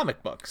talk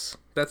comic books?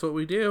 That's what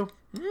we do.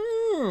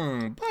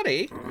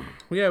 Buddy.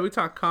 Yeah, we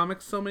talk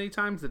comics so many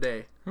times a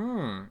day.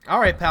 All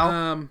right,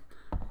 pal.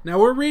 Now,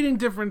 we're reading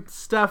different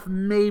stuff,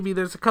 maybe.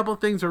 There's a couple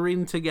things we're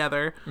reading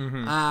together.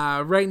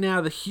 Right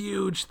now, the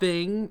huge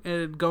thing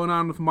going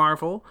on with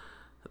Marvel,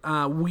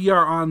 we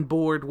are on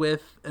board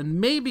with,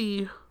 and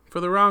maybe for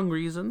the wrong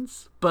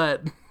reasons,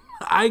 but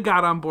I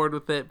got on board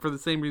with it for the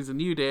same reason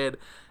you did,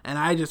 and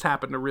I just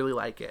happen to really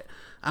like it.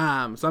 So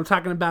I'm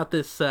talking about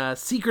this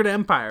Secret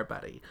Empire,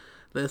 buddy.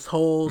 This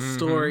whole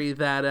story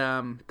that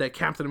that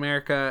Captain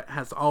America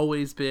has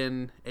always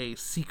been a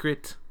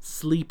secret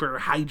sleeper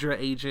Hydra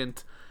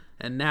agent,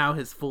 and now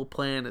his full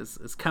plan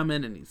is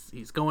coming, and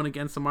he's going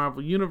against the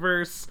Marvel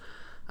Universe.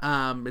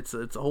 It's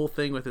a whole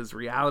thing with his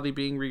reality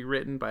being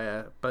rewritten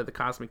by the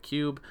Cosmic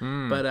Cube.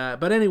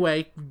 But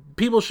anyway,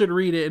 people should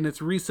read it, and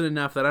it's recent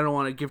enough that I don't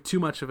want to give too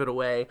much of it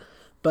away.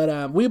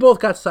 But we both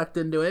got sucked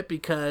into it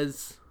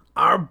because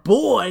our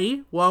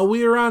boy, while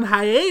we were on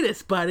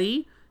hiatus,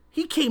 buddy,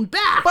 he came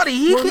back. Buddy,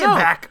 he came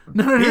back.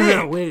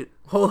 No, wait.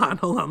 Hold on.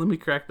 Let me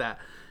correct that.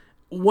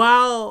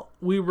 While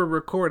we were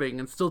recording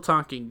and still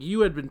talking, you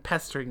had been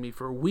pestering me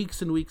for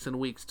weeks and weeks and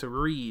weeks to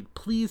read.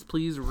 Please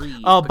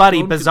read. Oh,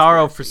 buddy,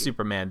 Bizarro for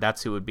Superman.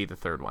 That's who would be the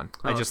third one.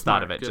 I just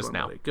thought of it just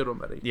now. Buddy. Good one,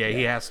 buddy. Yeah,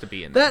 he has to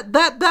be in there.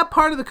 That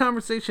part of the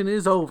conversation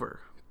is over,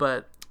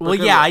 but... Well,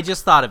 yeah, I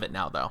just thought of it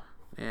now, though.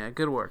 Yeah,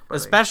 good work, buddy.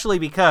 Especially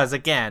because,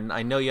 again,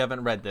 I know you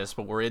haven't read this,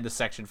 but we're in the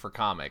section for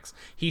comics.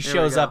 He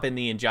shows up in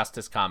the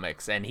Injustice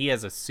comics, and he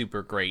has a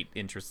super great,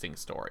 interesting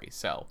story.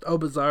 So, oh,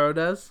 Bizarro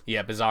does?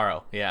 Yeah,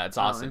 Bizarro. Yeah, it's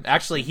awesome.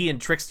 Actually, he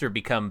and Trickster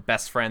become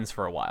best friends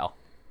for a while.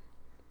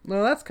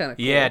 Well, that's kind of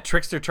cool. Yeah,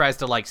 Trickster tries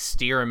to, like,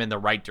 steer him in the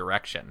right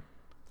direction.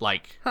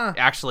 Like,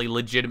 actually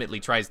legitimately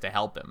tries to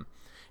help him.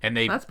 And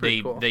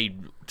cool. they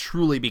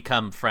truly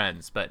become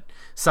friends, but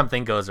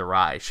something goes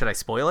awry. Should I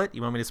spoil it?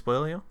 You want me to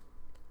spoil you?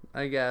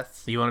 I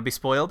guess. You want to be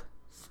spoiled?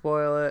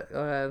 Spoil it.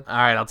 Go ahead. All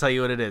right, I'll tell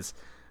you what it is.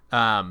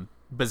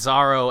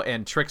 Bizarro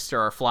and Trickster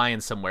are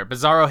flying somewhere.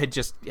 Bizarro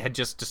had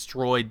just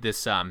destroyed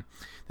this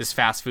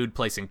fast food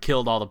place and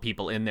killed all the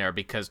people in there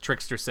because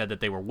Trickster said that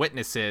they were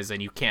witnesses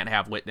and you can't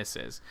have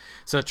witnesses.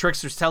 So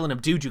Trickster's telling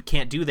him, dude, you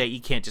can't do that. You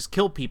can't just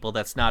kill people.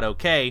 That's not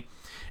okay.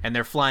 And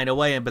they're flying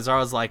away, and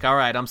Bizarro's like, all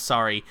right, I'm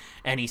sorry.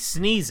 And he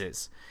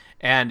sneezes.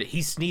 And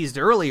he sneezed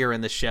earlier in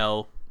the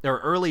show, or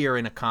earlier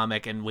in a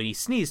comic, and when he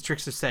sneezed,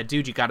 Trickster said,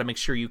 dude, you got to make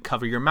sure you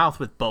cover your mouth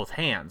with both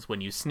hands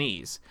when you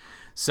sneeze.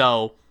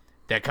 So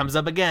that comes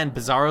up again.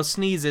 Bizarro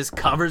sneezes,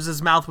 covers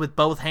his mouth with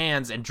both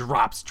hands, and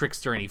drops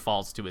Trickster, and he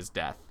falls to his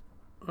death.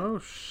 Oh,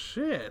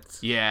 shit.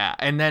 Yeah,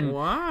 and then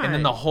Why? And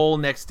then the whole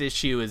next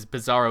issue is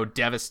Bizarro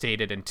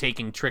devastated and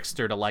taking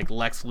Trickster to, like,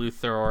 Lex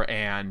Luthor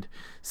and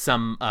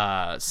some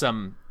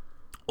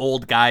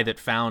old guy that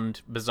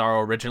found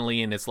Bizarro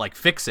originally, and it's like,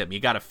 fix him. You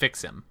got to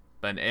fix him.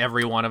 But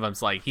every one of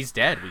them's like, he's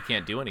dead. We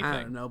can't do anything.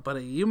 I don't know,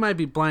 buddy. You might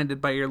be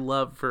blinded by your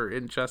love for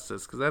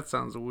Injustice, because that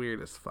sounds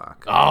weird as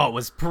fuck. Oh, it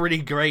was pretty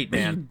great,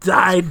 man. You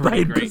died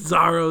by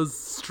Bizarro's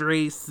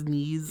stray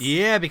sneeze.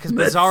 Yeah, because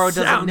Bizarro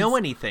doesn't know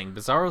anything.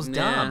 Bizarro's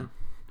dumb.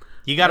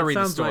 You got to read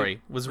the story.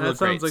 It was real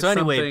great. So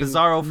anyway,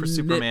 Bizarro for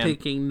Superman.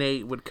 Nitpicking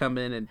Nate would come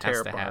in and tear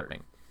apart.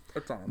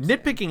 That's all I'm saying.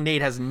 Nitpicking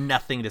Nate has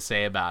nothing to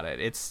say about it.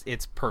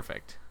 It's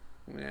perfect.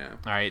 Yeah.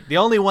 All right. The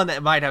only one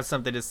that might have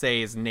something to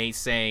say is Nate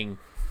saying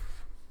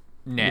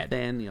Ned.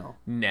 Nathaniel.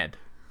 Ned.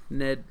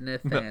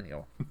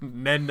 Nathaniel.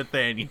 Ned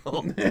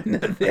Nathaniel.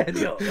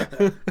 Nathaniel.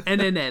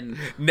 N.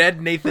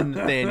 Ned Nathan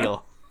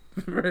Nathaniel.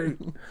 Right.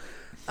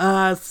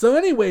 So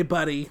anyway,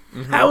 buddy,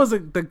 that was the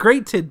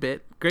great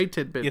tidbit. Great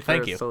tidbit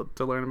thank you.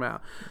 To learn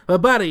about.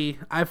 But buddy,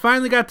 I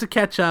finally got to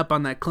catch up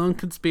on that Clone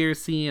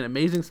Conspiracy and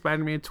Amazing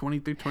Spider-Man 20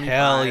 through 25.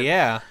 Hell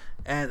yeah.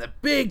 And the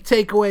big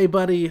takeaway,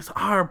 buddy, is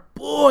our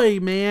boy,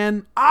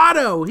 man,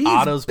 Otto.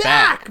 Otto's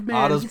back, man.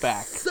 Otto's He's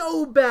back.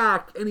 So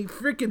back. And he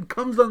freaking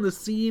comes on the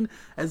scene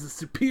as a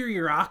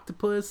superior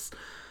octopus.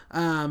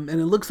 And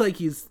it looks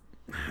like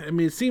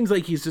it seems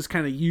like he's just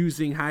kind of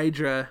using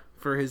Hydra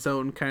for his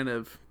own kind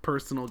of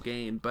personal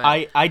gain. But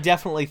I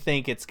definitely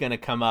think it's going to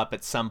come up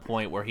at some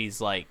point where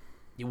he's like,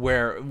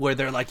 where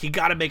they're like, you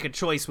got to make a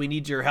choice. We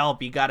need your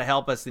help. You got to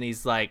help us. And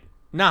he's like,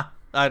 nah,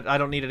 I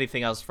don't need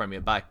anything else from you.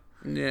 Bye.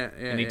 Yeah.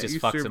 And he just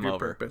fucks him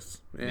over.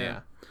 Purpose. Yeah.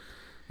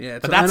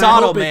 But that's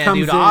Otto, man,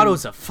 dude.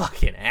 Otto's a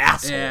fucking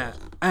asshole. Yeah.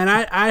 And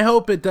I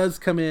hope it does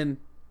come in,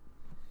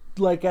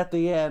 like, at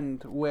the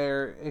end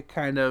where it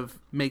kind of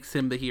makes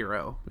him the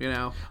hero, you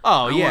know?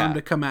 Oh, I yeah. want him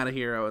to come out a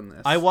hero in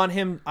this. I want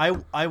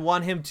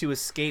him to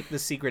escape the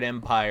Secret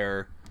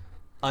Empire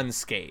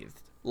unscathed.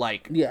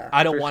 Like, yeah,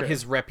 I don't want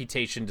his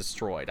reputation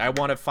destroyed. I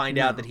want to find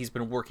out that he's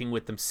been working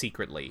with them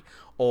secretly,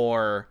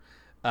 or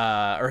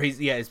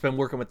he's been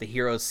working with the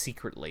heroes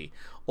secretly,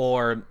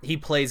 or he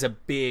plays a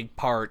big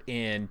part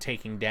in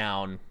taking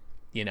down,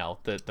 you know,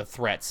 the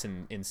threats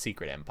in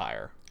Secret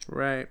Empire.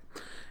 Right.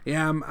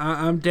 Yeah,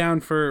 I'm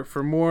down for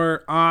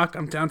more Ock.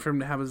 I'm down for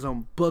him to have his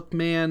own book,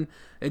 man.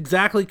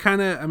 Exactly,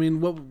 kind of. I mean,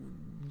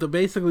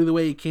 basically the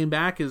way he came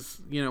back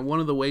is, you know,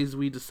 one of the ways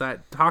we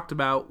talked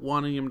about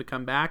wanting him to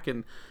come back,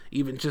 and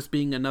even just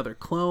being another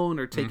clone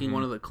or taking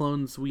one of the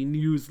clones we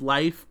knew's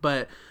life.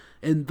 But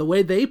in the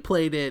way they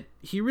played it,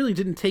 he really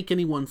didn't take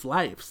anyone's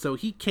life, so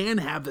he can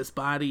have this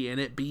body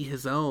and it be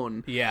his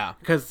own. Yeah,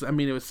 because I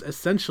mean, it was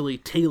essentially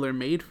tailor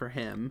made for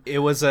him. It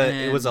was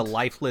a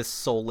lifeless,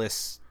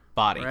 soulless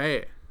body.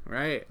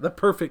 Right. The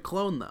perfect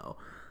clone, though.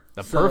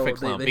 The perfect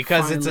clone,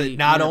 because it's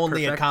not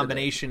only a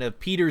combination of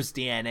Peter's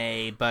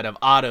DNA, but of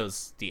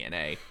Otto's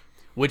DNA,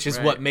 which is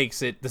what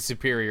makes it the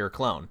superior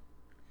clone.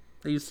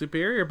 He's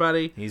superior,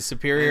 buddy. He's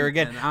superior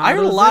again. and I heard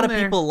a Otto's lot in of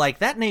there. people like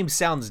that name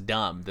sounds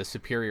dumb, the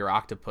superior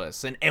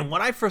octopus. And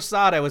when I first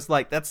saw it, I was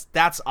like, that's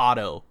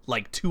Otto,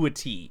 like to a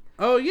T.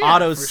 Oh, yeah,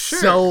 Otto's for sure.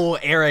 so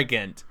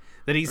arrogant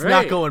that he's not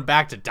Right. going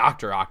back to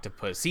Dr.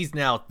 Octopus. He's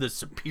now the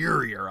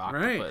superior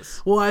Right.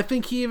 octopus. Well, I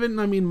think he even,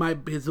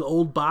 his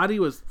old body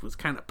was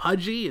kind of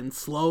pudgy and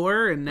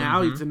slower, and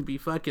now he's gonna be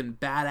fucking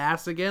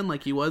badass again,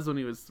 like he was when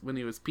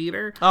he was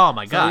Peter. Oh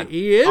my So God.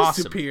 he is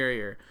Awesome.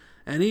 superior.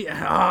 And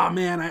oh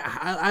man,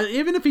 I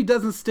even if he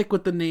doesn't stick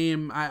with the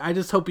name, I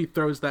just hope he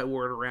throws that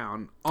word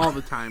around all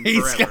the time.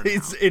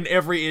 He's in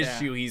every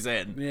issue he's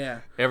in. Yeah.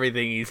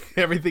 Everything he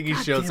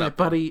God shows damn it, up.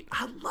 buddy.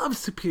 I love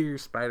Superior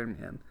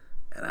Spider-Man.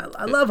 And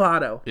I love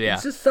Otto. Yeah.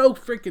 It's just so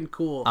freaking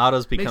cool.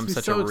 Otto's Makes become me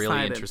such so a really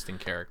excited. interesting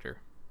character.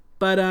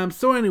 But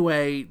so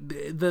anyway,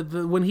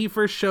 the when he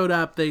first showed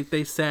up,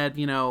 they said,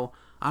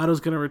 Otto's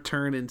gonna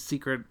return in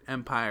Secret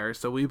Empire.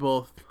 So we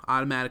both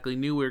automatically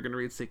knew we were gonna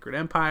read Secret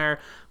Empire.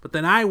 But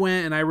then I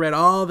went and I read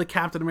all the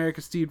Captain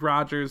America Steve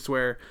Rogers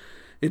where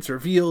it's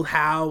revealed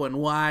how and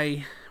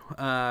why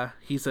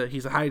he's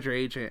a Hydra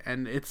agent,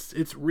 and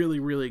it's really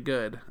really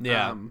good.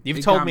 Yeah, you've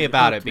it told got me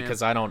about hooked, it man.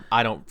 because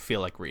I don't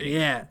feel like reading.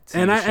 Yeah, So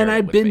and you I share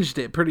it with me. binged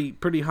it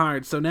pretty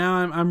hard. So now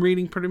I'm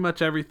reading pretty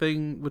much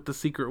everything with the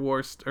Secret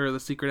Wars or the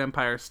Secret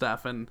Empire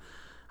stuff, and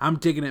I'm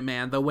digging it,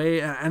 man. The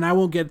way, and I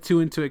won't get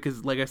too into it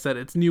because, like I said,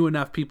 it's new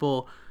enough.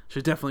 People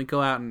should definitely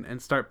go out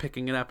and start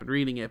picking it up and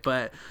reading it.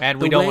 But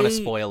And we don't want to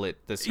spoil it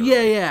this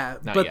year. Yeah.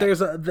 Not But yet. there's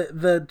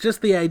the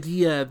just the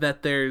idea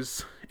that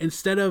there's,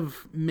 instead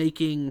of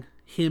making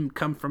him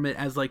come from it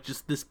as like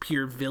just this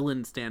pure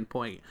villain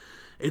standpoint,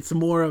 it's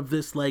more of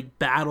this like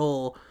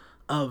battle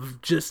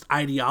of just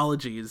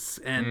ideologies,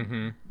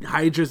 and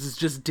Hydra's is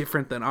just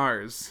different than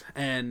ours,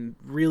 and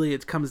really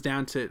it comes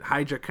down to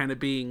Hydra kind of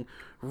being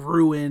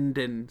ruined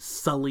and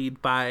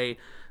sullied by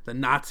the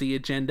Nazi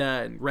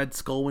agenda and Red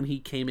Skull when he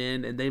came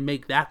in, and they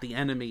make that the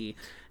enemy.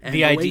 And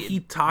the way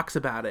he talks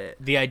about it,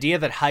 The idea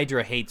that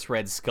Hydra hates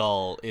Red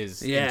Skull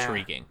is Yeah.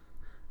 intriguing.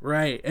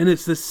 right? And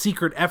it's this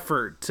secret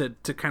effort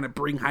to kind of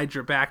bring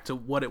Hydra back to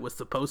what it was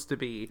supposed to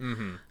be.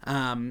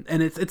 And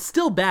it's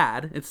still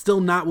bad. It's still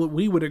not what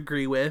we would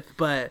agree with,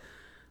 but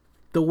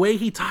the way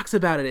he talks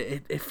about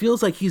it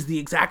feels like he's the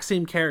exact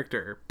same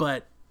character,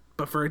 but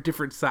for a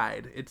different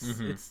side.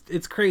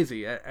 It's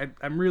crazy.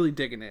 I'm really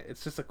digging it.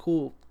 It's just a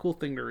cool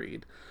thing to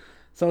read.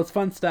 So it's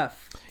fun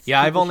stuff.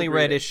 Yeah, I've People only should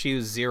read it.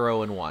 issues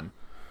 0 and 1.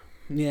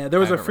 Yeah, there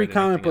was I a haven't free read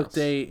comic anything book else.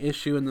 day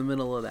issue in the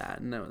middle of that,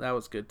 and that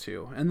was good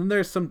too. And then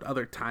there's some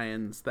other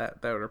tie-ins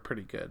that are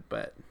pretty good,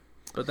 but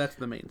that's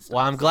the main stuff.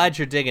 Well, I'm glad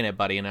you're digging it,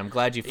 buddy, and I'm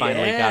glad you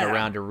finally got Yeah.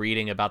 around to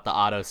reading about the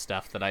Otto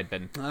stuff that I'd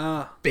been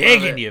Love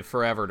begging it. you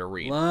forever to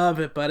read. Love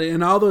it, buddy.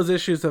 And all those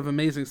issues of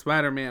Amazing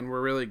Spider-Man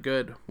were really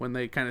good when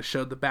they kind of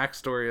showed the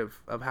backstory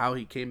of how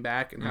he came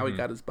back and how he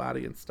got his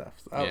body and stuff.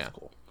 So that was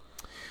cool.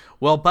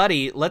 Well,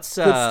 buddy, let's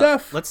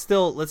stuff.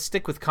 let's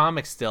stick with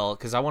comics still,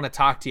 because I want to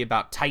talk to you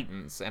about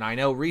Titans. And I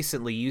know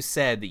recently you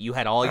said that you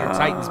had all your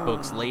Titans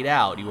books laid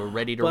out. You were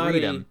ready to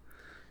read them.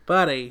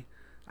 Buddy,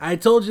 I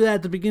told you that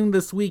at the beginning of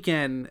this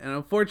weekend, and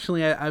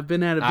unfortunately, I've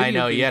been at a video I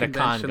know, game you had a con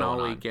convention going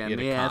all on. weekend. You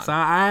had a Yeah, con. so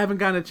I haven't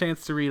gotten a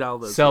chance to read all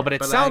those. So, yet, but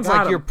it I sounds got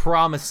like you're 'em.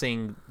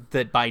 promising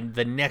that by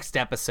the next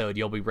episode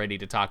you'll be ready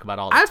to talk about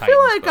all the I Titans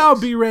feel like books.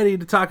 I'll be ready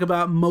to talk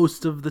about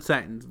most of the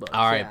Titans books.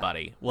 All right, yeah.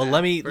 buddy. Well,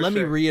 let me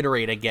sure.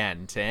 reiterate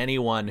again to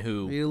anyone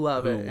who You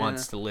love it,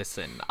 wants yeah. to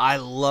listen. I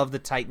love the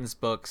Titans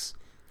books.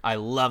 I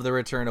love the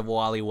return of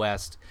Wally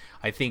West.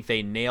 I think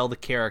they nail the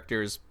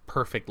characters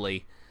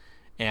perfectly.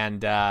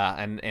 And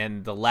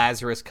the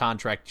Lazarus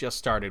contract just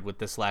started with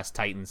this last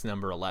Titans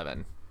number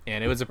 11.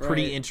 And it was a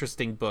pretty Right.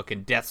 interesting book,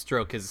 and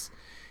Deathstroke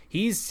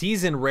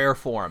he's in rare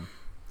form.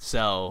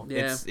 So,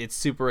 Yeah. it's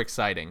super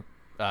exciting.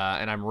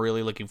 And I'm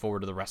really looking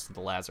forward to the rest of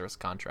the Lazarus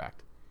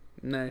contract.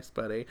 Nice,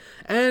 buddy.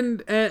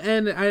 And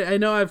I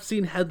know I've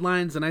seen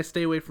headlines, and I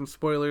stay away from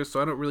spoilers,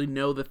 so I don't really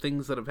know the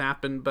things that have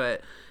happened,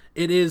 but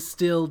it is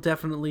still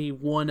definitely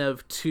one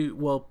of two.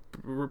 Well,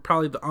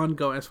 probably the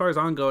ongoing. As far as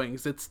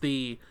ongoings, it's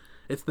the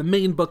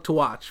main book to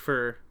watch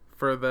for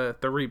the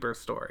Rebirth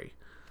story,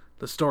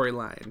 the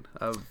storyline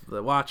of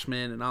the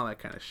Watchmen and all that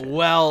kind of shit.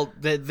 Well,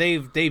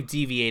 they've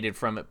deviated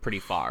from it pretty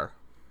far.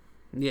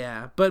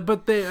 Yeah,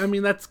 but they. I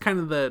mean, that's kind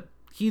of the.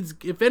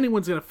 If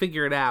anyone's gonna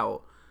figure it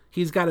out,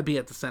 he's got to be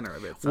at the center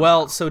of it. somehow.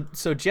 Well,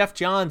 so Jeff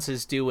Johns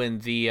is doing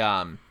the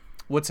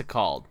what's it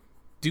called?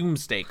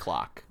 Doomsday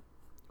Clock.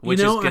 Which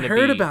is I gonna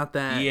heard be, about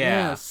that.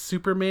 Yeah.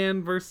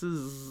 Superman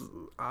versus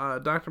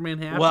Dr.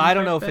 Manhattan. Well, I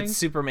don't type know if thing. it's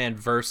Superman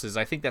versus.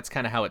 I think that's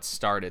kind of how it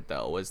started,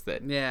 though. Was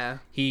that Yeah.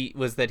 he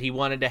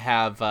wanted to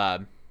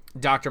have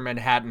Dr.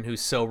 Manhattan,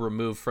 who's so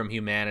removed from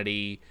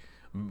humanity,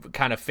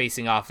 kind of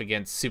facing off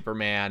against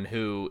Superman,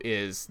 who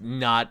is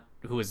not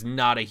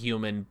a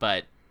human,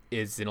 but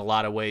is in a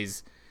lot of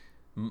ways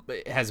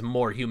has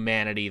more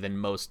humanity than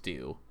most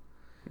do.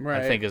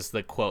 Right. I think is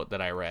the quote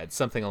that I read,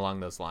 something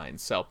along those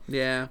lines. So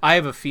Yeah. I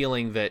have a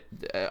feeling that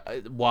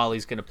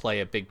Wally's going to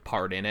play a big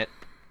part in it.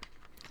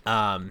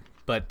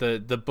 But but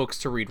the books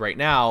to read right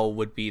now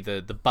would be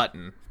the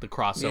Button, the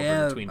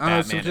crossover between Batman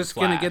and Flash. So just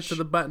gonna get to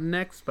the Button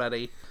next,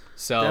 buddy.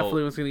 So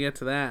definitely was gonna get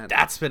to that.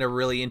 That's been a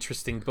really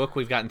interesting book.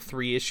 We've gotten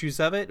 3 issues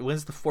of it.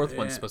 When's the 4th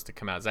one supposed to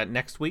come out? Is that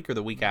next week or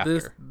the week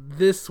after?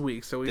 This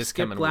week. So we This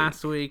skipped coming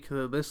last week.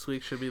 This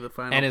week should be the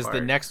final. And is part.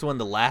 the next one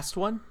the last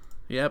one?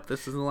 Yep,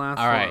 this is the last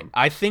All right. one.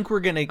 I think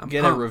we're going to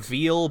get pumped. a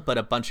reveal, but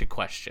a bunch of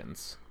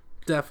questions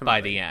Definitely.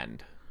 by the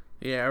end.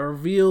 Yeah, a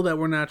reveal that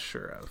we're not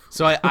sure of.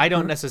 So I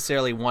don't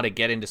necessarily want to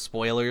get into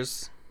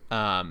spoilers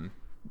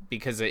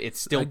because it's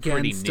still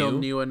pretty still new.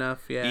 new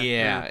enough,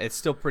 Yeah, it's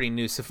still pretty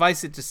new.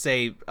 Suffice it to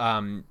say,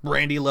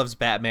 Randy loves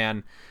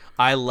Batman.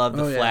 I love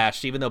the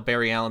Flash, even though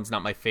Barry Allen's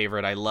not my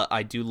favorite.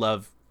 I do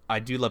love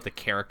the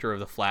character of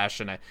the Flash,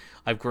 and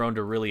I've grown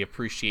to really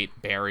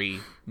appreciate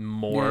Barry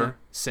more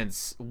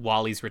since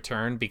Wally's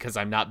return because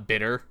I'm not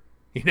bitter.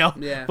 You know,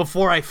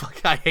 before I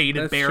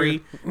hated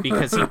Barry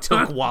because he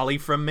took Wally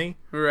from me.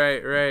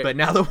 Right. But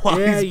now that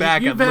Wally's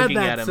back, I'm looking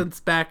at him. Since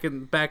back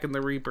in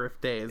the Rebirth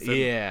days. And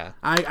yeah,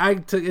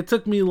 it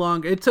took me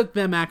long. It took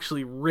them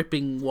actually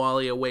ripping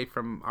Wally away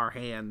from our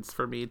hands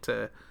for me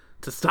to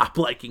stop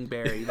liking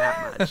Barry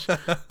that much.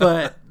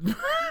 but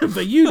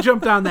you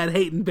jumped on that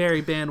hating Barry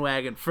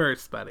bandwagon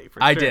first, buddy. For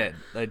sure. I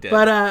did.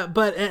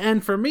 But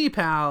and for me,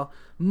 pal,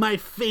 my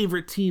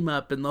favorite team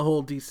up in the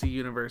whole DC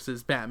universe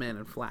is Batman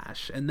and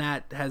Flash, and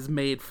that has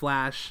made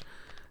Flash.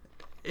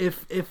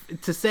 If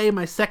to say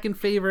my second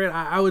favorite,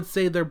 I would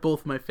say they're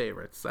both my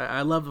favorites.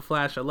 I love the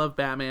Flash. I love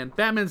Batman.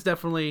 Batman's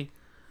definitely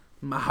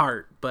my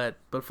heart, but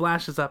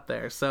Flash is up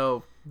there.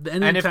 So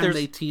anytime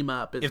they team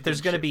up, if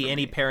there's going to be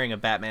any pairing of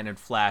Batman and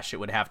Flash,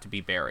 it would have to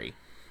be Barry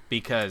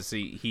because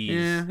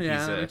he's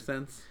that a makes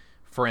sense.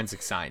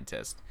 Forensic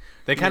scientist.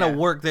 They kind of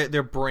work.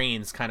 Their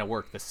brains kind of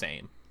work the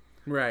same.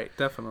 Right,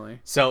 definitely.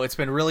 So it's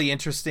been really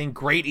interesting.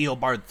 Great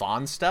Eobard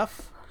Thawne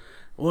stuff.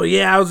 Well,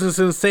 yeah, I was just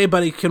going to say,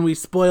 buddy, can we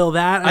spoil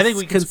that? I think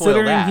we can spoil that.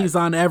 Considering he's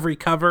on every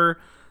cover,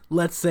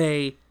 let's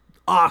say,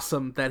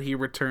 awesome that he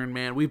returned,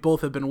 man. We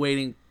both have been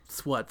waiting,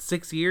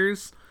 6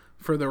 years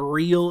for the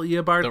real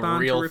Eobard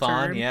Thawne to return?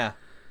 Thawne, yeah.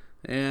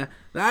 Yeah,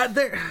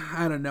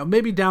 I don't know.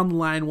 Maybe down the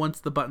line, once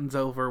the Button's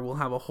over, we'll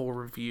have a whole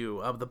review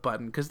of the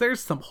Button because there's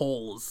some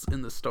holes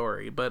in the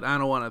story, but I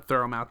don't want to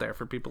throw them out there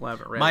for people who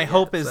haven't read. My it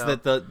hope yet, is so.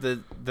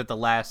 that the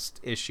last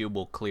issue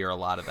will clear a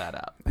lot of that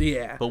up.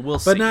 Yeah, but we'll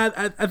see. But no,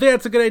 I think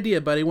that's a good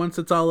idea, buddy. Once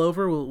it's all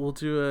over, we'll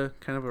do a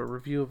kind of a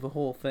review of the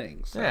whole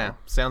thing. So. Yeah,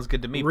 sounds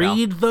good to me.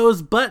 Read pal.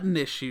 those Button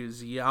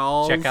issues,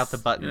 y'all. Check out the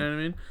Button. You know what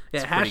I mean? Yeah.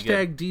 It's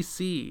hashtag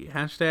DC.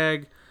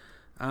 Hashtag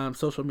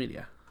social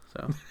media.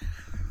 So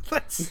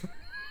that's.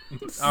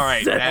 All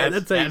right,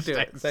 that's how you do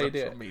it. That's how you do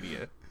it.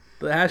 Media.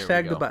 The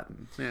hashtag the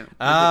Button.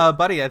 Yeah.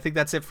 Buddy, I think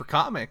that's it for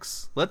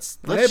comics. Let's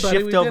buddy,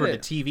 shift over to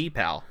TV,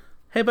 pal.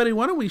 Hey, buddy,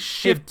 why don't we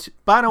shift?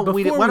 Why don't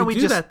we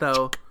do just that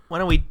though? Why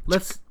don't we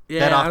let's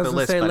that off the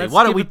list, buddy?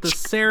 Why don't we the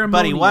ceremonial?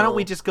 Buddy, why don't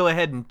we just go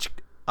ahead and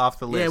off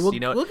the list?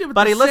 Yeah, we'll give it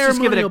buddy, the let's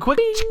just give it a ceremonial quick.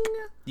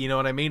 bing. You know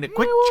what I mean? A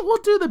quick. We'll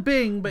do the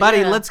bing, but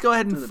buddy, let's go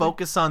ahead and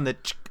focus on the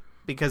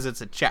because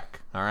it's a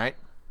check. All right.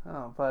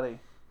 Oh, buddy.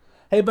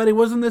 Hey, buddy,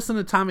 wasn't this an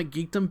Atomic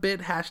Geekdom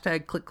bit?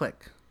 Hashtag click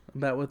click.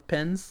 About with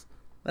pens?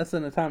 That's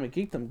an Atomic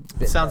Geekdom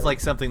bit. Sounds like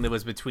something that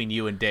was between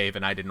you and Dave,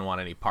 and I didn't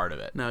want any part of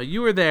it. No,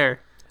 you were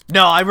there.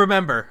 No, I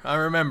remember.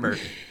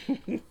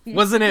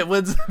 Wasn't it?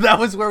 That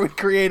was where we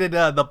created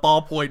the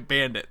Ballpoint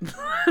Bandit.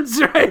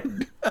 That's right.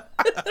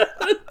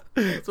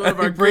 It's one of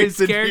our greatest breaks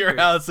into characters. your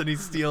house and he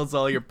steals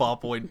all your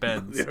ballpoint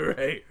pens.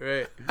 Right.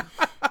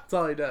 That's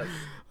all he does.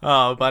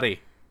 Oh,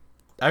 buddy.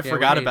 I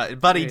forgot we about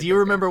it. Buddy, hate do you that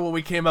remember when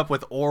we came up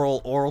with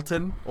Oral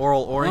Orrington?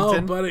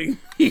 Oh, buddy.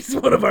 He's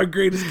one of our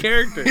greatest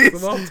characters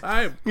of all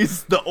time.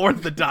 He's the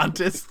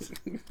orthodontist.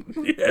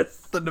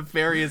 Yes. The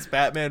nefarious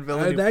Batman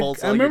villain who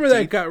pulls all I remember your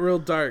that teeth. got real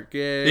dark.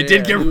 Yeah, It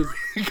did get he was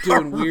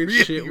got doing weird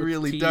really, shit with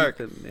really teeth dark.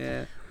 And,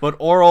 yeah. But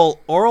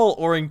Oral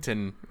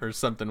Orrington or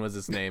something was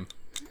his name.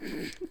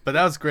 But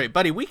that was great.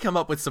 Buddy, we come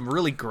up with some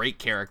really great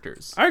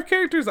characters. Our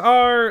characters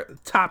are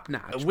top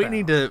notch. We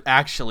need to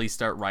actually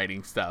start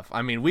writing stuff.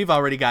 I mean, we've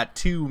already got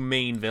 2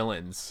 main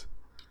villains.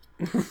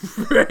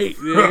 right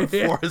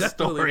For a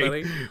story.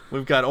 buddy.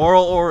 We've got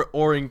Oral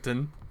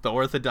Orrington, the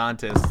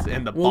orthodontist,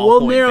 and the Well,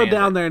 we'll Ballpoint narrow Bandit.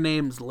 down their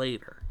names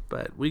later,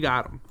 but we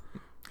got them.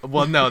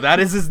 Well, no, that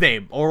is his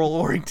name, Oral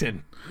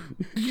Orrington.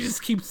 You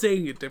just keep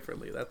saying it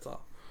differently. That's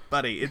all.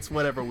 Buddy, it's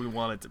whatever we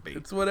want it to be.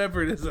 It's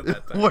whatever it is at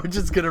that time. We're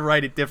just going to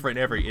write it different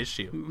every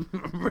issue.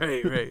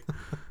 right.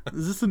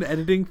 Is this an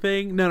editing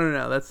thing?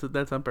 No.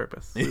 That's on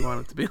purpose. We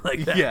want it to be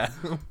like that. Yeah.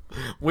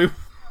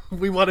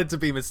 We want it to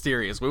be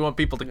mysterious. We want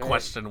people to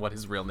question what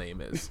his real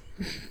name is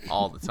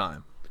all the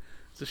time.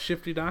 It's a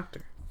shifty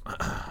doctor.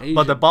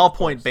 But the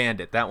Ballpoint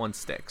Bandit, that one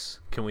sticks.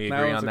 Can we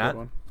agree on one's a that? good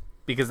one.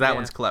 Because that Yeah.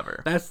 one's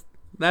clever.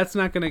 That's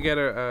not going to get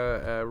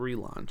a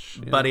relaunch.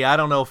 you know? Buddy, I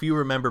don't know if you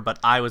remember, but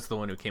I was the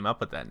one who came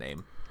up with that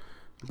name.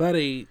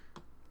 Buddy,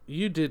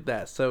 you did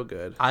that so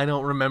good. I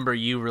don't remember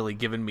you really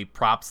giving me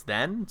props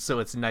then, so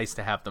it's nice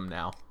to have them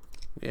now.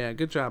 Yeah,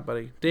 good job,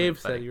 buddy. Dave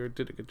Right, buddy. said you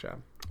did a good job.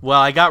 Well,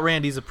 I got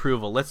Randy's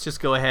approval. Let's just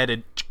go ahead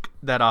and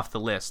that off the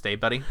list, eh,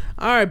 buddy?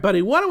 All right,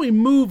 buddy. Why don't we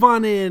move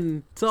on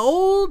in to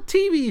old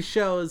TV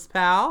shows,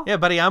 pal? Yeah,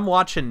 buddy. I'm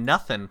watching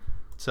nothing,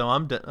 so I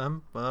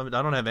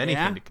don't have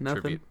anything to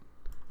contribute. Nothing.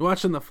 You're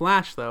watching The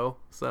Flash, though,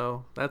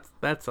 so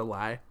that's a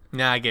lie.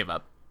 Nah, I gave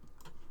up.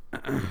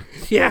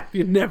 Yeah,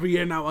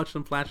 you're not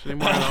watching Flash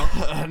anymore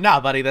at all. Nah,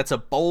 buddy, that's a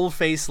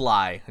bold-faced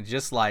lie. I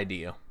just lied to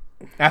you.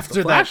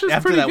 After Flash is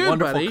pretty good,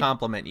 wonderful buddy.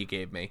 compliment you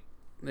gave me.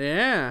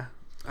 Yeah.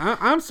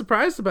 I'm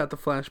surprised about The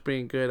Flash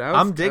being good.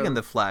 I'm digging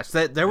The Flash.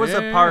 There was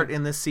a part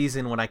in this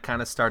season when I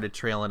kind of started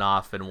trailing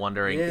off and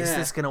wondering, is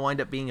this going to wind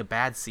up being a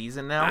bad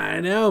season now? I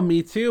know,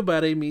 me too,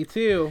 buddy, me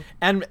too.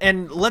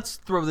 And let's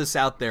throw this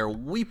out there.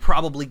 We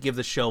probably give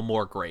the show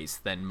more grace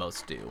than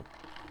most do.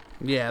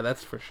 Yeah,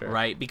 that's for sure.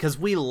 Right? Because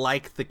we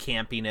like the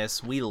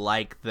campiness. We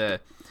like the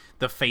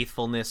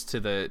faithfulness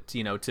to the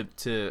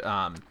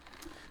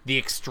the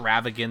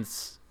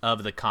extravagance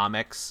of the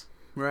comics.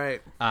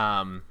 Right.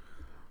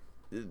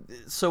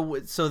 So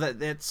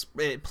that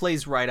it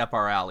plays right up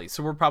our alley.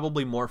 So we're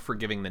probably more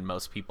forgiving than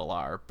most people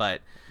are,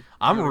 but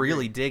I'm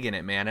really digging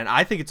it, man. And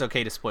I think it's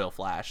okay to spoil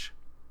Flash.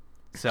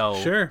 So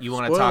sure, you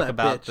want to talk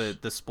about the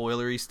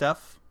spoilery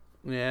stuff?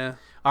 Yeah.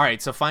 All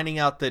right. So finding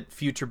out that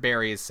future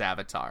Barry is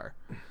Savitar.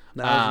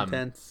 That was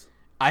intense.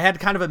 I had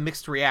kind of a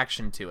mixed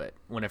reaction to it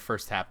when it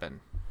first happened.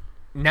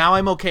 Now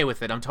I'm okay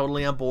with it. I'm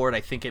totally on board.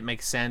 I think it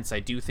makes sense. I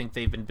do think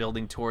they've been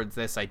building towards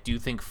this. I do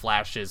think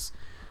Flash's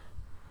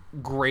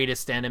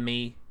greatest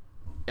enemy,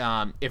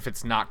 if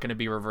it's not going to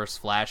be Reverse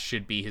Flash,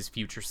 should be his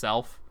future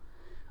self.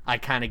 I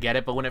kind of get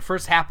it, but when it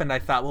first happened, I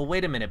thought, well,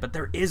 wait a minute, but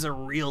there is a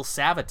real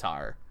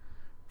Savitar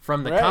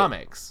from the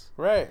comics.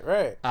 Right.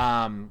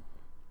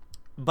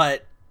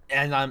 But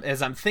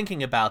as I'm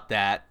thinking about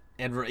that,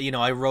 and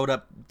I wrote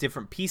up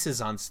different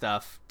pieces on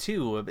stuff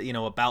too,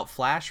 about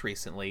Flash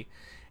recently,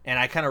 and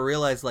I kind of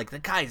realized, like, the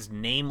guy's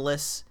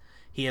nameless.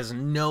 He has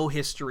no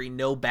history,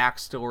 no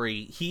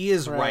backstory. He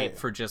is ripe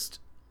for just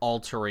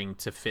altering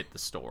to fit the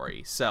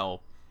story. So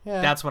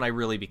that's when I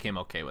really became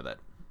okay with it.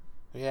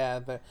 Yeah,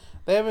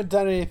 they haven't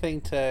done anything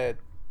to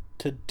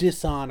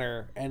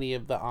dishonor any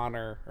of the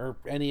honor or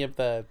any of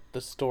the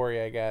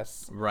story, I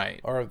guess. Right.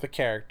 Or the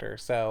character.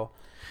 So,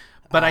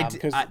 but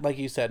because like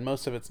you said,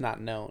 most of it's not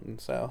known.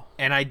 So,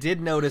 and I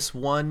did notice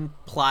one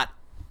plot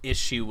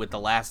issue with the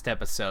last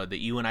episode that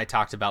you and I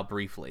talked about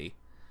briefly,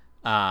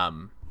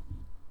 when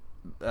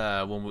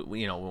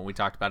we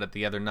talked about it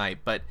the other night.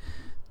 But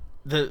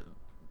the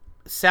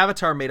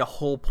Savitar made a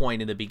whole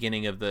point in the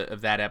beginning of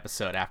that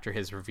episode after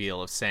his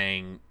reveal of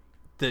saying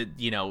that,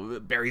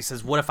 Barry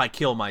says, "What if I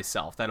kill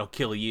myself? That'll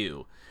kill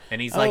you."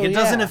 And he's like, "It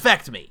doesn't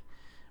affect me."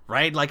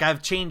 Right? Like,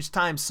 I've changed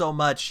time so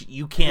much,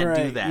 you can't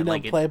do that. You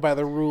don't like, play by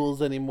the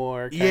rules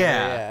anymore.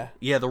 Yeah,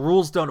 the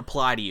rules don't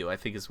apply to you, I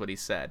think is what he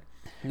said.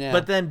 Yeah.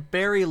 But then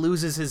Barry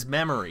loses his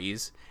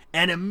memories,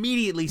 and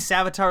immediately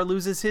Savitar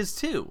loses his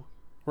too.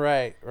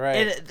 Right.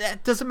 And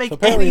that doesn't make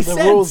apparently any the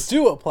sense. rules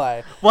do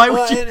apply. Why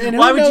would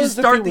you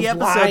start the episode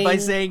by lying?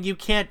 saying you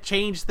can't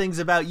change things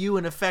about you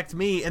and affect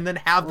me, and then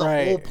have the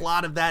whole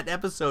plot of that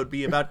episode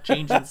be about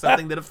changing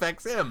something that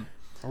affects him?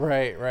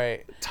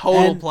 Right.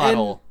 Total plot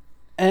hole.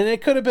 And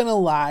it could have been a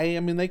lie. I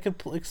mean, they could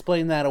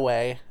explain that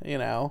away,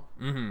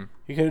 Mm-hmm.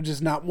 You could have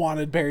just not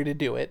wanted Barry to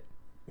do it.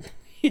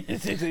 No,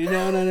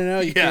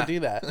 you can't do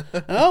that.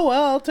 Oh,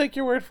 well, I'll take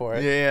your word for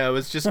it. Yeah, I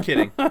was just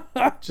kidding.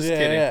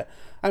 Kidding. Yeah.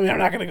 I mean, I'm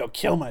not going to go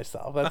kill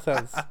myself. That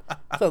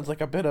sounds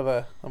like a bit of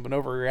an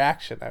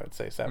overreaction, I would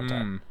say,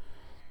 Savitar.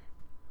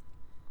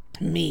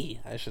 Me,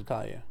 I should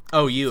call you.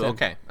 Oh, you.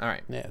 Okay. All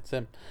right. Yeah, it's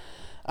him.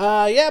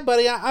 Yeah,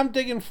 buddy, I'm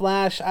digging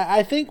Flash.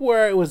 I think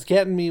where it was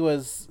getting me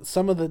was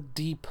some of the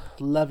deep,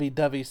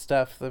 lovey-dovey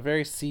stuff. The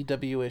very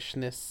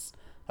CW-ishness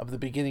of the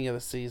beginning of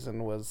the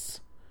season was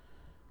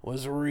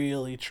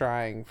really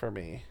trying for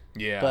me.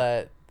 Yeah.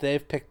 But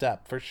they've picked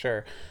up for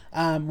sure.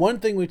 One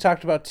thing we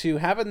talked about too,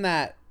 having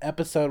that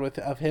episode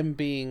of him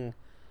being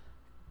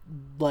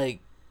like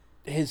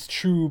his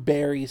true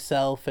Barry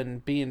self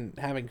and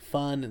having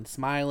fun and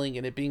smiling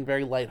and it being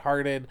very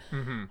lighthearted.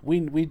 Mm-hmm.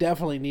 We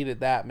definitely needed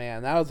that,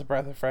 man. That was a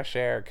breath of fresh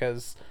air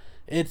because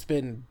it's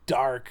been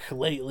dark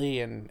lately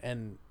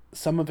and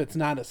some of it's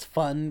not as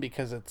fun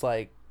because it's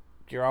like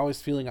you're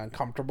always feeling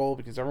uncomfortable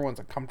because everyone's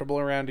uncomfortable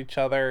around each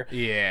other.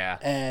 Yeah.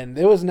 And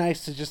it was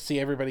nice to just see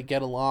everybody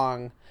get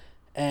along.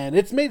 And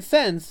it's made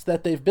sense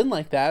that they've been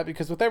like that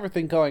because with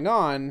everything going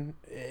on,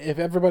 if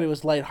everybody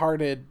was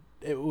lighthearted,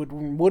 it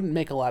wouldn't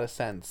make a lot of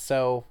sense.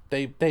 So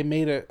they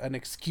made an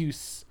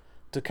excuse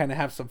to kind of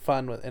have some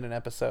fun in an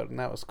episode, and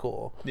that was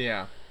cool.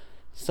 Yeah.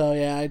 So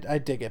yeah, I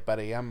dig it,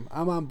 buddy. I'm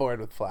on board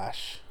with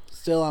Flash.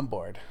 Still on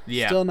board.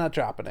 Yeah. Still not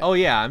dropping it. Oh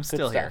yeah, I'm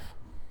still here.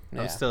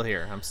 Yeah. I'm still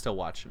here. I'm still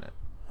watching it.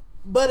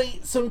 Buddy,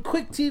 some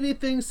quick TV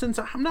things since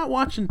I'm not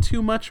watching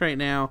too much right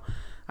now.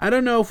 I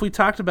don't know if we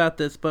talked about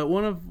this, but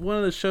one of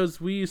the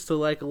shows we used to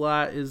like a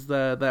lot is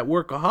that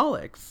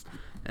Workaholics,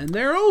 and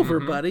they're over,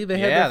 buddy. They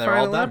had their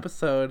final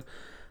episode,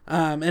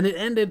 and it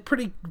ended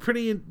pretty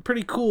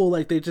cool.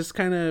 Like they just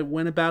kind of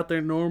went about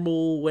their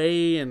normal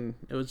way, and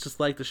it was just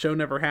like the show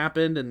never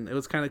happened, and it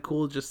was kind of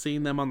cool just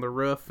seeing them on the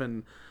roof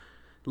and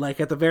like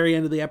at the very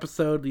end of the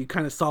episode, you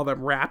kind of saw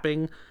them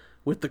rapping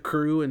with the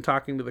crew and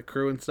talking to the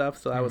crew and stuff.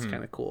 So that was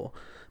kind of cool.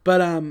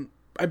 But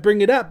I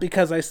bring it up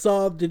because I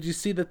saw. Did you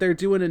see that they're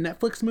doing a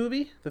Netflix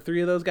movie? The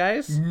three of those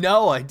guys.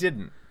 No, I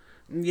didn't.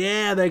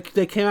 Yeah, they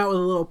came out with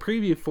a little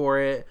preview for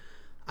it.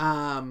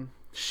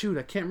 Shoot,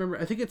 I can't remember.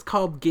 I think it's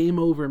called Game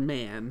Over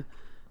Man,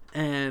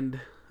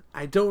 and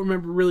I don't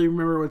really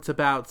remember what it's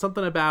about.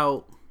 Something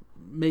about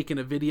making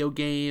a video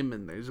game,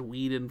 and there's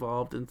weed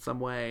involved in some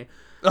way.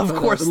 Of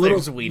course,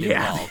 there's weed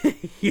involved.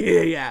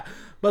 yeah.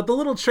 But the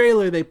little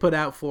trailer they put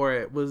out for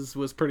it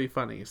was pretty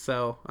funny.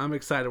 So I'm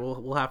excited.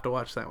 We'll have to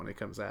watch that when it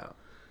comes out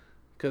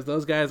because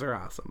those guys are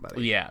awesome,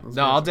 buddy. Yeah, those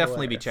no, I'll guys are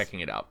definitely be hilarious. checking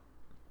it out.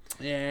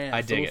 Yeah,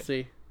 I so dig we'll it.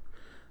 See.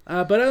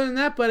 But other than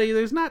that, buddy,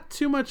 there's not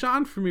too much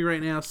on for me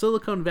right now.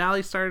 Silicon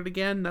Valley started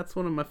again. That's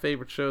one of my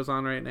favorite shows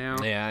on right now.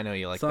 Yeah, I know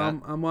you like So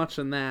that. I'm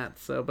watching that.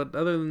 So, but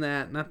other than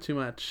that, not too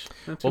much.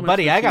 Well,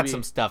 buddy, I got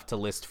some stuff to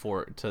list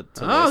to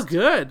Oh, list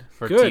good.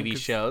 for good, TV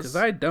shows. Because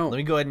I don't. Let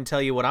me go ahead and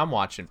tell you what I'm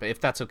watching, but if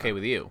that's okay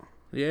with you.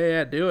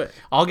 Yeah, do it.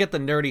 I'll get the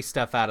nerdy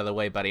stuff out of the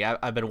way, buddy.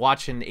 I've been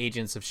watching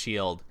Agents of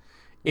S.H.I.E.L.D.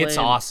 It's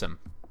Lame. awesome.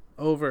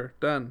 Over.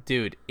 Done.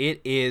 Dude,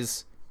 it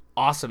is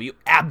awesome. You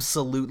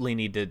absolutely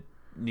need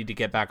to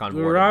get back on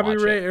board Robbie and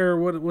watch Ray, it. or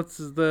what's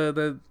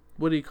the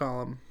what do you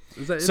call him?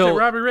 Is it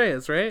Robbie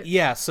Reyes, right?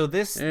 Yeah, so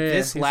this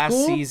he's last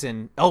cool?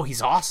 season,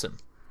 he's awesome.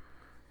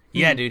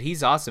 Yeah, dude,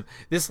 he's awesome.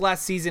 This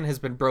last season has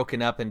been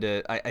broken up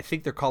into, I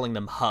think they're calling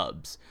them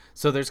hubs.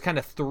 So there's kind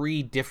of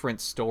 3 different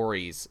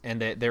stories,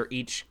 and they're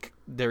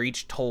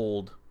each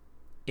told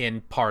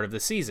in part of the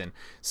season.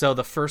 So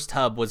the first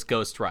hub was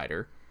Ghost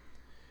Rider,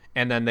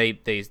 and then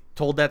they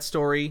told that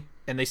story,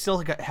 and they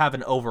still have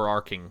an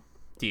overarching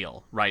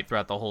deal right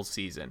throughout the whole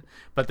season.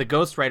 But the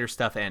Ghost Rider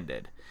stuff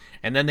ended,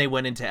 and then they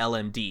went into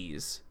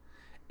LMDs,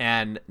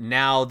 and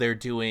now they're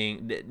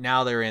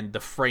in the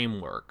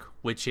Framework,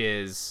 which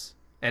is.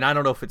 And I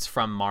don't know if it's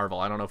from Marvel.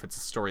 I don't know if it's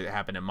a story that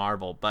happened in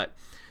Marvel, but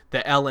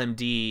the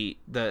LMD,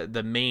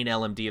 the main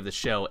LMD of the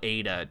show,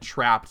 Ada,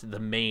 trapped the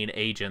main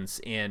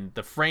agents in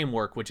the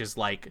Framework, which is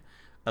like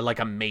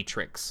a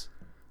matrix.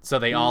 So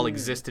they all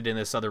existed in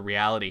this other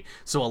reality.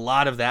 So a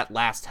lot of that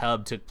last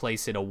hub took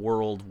place in a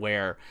world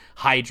where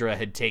Hydra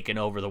had taken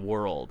over the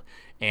world,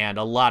 and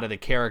a lot of the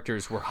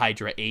characters were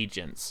Hydra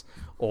agents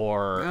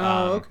or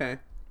okay.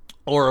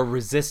 or a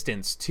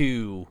resistance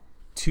to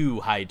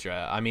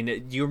Hydra. I mean,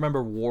 do you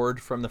remember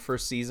Ward from the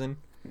first season?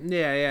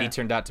 Yeah. He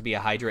turned out to be a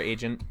Hydra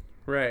agent.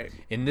 Right.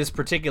 In this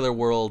particular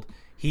world,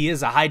 he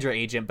is a Hydra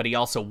agent, but he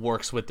also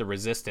works with the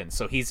Resistance,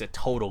 so he's a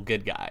total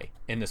good guy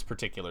in this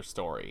particular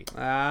story.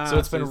 So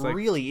it's been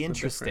really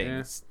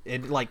interesting.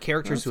 And like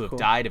characters who have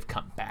died have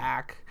come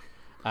back.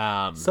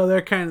 So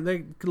they're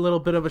a little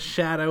bit of a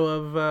shadow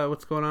of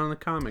what's going on in the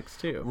comics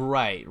too.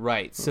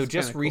 Right. So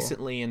just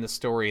recently in the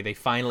story, they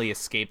finally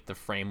escaped the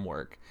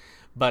Framework.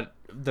 But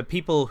the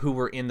people who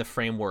were in the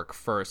Framework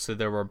first, so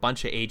there were a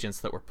bunch of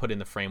agents that were put in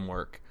the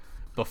Framework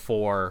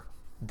before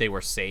they were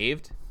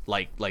saved.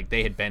 Like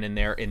they had been in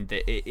there,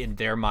 in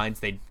their minds,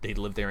 they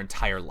lived their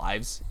entire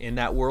lives in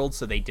that world,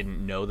 so they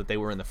didn't know that they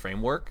were in the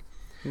Framework.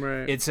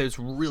 Right. It's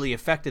really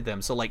affected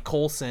them. So like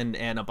Coulson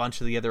and a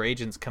bunch of the other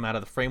agents come out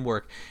of the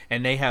Framework,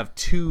 and they have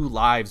 2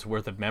 lives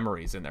worth of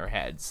memories in their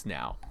heads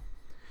now.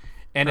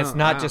 And it's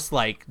not just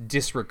like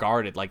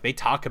disregarded. Like they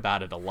talk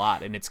about it a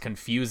lot, and it's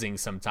confusing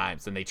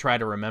sometimes, and they try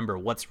to remember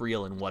what's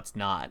real and what's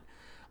not.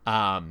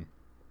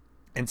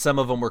 And some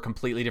of them were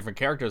completely different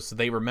characters, so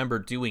they remember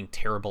doing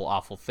terrible,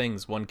 awful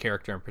things. One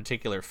character in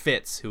particular,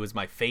 Fitz, who is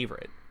my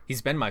favorite.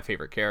 He's been my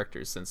favorite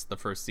character since the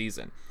first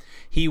season.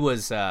 He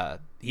was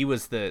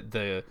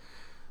the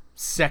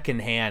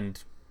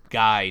second-hand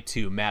guy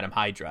to Madam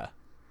Hydra.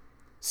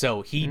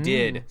 So he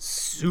did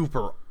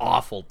super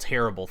awful,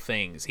 terrible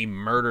things. He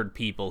murdered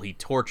people. He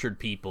tortured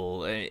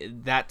people.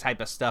 That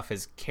type of stuff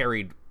is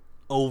carried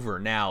over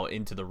now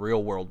into the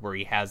real world where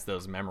he has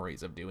those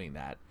memories of doing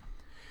that.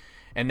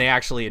 And they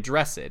actually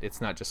address it.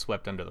 It's not just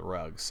swept under the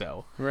rug.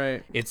 So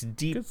it's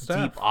deep,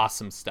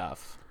 awesome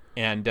stuff.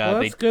 And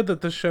that's good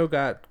that the show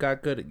got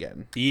good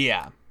again.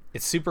 Yeah,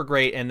 it's super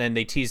great. And then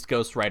they teased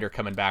Ghost Rider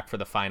coming back for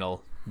the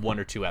final 1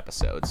 or 2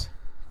 episodes.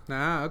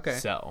 Okay.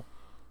 So,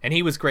 and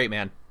he was great,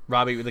 man.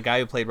 The guy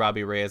who played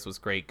Robbie Reyes was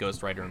great.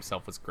 Ghost Rider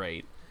himself was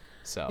great.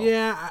 So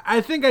yeah, I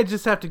think I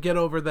just have to get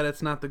over that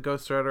it's not the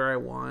Ghost Rider I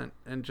want,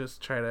 and just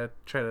try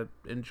to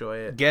enjoy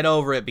it. Get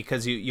over it,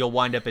 because you'll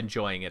wind up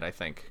enjoying it. I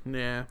think.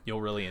 Yeah,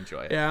 you'll really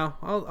enjoy it. Yeah,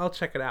 I'll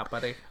check it out,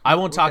 buddy. I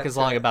won't talk as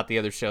long about the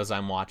other shows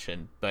I'm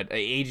watching, but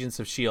Agents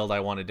of S.H.I.E.L.D.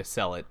 I wanted to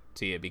sell it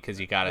to you because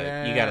you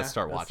gotta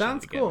start watching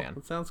it again, man.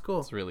 That sounds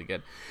cool. It's really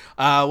good.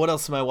 What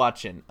else am I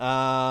watching?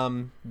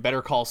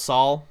 Better Call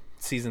Saul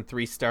season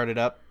 3 started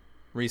up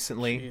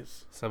recently.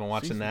 Jeez. So I've been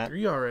watching season that.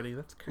 3 already.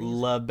 That's crazy.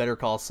 Love Better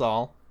Call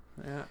Saul.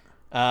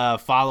 Yeah.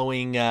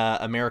 Following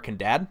American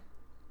Dad.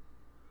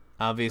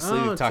 Obviously,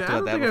 we've talked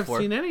about that before. I don't think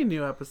I've seen any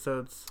new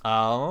episodes.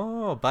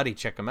 Oh, buddy,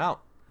 check them out.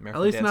 At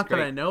least not that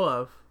I know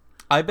of.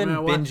 I've been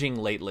binging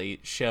lately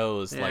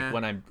shows like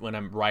when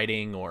I'm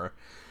writing or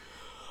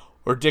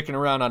dicking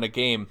around on a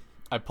game.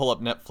 I pull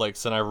up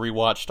Netflix and I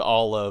rewatched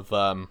all of,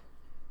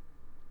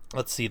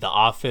 let's see, The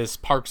Office,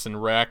 Parks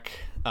and Rec,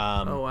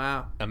 Oh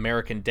wow.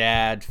 American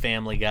Dad,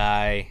 Family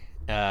Guy.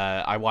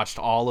 I watched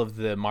all of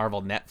the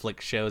Marvel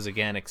Netflix shows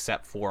again,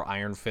 except for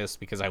Iron Fist,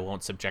 because I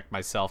won't subject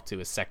myself to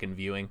a second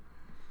viewing.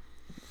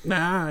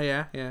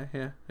 Yeah.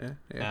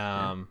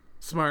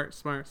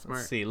 Smart.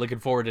 Let's see, looking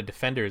forward to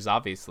Defenders,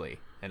 obviously,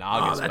 in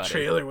August. Oh, that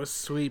trailer was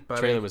sweet,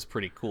 buddy. Trailer was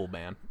pretty cool,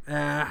 man.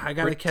 I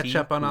gotta catch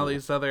up on all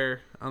these other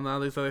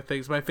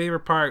things. My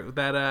favorite part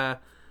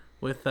that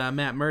with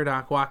Matt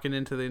Murdock walking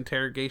into the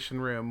interrogation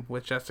room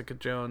with Jessica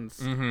Jones.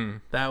 Mm-hmm.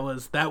 That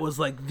was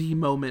like the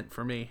moment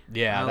for me.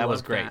 Yeah, that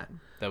was great.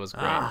 That was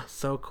great. Ah,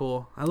 so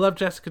cool. I love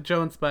Jessica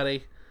Jones,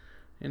 buddy.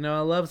 You know,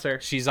 I loves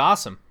her. She's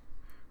awesome.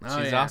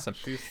 She's awesome.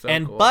 She's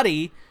so cool.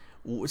 Buddy,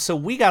 so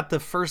we got the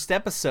first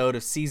episode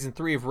of season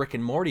 3 of Rick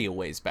and Morty a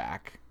ways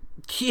back.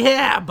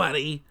 Yeah,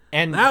 buddy.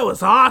 And that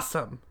was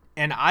awesome.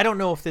 And I don't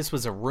know if this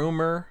was a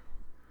rumor,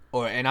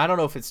 and I don't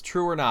know if it's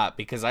true or not,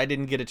 because I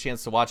didn't get a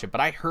chance to watch it,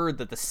 but I heard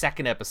that the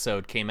second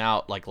episode came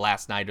out like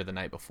last night or the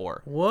night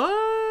before.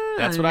 What?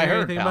 That's what I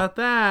heard. Anything about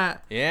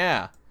that?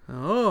 Yeah.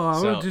 Oh,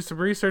 I'm going to do some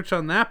research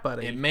on that,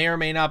 buddy. It may or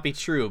may not be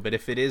true, but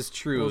if it is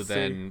true,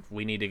 then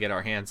we need to get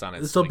our hands on it.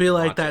 This will be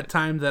like that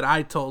time that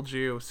I told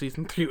you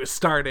season 3 was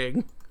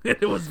starting.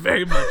 It was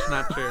very much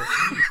not true.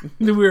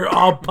 We were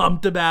all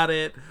pumped about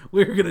it.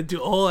 We were going to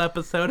do a whole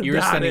episode about it. You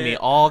were sending me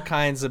all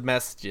kinds of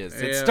messages.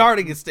 Yeah. It's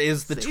starting is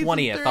the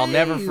 20th. I'll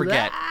never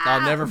forget.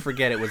 I'll never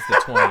forget it was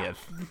the 20th.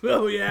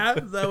 Oh, yeah?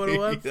 Is that what it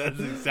was? That's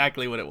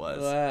exactly what it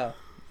was. Wow.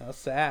 How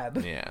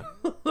sad. Yeah.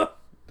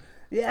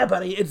 Yeah,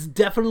 buddy, it's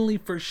definitely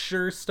for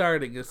sure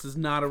starting. This is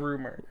not a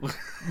rumor.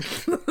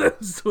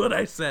 That's what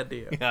I said to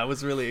you. Yeah, I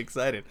was really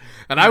excited.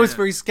 And I was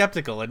very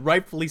skeptical, and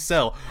rightfully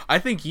so. I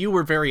think you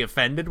were very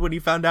offended when you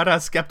found out how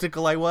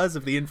skeptical I was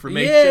of the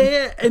information.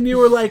 Yeah. And you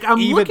were like, I'm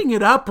looking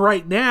it up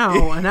right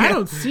now, and I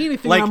don't see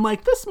anything. I'm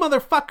like, this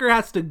motherfucker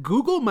has to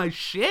Google my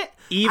shit?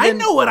 I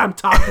know what I'm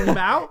talking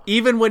about.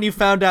 Even when you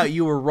found out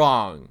you were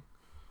wrong.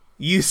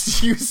 You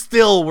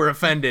still were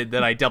offended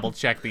that I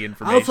double-checked the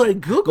information. I was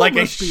like, Google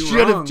must be wrong. I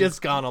should have just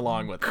gone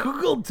along with it.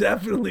 Google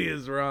definitely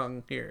is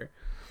wrong here.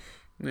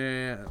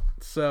 Yeah.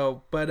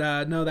 So,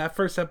 but no, that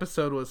first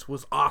episode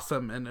was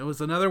awesome. And it was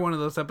another one of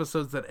those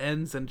episodes that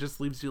ends and just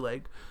leaves you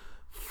like,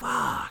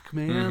 fuck,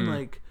 man. Mm-hmm.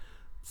 Like,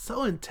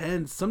 so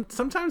intense.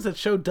 Sometimes that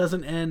show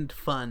doesn't end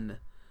fun.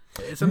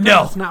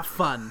 Sometimes it's not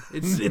fun.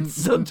 It's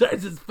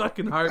sometimes it's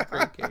fucking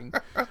heartbreaking,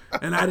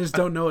 and I just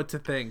don't know what to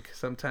think.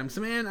 Sometimes,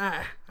 man,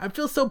 I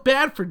feel so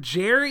bad for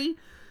Jerry.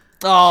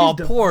 Oh,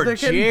 poor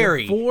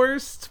Jerry.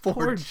 Divorced.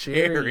 Poor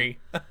Jerry.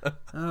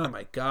 Oh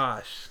my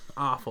gosh,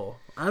 awful.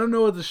 I don't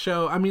know what the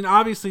show. I mean,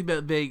 obviously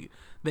that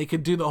they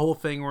could do the whole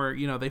thing where,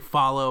 you know, they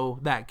follow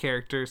that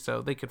character,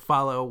 so they could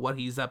follow what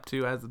he's up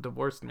to as a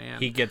divorced man.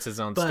 He gets his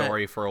own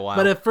story for a while.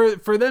 But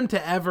if for them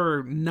to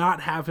ever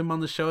not have him on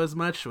the show as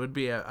much would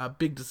be a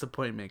big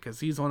disappointment,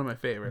 because he's one of my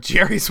favorites.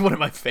 Jerry's one of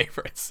my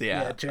favorites,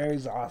 yeah.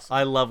 Jerry's awesome.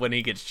 I love when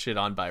he gets shit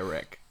on by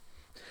Rick.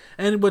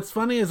 And what's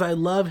funny is I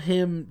love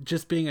him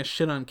just being a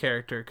shit on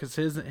character, because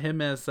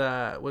him as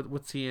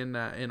what's he in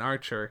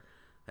Archer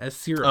as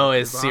Cyril. Oh,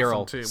 as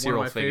Cyril. Awesome too. Cyril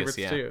one of my favorites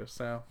figures, too.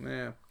 So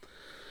yeah.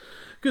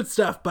 Good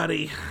stuff,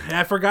 buddy.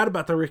 I forgot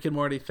about the Rick and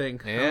Morty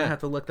thing. Yeah. I'm gonna have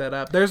to look that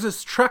up. There's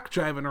this truck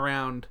driving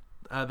around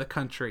the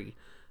country.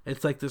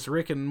 It's like this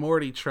Rick and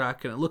Morty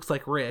truck, and it looks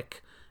like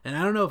Rick. And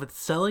I don't know if it's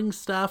selling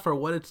stuff or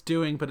what it's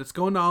doing, but it's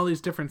going to all these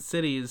different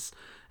cities.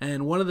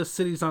 And one of the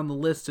cities on the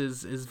list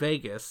is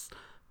Vegas.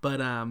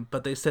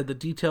 But they said the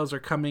details are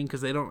coming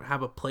because they don't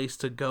have a place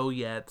to go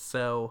yet.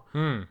 So,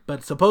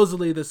 but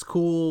supposedly this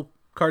cool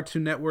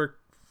Cartoon Network,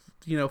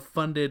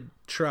 funded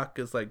truck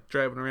is like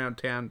driving around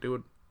town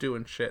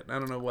doing shit. I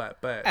don't know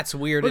what, but that's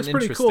weird and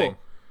pretty interesting. Cool.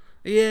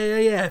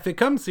 Yeah. If it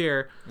comes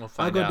here,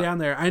 I'll go down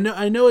there. I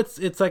know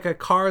it's like a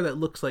car that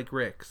looks like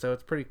Rick, so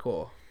it's pretty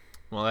cool.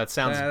 Well, that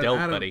sounds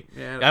dope, buddy.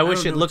 Yeah, I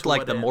wish it looked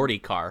like the Morty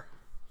car.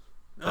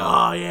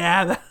 Oh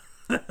yeah,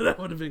 that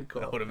would have been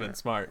cool. That would have been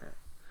smart.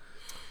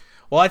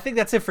 Well, I think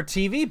that's it for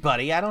TV,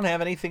 buddy. I don't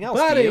have anything else.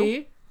 Buddy, do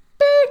you?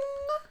 Bing.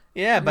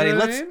 Yeah, buddy.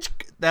 Let's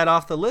check that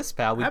off the list,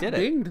 pal. We did it. I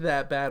binged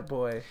that bad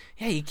boy.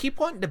 Yeah, you keep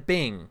wanting to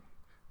bing.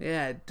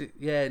 Yeah,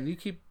 and you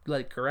keep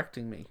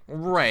correcting me.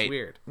 Right. It's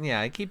weird.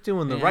 Yeah, I keep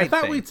doing the right thing.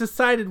 I thought we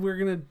decided we were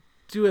gonna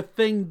do a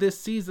thing this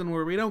season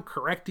where we don't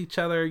correct each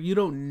other. You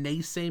don't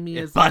naysay me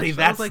as buddy.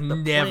 much. That's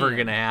never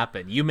gonna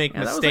happen. You make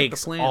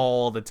mistakes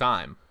all the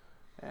time.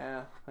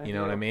 Yeah. You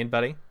know what I mean,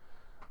 buddy?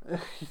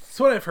 That's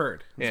what I've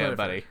heard.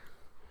 Buddy.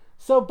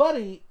 So,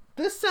 buddy,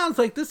 this sounds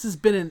like this has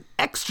been an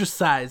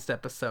extra-sized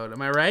episode.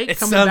 Am I right? This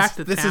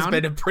has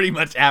been a pretty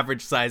much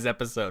average-size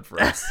episode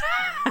for us.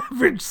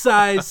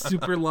 Average-size,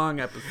 super long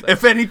episode.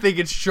 If anything,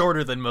 it's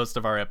shorter than most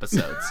of our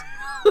episodes.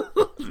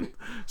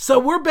 So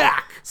we're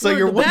back. So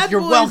you're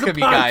welcome,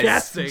 you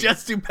guys.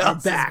 Just Two Pals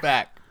is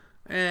back.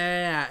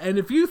 Yeah, and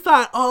if you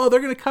thought, they're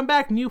going to come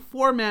back, new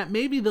format,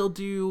 maybe they'll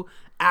do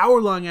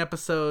hour-long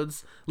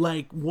episodes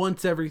like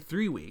once every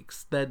 3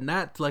 weeks, then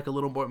that's like a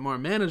little bit more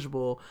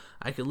manageable.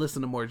 I can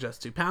listen to more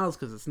Just Two Pals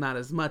because it's not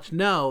as much.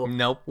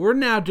 Nope. We're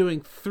now doing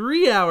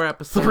 3-hour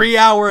episodes.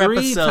 3-hour 3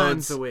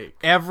 episodes times a week.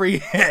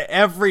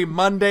 Every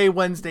Monday,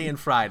 Wednesday, and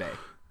Friday.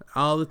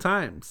 All the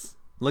times.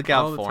 Look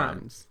out All the for them.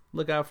 times.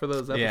 Look out for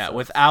those episodes. Yeah,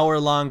 with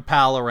hour-long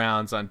pal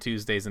arounds on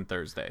Tuesdays and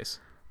Thursdays.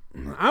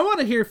 I want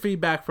to hear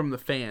feedback from the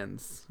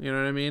fans. You know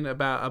what I mean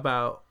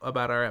about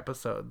our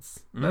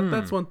episodes.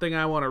 That's one thing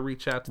I want to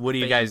reach out to. What do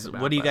you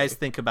guys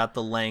think about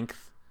the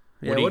length?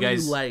 Yeah, what do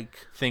you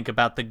like? think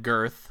about the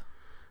girth?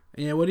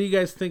 Yeah, what do you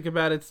guys think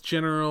about its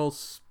general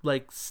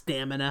like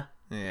stamina?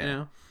 Yeah. You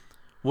know?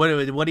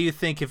 What do you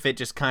think if it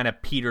just kind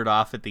of petered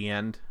off at the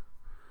end,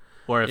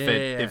 or if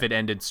it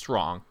ended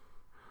strong?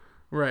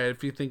 Right.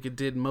 If you think it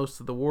did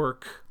most of the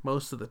work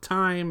most of the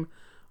time.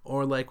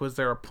 Or, like, was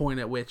there a point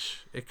at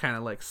which it kind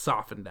of, like,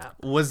 softened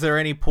up? Was there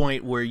any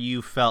point where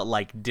you felt,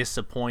 like,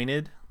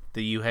 disappointed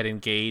that you had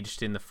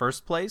engaged in the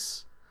first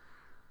place?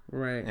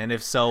 Right. And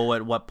if so,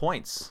 at what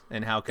points?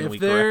 And how can we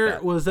correct that? If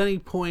that? there was any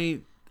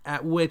point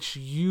at which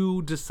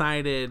you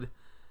decided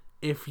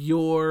if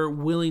your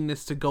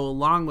willingness to go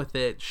along with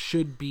it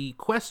should be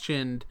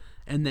questioned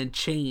and then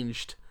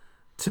changed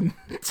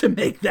to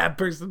make that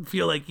person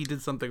feel like he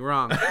did something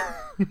wrong.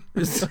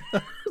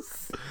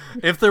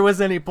 If there was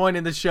any point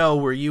in the show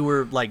where you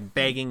were like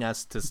begging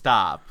us to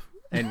stop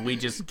and we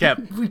just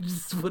kept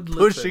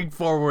pushing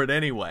forward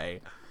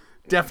anyway,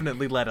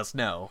 definitely let us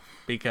know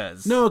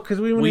because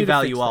we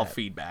value all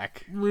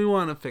feedback. We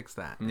want to fix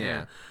that.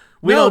 Yeah.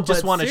 We don't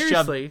just want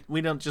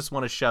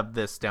to shove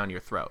this down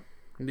your throat.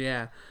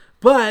 Yeah.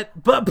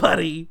 But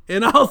buddy,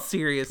 in all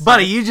seriousness.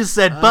 Buddy, you just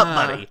said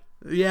buddy.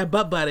 Yeah,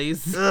 butt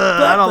buddies.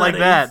 I don't like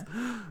that.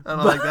 I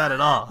don't like that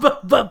at all.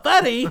 But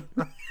buddy.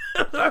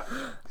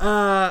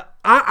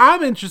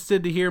 I'm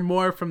interested to hear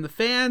more from the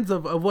fans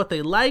of what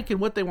they like and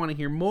what they want to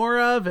hear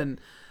more of,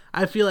 and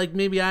I feel like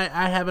maybe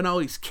I haven't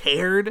always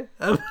cared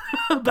about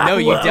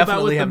what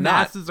the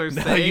masses are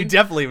saying. No, you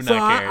definitely have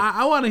not cared.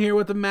 I want to hear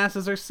what the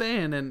masses are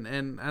saying,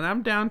 and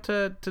I'm down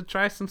to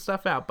try some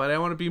stuff out, but I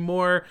want to be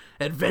more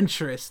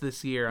adventurous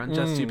this year on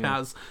Just Two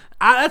Pals.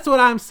 That's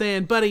what I'm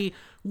saying, buddy.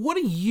 What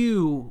do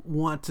you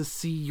want to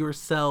see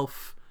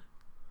yourself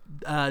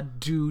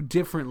do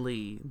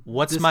differently?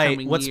 What's my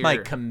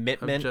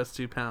commitment? Of Just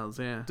Two Pals,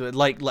 yeah.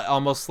 Like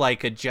almost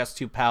like a Just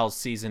Two Pals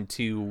season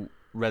 2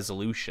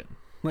 resolution.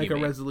 Like a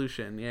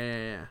resolution,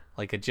 yeah.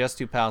 Like a Just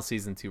Two Pals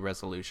season 2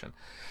 resolution.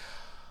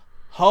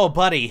 Oh,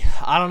 buddy,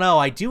 I don't know.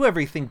 I do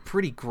everything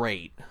pretty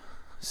great,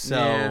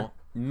 so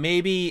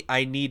maybe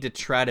I need to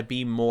try to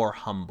be more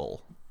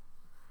humble.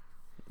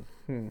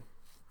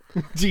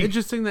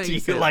 Interesting that do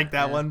you like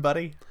that one,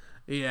 buddy?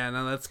 Yeah,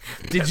 no, that's.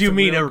 Did you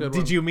mean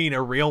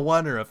a real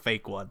one or a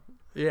fake one?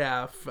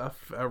 Yeah,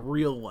 a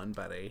real one,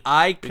 buddy.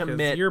 I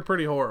commit. You're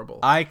pretty horrible.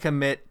 I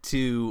commit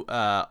to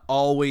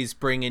always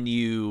bringing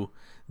you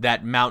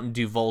that Mountain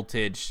Dew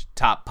Voltage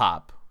Top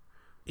Pop,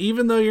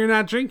 even though you're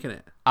not drinking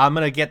it. I'm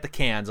gonna get the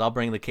cans. I'll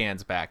bring the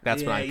cans back.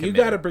 That's what I'm committing.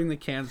 You got to bring the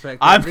cans back.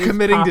 I'm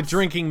committing to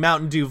drinking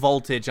Mountain Dew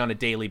Voltage on a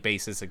daily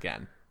basis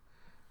again.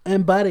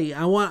 And buddy,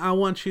 I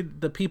want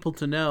the people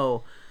to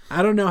know.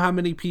 I don't know how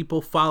many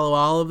people follow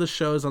all of the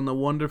shows on the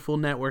wonderful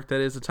network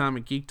that is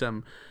Atomic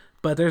Geekdom,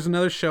 but there's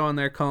another show on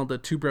there called The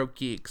Two Broke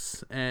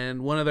Geeks,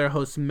 and one of their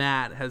hosts,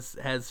 Matt,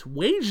 has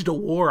waged a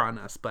war on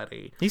us,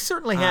 buddy. He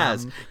certainly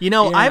has.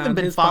 I haven't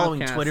been following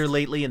Twitter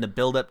lately in the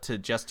build-up to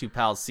Just Two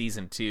Pals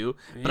Season 2,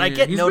 but I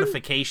get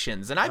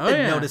notifications, and I've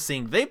been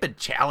noticing they've been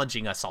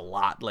challenging us a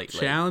lot lately.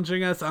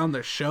 Challenging us on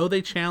their show,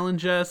 they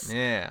challenge us.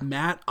 Yeah.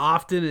 Matt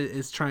often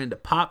is trying to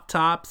pop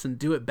tops and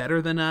do it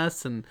better than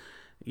us, and,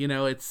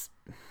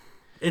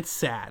 it's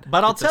sad.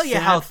 But I'll tell you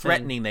how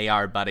threatening they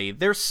are, buddy.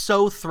 They're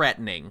so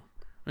threatening.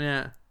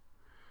 Yeah.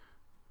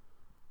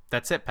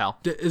 That's it, pal.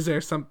 Is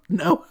there some...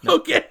 No?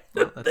 Okay.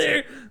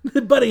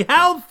 Buddy,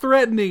 how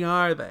threatening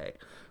are they?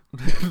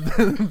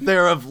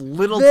 They're of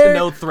little to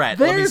no threat.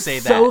 Let me say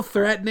that. They're so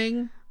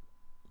threatening.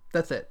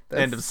 That's it.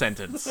 End of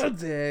sentence.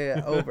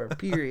 Yeah. Over.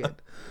 Period.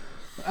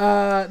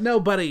 No,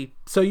 buddy.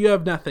 So you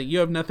have nothing. You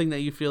have nothing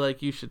that you feel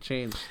like you should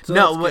change. So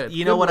no, what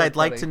you know what I'd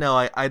like to know?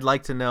 I'd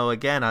like to know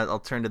again. I'll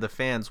turn to the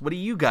fans. What do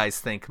you guys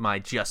think my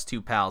Just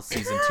Two Pals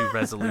Season 2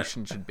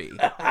 resolution should be?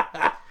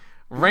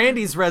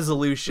 Randy's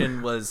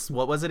resolution was,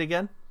 what was it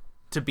again?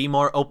 To be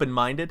more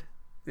open-minded?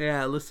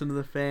 Yeah, listen to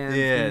the fans.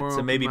 Yeah,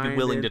 to maybe be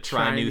willing to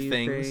try new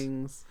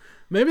things.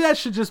 Maybe that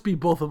should just be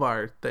both of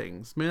our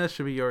things. Maybe that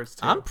should be yours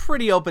too. I'm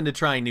pretty open to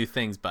trying new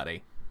things,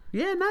 buddy.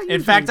 Yeah, not usually.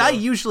 In fact, I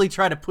usually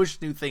try to push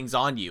new things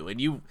on you,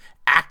 and you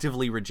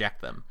actively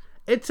reject them.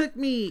 It took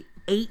me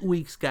 8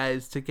 weeks,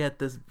 guys, to get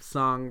this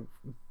song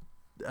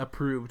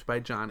approved by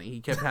Johnny. He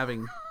kept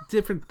having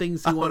different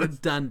things he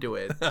wanted done to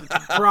it,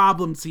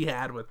 problems he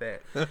had with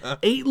it.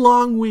 8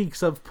 long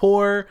weeks of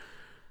poor,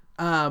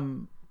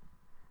 Timmy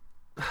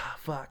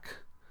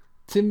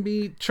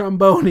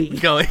Tromboni.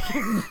 Going.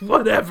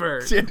 Whatever.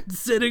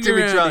 Sitting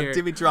around here.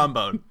 Timmy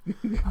Trombone.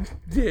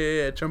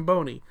 Yeah,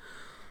 Tromboni.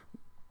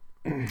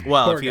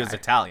 Well, Poor if he was guy.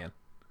 Italian.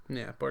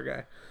 Yeah, poor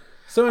guy.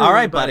 So anyway, all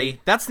right, buddy.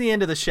 That's the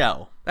end of the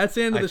show. That's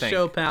the end of I the think.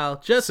 show, pal.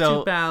 Just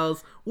Two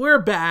Pals. We're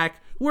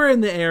back. We're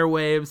in the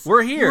airwaves.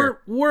 We're here.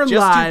 We're Just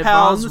live Two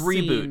Pals on the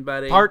Reboot, scene,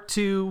 buddy. Part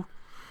 2,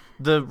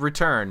 the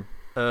return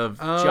of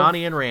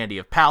Johnny and Randy,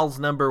 of Pals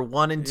number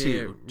 1 and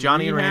 2.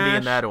 Johnny and Randy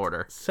in that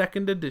order.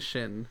 Second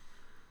edition.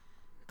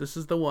 This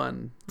is the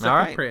one. All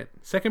right. Print.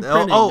 Second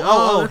printing. Hit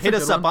that's a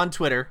us good up one. on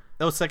Twitter.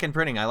 Second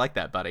printing. I like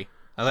that, buddy.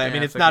 I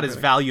mean, it's second not as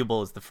printing.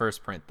 valuable as the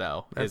first print,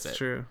 though, is it? That's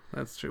true.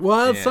 That's true.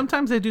 Well, Yeah.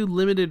 sometimes they do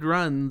limited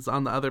runs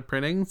on the other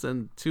printings,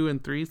 and 2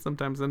 and 3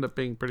 sometimes end up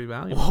being pretty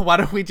valuable. Well, why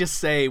don't we just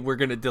say we're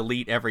going to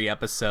delete every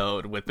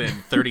episode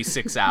within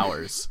 36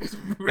 hours?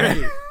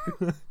 Right.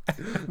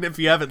 And if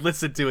you haven't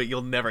listened to it,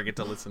 you'll never get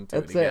to listen to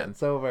it again.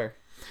 It's over.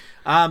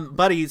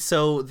 Buddy,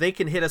 so they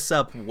can hit us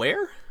up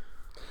where?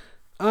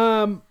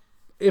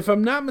 If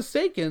I'm not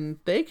mistaken,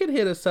 they could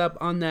hit us up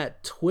on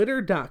that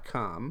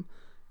twitter.com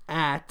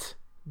at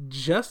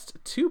just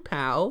two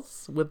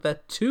pals with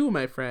that 2,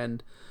 my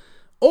friend.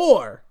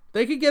 Or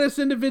they could get us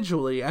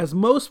individually, as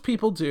most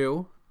people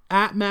do,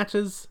 at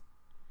matches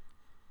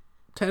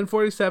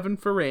 1047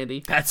 for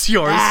Randy. That's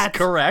yours, At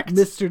correct.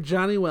 Mr.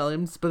 Johnny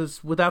Wellens, but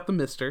it's without the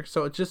Mr.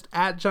 So it's just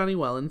at Johnny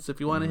Wellens if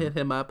you want to hit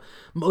him up.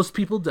 Most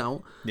people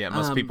don't. Yeah,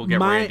 most people get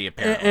Randy,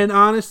 apparently. And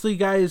honestly,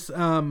 guys,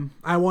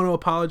 I want to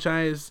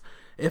apologize.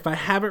 If I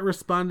haven't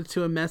responded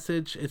to a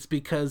message, it's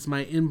because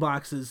my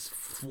inbox is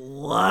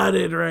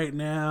flooded right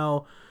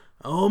now.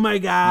 Oh my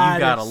God! You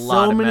got a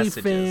lot so of many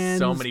messages, fans,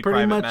 so many pretty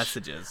private much,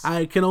 messages.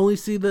 I can only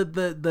see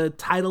the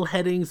title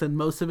headings, and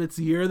most of it's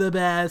 "You're the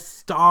best,"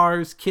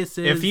 stars,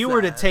 kisses. If you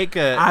were to take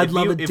if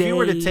you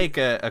were to take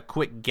a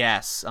quick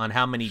guess on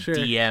how many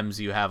DMs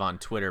you have on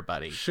Twitter,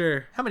 buddy.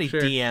 Sure. How many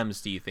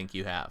DMs do you think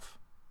you have?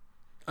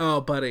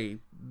 Oh, buddy.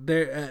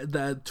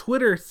 The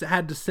Twitter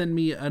had to send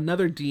me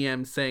another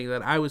DM saying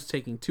that I was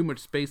taking too much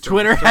space.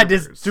 Twitter had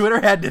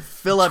to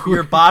fill up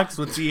your box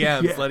with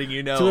DMs, letting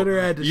you know Twitter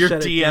had to your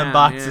shut it DM down,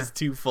 box yeah. is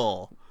too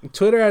full.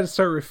 Twitter had to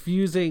start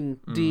refusing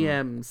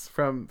DMs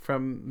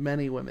from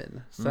many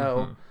women.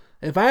 So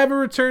if I ever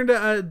return to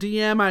a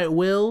DM, I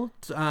will.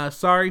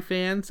 Sorry,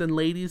 fans and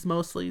ladies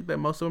mostly. That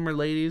most of them are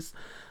ladies.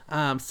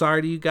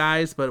 Sorry to you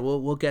guys, but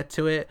we'll get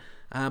to it.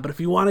 But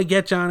if you want to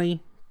get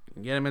Johnny.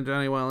 Get him at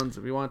Johnny Wellens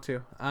if you want to.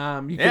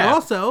 You can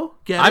also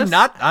get us.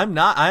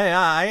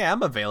 I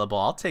am available.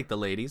 I'll take the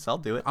ladies. I'll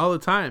do it. All the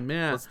time,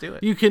 yeah. Let's do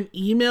it. You can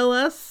email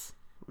us,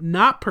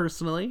 not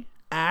personally,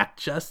 at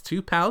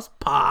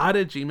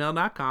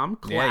just2palspod@gmail.com.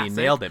 Classic. Yeah, you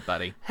nailed it,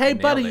 buddy. Hey, You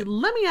nailed buddy, it.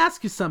 let me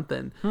ask you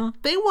something.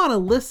 They want to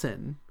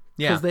listen.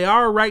 Yeah. Because they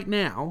are right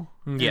now.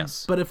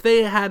 Yes. But if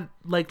they had,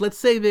 let's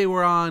say they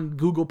were on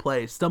Google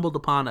Play, stumbled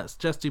upon us,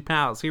 Just Two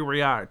Pals, here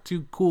we are,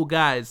 2 cool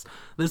guys.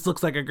 This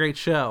looks like a great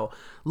show.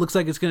 Looks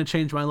like it's going to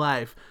change my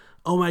life.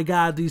 Oh my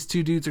God, these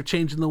 2 dudes are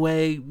changing the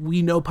way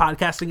we know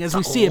podcasting as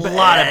we see it. But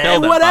lot of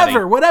build-up,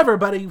 whatever,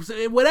 buddy.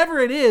 Whatever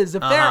it is,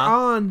 if they're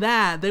on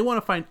that, they want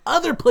to find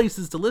other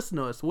places to listen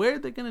to us. Where are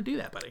they going to do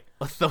that, buddy?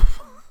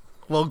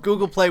 Well,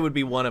 Google Play would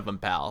be one of them,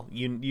 pal.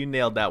 You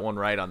nailed that one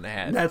right on the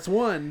head. That's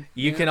one.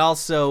 You can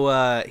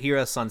also hear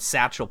us on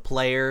Satchel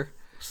Player.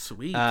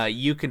 Sweet.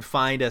 You can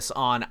find us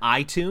on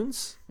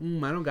iTunes.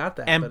 I don't got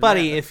that. And, but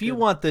buddy, yeah, if you good.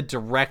 want the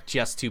direct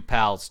Just Two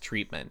Pals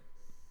treatment,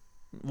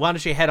 why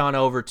don't you head on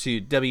over to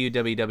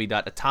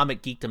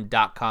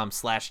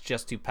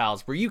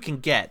www.atomicgeekdom.com/just2pals, where you can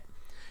get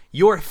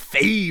your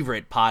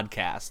favorite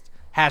podcast.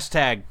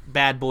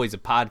 #Bad Boys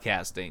of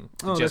Podcasting.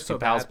 The Just Two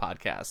Pals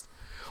podcast.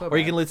 Or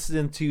you can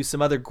listen to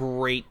some other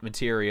great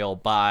material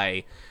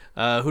by,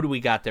 who do we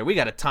got there? We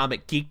got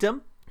Atomic Geekdom,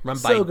 run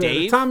by good.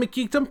 Dave. Atomic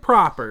Geekdom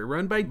proper,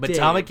 run by Dave.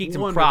 Atomic Geekdom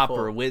Wonderful.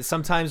 proper. With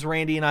sometimes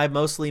Randy and I,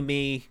 mostly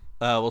me,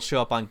 will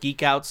show up on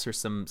Geek Outs or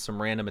some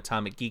random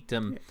Atomic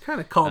Geekdom Kind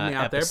of called me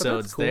out there, but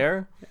episodes that's cool.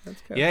 there. Yeah,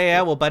 that's good.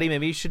 Yeah. Well, buddy,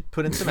 maybe you should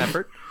put in some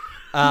effort.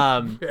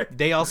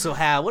 They also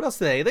have, what else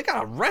do they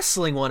got a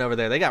wrestling one over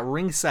there. They got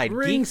Ringside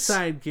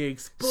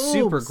Geeks. Boom,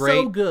 Super great.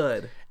 So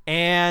good.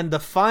 And the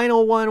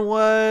final one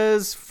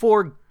was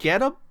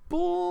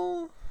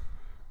forgettable.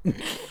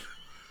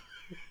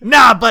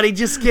 Nah, buddy,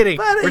 just kidding.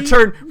 Buddy.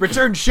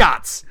 Return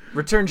shots.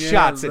 Return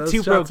shots at those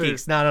Two Broke shots are-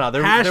 Geeks. No,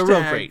 they're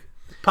real great.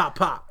 Pop.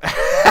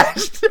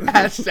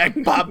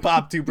 Hashtag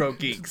pop 2 Broke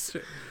Geeks.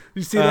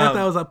 You see that?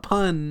 That was a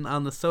pun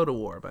on the soda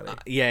war, buddy.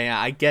 Yeah,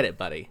 I get it,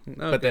 buddy.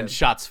 But then good.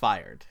 shots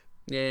fired.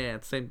 Yeah,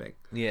 same thing.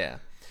 Yeah.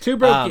 Two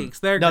Broke Geeks.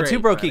 They're great. 2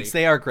 Broke buddy. Geeks.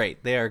 They are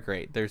great.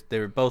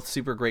 They're both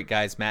super great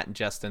guys, Matt and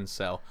Justin.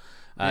 So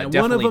Yeah,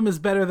 definitely, one of them is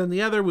better than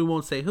the other. We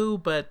won't say who,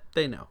 but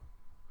they know.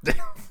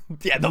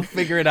 yeah, they'll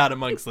figure it out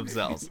amongst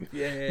themselves.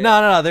 Yeah.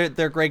 No,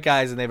 they're great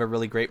guys, and they have a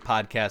really great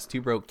podcast,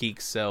 2 Broke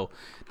Geeks. So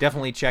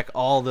definitely check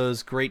all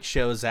those great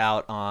shows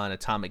out on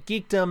Atomic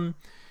Geekdom.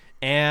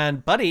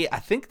 And buddy, I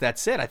think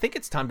that's it. I think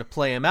it's time to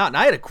play him out. And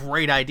I had a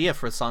great idea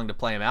for a song to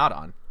play him out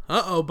on.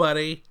 Uh-oh,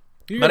 buddy.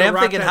 But I'm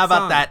thinking, how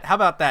about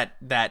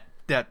that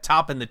that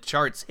top in the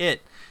charts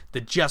hit, the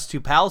Just Two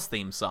Pals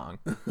theme song.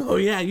 Oh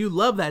yeah, you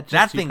love that.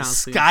 That thing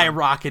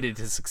skyrocketed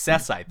to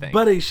success, I think.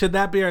 Buddy, should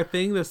that be our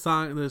thing? The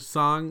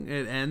song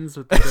it ends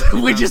with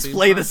the we just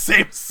play the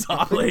same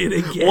song. Play it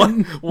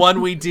again. One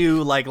we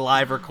do like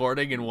live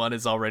recording, and one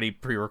is already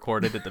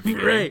pre-recorded at the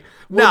beginning. Right.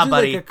 Nah,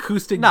 buddy. Like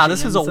acoustic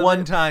this is a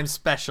one-time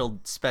special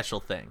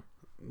thing.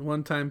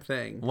 One-time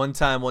thing. One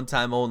time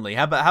only.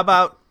 How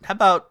about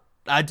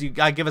I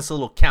give us a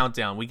little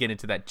countdown. We get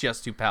into that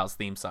Just Two Pals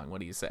theme song.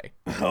 What do you say?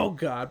 Oh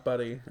God,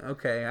 buddy.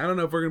 Okay, I don't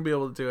know if we're gonna be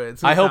able to do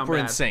it. I hope we're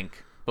in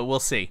sync, but we'll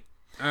see.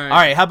 All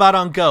right. How about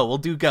on go? We'll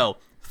do go.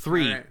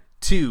 3, right.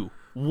 2,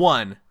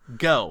 1,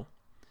 go.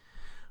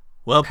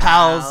 Well,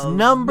 pals,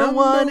 number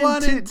one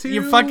and two.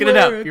 You're fucking it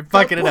up. You're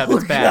fucking it up.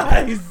 It's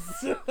bad.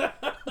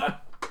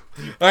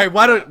 All right.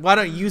 Why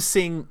don't you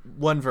sing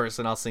one verse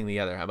and I'll sing the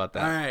other? How about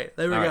that? All right.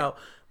 There we go.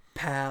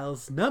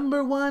 Pals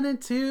number 1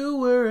 and 2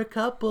 were a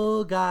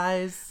couple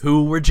guys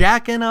who were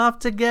jacking off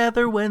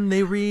together when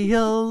they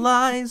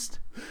realized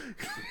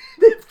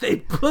if they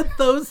put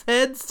those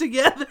heads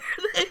together,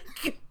 they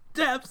could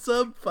have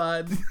some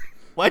fun.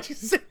 Why'd you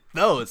say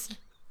those?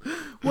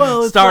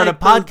 Well, start a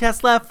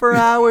podcast, laugh for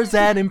hours,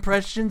 add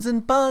impressions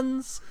and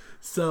puns.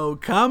 So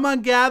come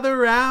on, gather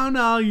round,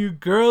 all you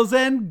girls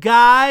and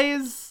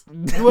guys.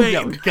 Wait,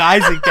 no,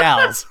 guys and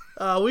gals.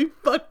 Oh, we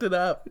fucked it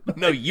up.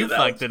 No, you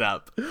fucked it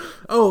up.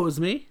 Oh, it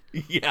was me?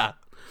 Yeah.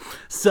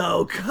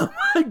 So come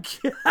on,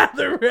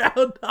 gather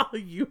round, all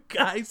you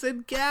guys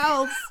and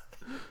gals.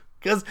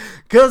 Cause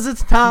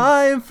it's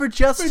time for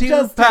Just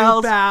Two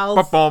Pals.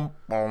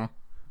 Ba-bum.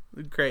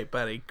 Great,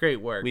 buddy. Great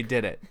work. We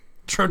did it.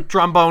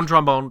 Trombone.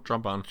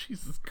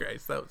 Jesus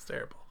Christ, that was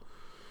terrible.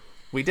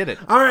 We did it.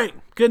 All right.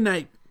 Good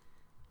night.